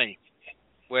make money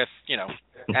with,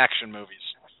 action movies.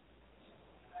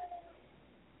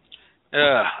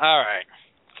 All right.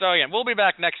 So again, we'll be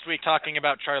back next week talking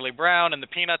about Charlie Brown and the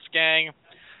Peanuts gang.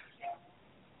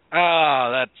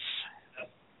 That's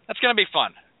going to be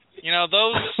fun.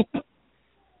 Those.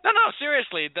 No,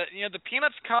 seriously. The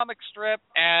Peanuts comic strip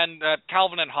and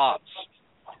Calvin and Hobbes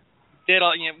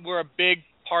were a big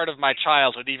part of my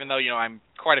childhood. Even though I'm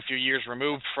quite a few years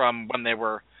removed from when they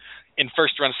were in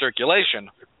first run circulation,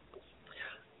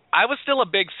 I was still a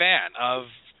big fan of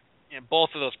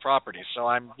both of those properties. So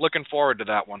I'm looking forward to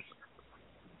that one.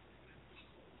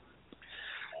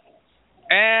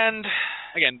 And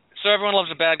again, so everyone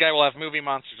loves a bad guy. We'll have Movie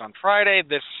Monsters on Friday.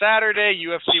 This Saturday,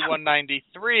 UFC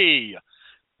 193,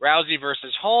 Rousey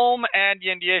versus Holm, and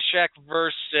Jędrzejczyk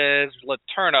versus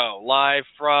Letourneau, live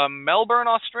from Melbourne,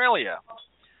 Australia.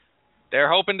 They're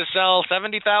hoping to sell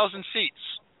 70,000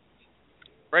 seats.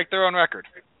 Break their own record.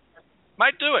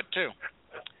 Might do it, too.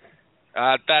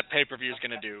 That pay-per-view is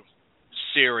going to do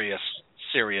serious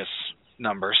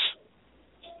numbers.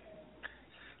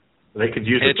 They could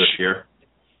use it this year.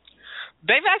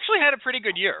 They've actually had a pretty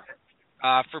good year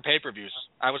for pay-per-views.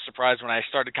 I was surprised when I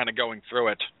started kind of going through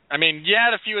it. I mean, you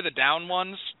had a few of the down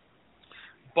ones,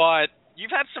 but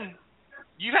you've had some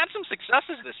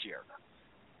successes this year.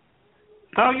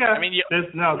 Oh yeah. I mean,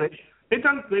 they've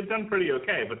done pretty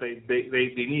okay, but they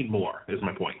need more. Is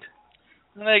my point.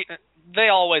 They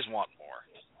always want more.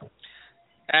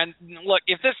 And look,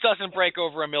 if this doesn't break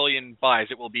over 1 million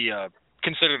buys, it will be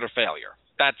considered a failure.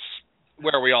 That's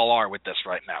where we all are with this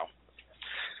right now.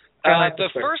 The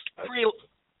first Sorry,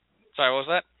 what was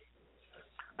that?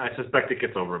 I suspect it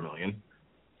gets over 1 million.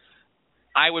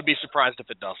 I would be surprised if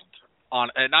it doesn't.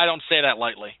 And I don't say that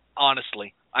lightly.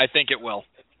 Honestly, I think it will.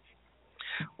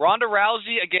 Ronda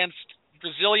Rousey against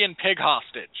Brazilian pig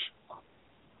hostage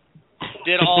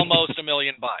did almost 1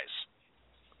 million buys.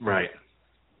 Right.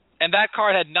 And that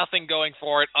card had nothing going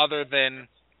for it other than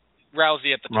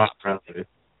Rousey at the top. Rousey.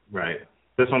 Right.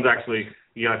 This one's actually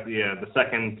the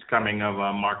second coming of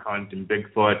Mark Hunt and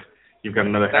Bigfoot. You've got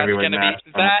another heavyweight match.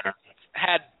 That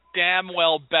had damn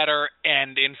well better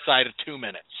end inside of 2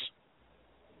 minutes.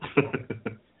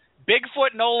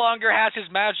 Bigfoot no longer has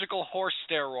his magical horse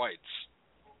steroids.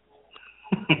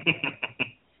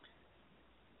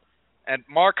 And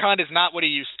Mark Hunt is not what he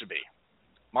used to be.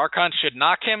 Mark Hunt should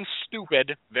knock him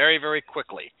stupid very, very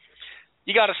quickly.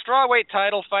 You got a strawweight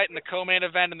title fight in the co-main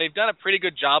event, and they've done a pretty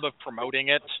good job of promoting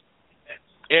it.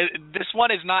 This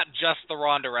one is not just the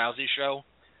Ronda Rousey show.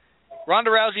 Ronda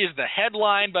Rousey is the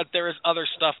headline, but there is other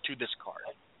stuff to this card.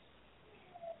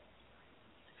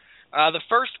 The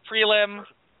first prelim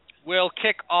will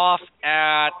kick off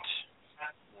at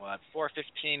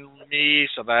 4:15 me,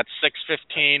 so that's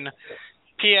 6:15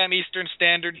 p.m. Eastern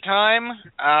Standard Time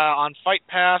on Fight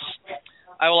Pass.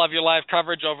 I will have your live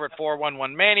coverage over at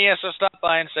 411 Mania, so stop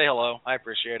by and say hello. I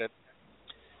appreciate it.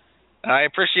 I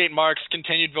appreciate Mark's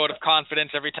continued vote of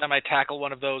confidence every time I tackle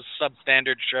one of those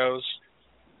substandard shows.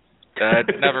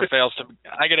 It never fails to.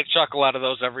 I get a chuckle out of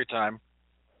those every time.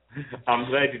 I'm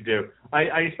glad you do.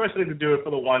 I especially do it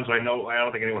for the ones I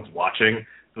don't think anyone's watching,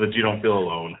 so that you don't feel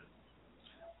alone.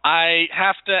 I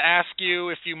have to ask you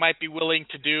if you might be willing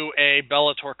to do a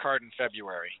Bellator card in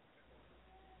February.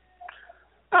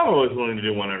 I'm always willing to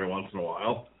do one every once in a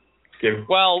while.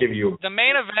 The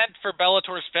main event for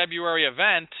Bellator's February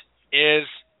event is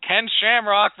Ken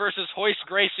Shamrock versus Royce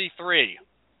Gracie 3.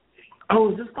 Oh,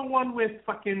 is this the one with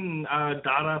fucking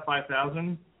Dada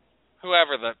 5000?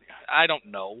 I don't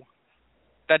know.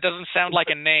 That doesn't sound like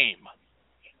a name.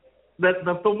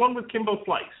 The one with Kimbo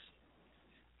Slice.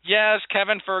 Yes,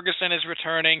 Kevin Ferguson is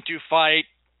returning to fight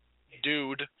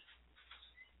Dude.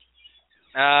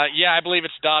 I believe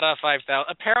it's Dada 5000.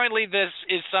 Apparently this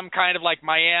is some kind of like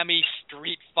Miami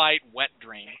street fight wet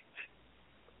dream.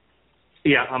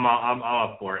 Yeah, I'm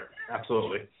up for it.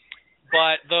 Absolutely.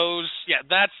 But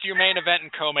that's your main event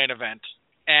and co-main event.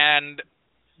 And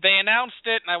they announced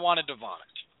it, and I wanted to vomit.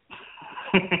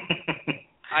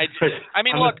 I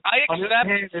mean, look, I accept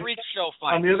freak show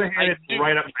fights. On the other hand, it's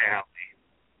right up my alley.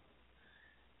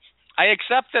 I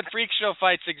accept that freak show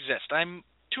fights exist. I'm,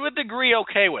 to a degree,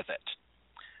 okay with it.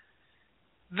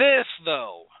 This.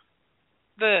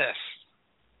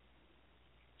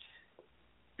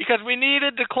 Because we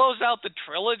needed to close out the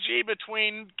trilogy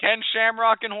between Ken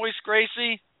Shamrock and Royce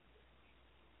Gracie.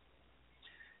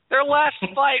 Their last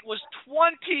fight was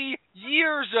 20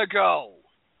 years ago.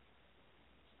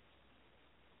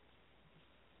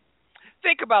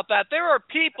 think about that. There are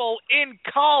people in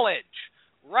college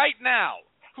right now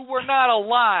who were not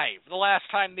alive the last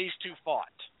time these two fought.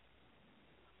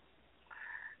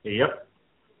 Yep.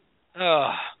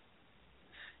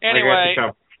 Anyway,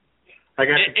 I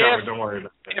got you covered. Don't worry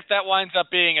about it. If that winds up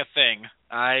being a thing,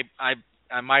 I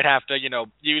might have to,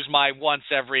 use my once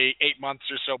every 8 months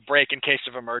or so break in case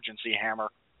of emergency hammer.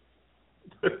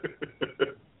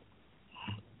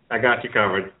 I got you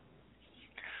covered.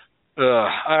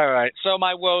 All right. So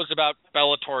my woes about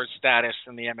Bellator's status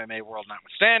in the MMA world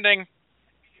notwithstanding.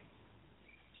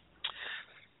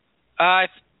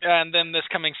 And then this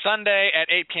coming Sunday at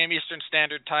 8 p.m. Eastern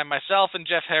Standard Time, myself and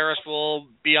Jeff Harris will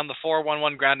be on the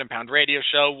 411 Ground and Pound radio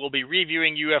show. We'll be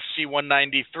reviewing UFC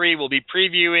 193. We'll be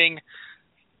previewing,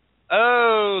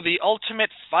 the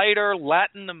Ultimate Fighter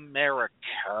Latin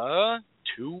America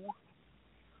 2.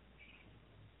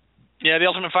 Yeah, the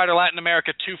Ultimate Fighter Latin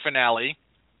America 2 finale.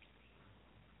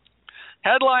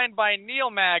 Headlined by Neil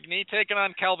Magny taking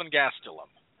on Kelvin Gastelum.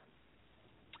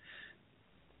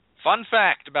 Fun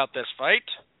fact about this fight.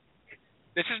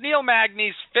 This is Neil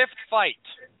Magny's 5th fight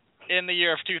in the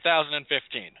year of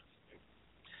 2015.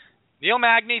 Neil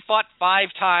Magny fought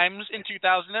 5 times in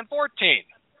 2014.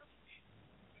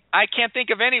 I can't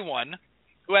think of anyone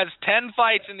who has 10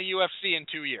 fights in the UFC in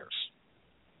 2 years.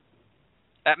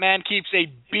 That man keeps a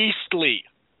beastly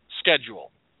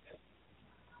schedule.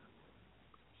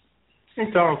 I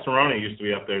think Donald Cerrone used to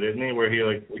be up there, didn't he? Where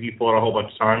he fought a whole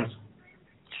bunch of times.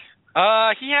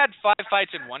 He had 5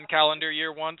 fights in one calendar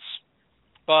year once,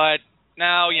 but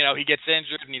now, he gets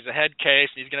injured and he's a head case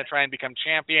and he's going to try and become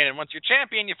champion. And once you're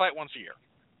champion, you fight once a year.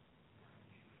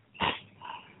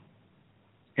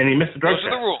 And he missed the drug test.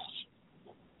 Those are the rules.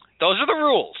 Those are the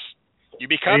rules. You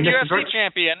become UFC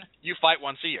champion, you fight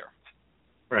once a year.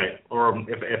 Right, or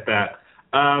if that.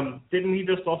 Didn't he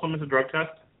just also miss a drug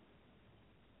test?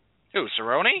 Who,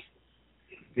 Cerrone?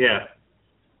 Yeah.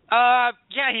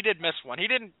 Yeah, he did miss one. He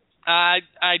didn't. I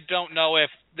don't know if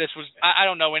this was. I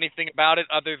don't know anything about it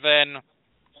other than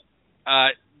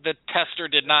the tester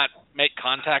did not make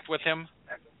contact with him.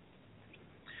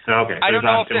 Okay. I don't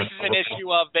know if this is an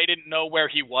issue of they didn't know where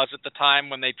he was at the time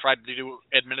when they tried to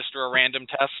administer a random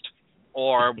test,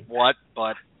 or what.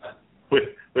 But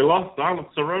we lost Donald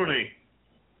Cerrone.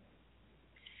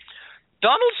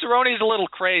 Donald Cerrone is a little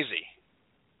crazy.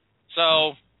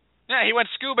 So, yeah, he went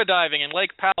scuba diving in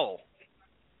Lake Powell.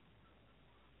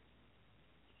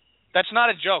 That's not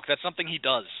a joke. That's something he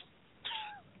does.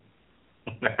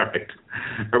 All right.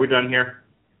 Are we done here?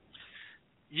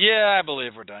 Yeah, I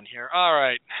believe we're done here. All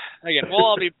right. Again,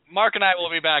 Mark and I will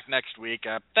be back next week.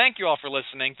 Thank you all for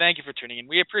listening. Thank you for tuning in.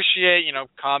 We appreciate,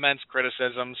 comments,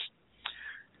 criticisms,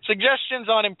 suggestions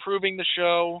on improving the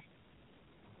show.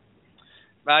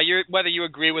 Whether you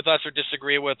agree with us or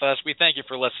disagree with us, we thank you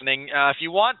for listening. If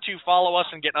you want to follow us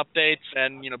and get updates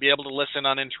and be able to listen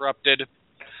uninterrupted,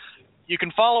 you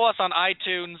can follow us on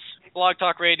iTunes, Blog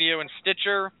Talk Radio, and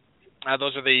Stitcher.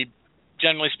 Those are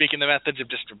generally speaking, the methods of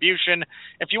distribution.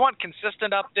 If you want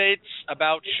consistent updates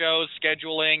about shows,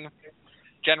 scheduling,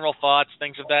 general thoughts,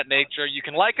 things of that nature, you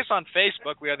can like us on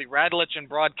Facebook. We are the Radulich and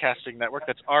Broadcasting Network.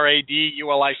 That's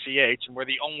RADULICH, and we're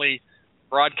the only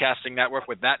broadcasting network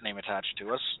with that name attached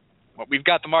to us. Well, we've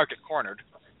got the market cornered.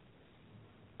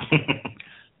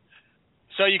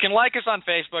 So you can like us on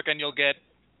Facebook, and you'll get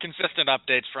consistent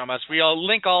updates from us. We'll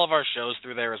link all of our shows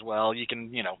through there as well. You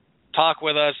can, talk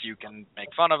with us. You can make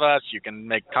fun of us. You can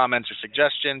make comments or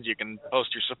suggestions. You can post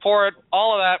your support.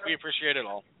 All of that, we appreciate it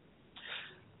all.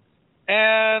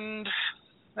 And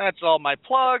that's all my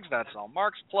plugs. That's all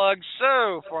Mark's plugs.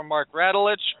 So for Mark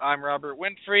Radulich, I'm Robert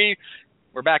Winfree.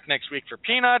 We're back next week for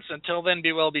Peanuts. Until then,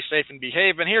 be well, be safe, and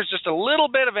behave. And here's just a little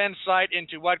bit of insight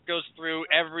into what goes through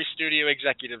every studio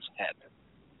executive's head.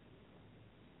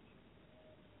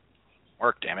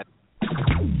 Work, damn it.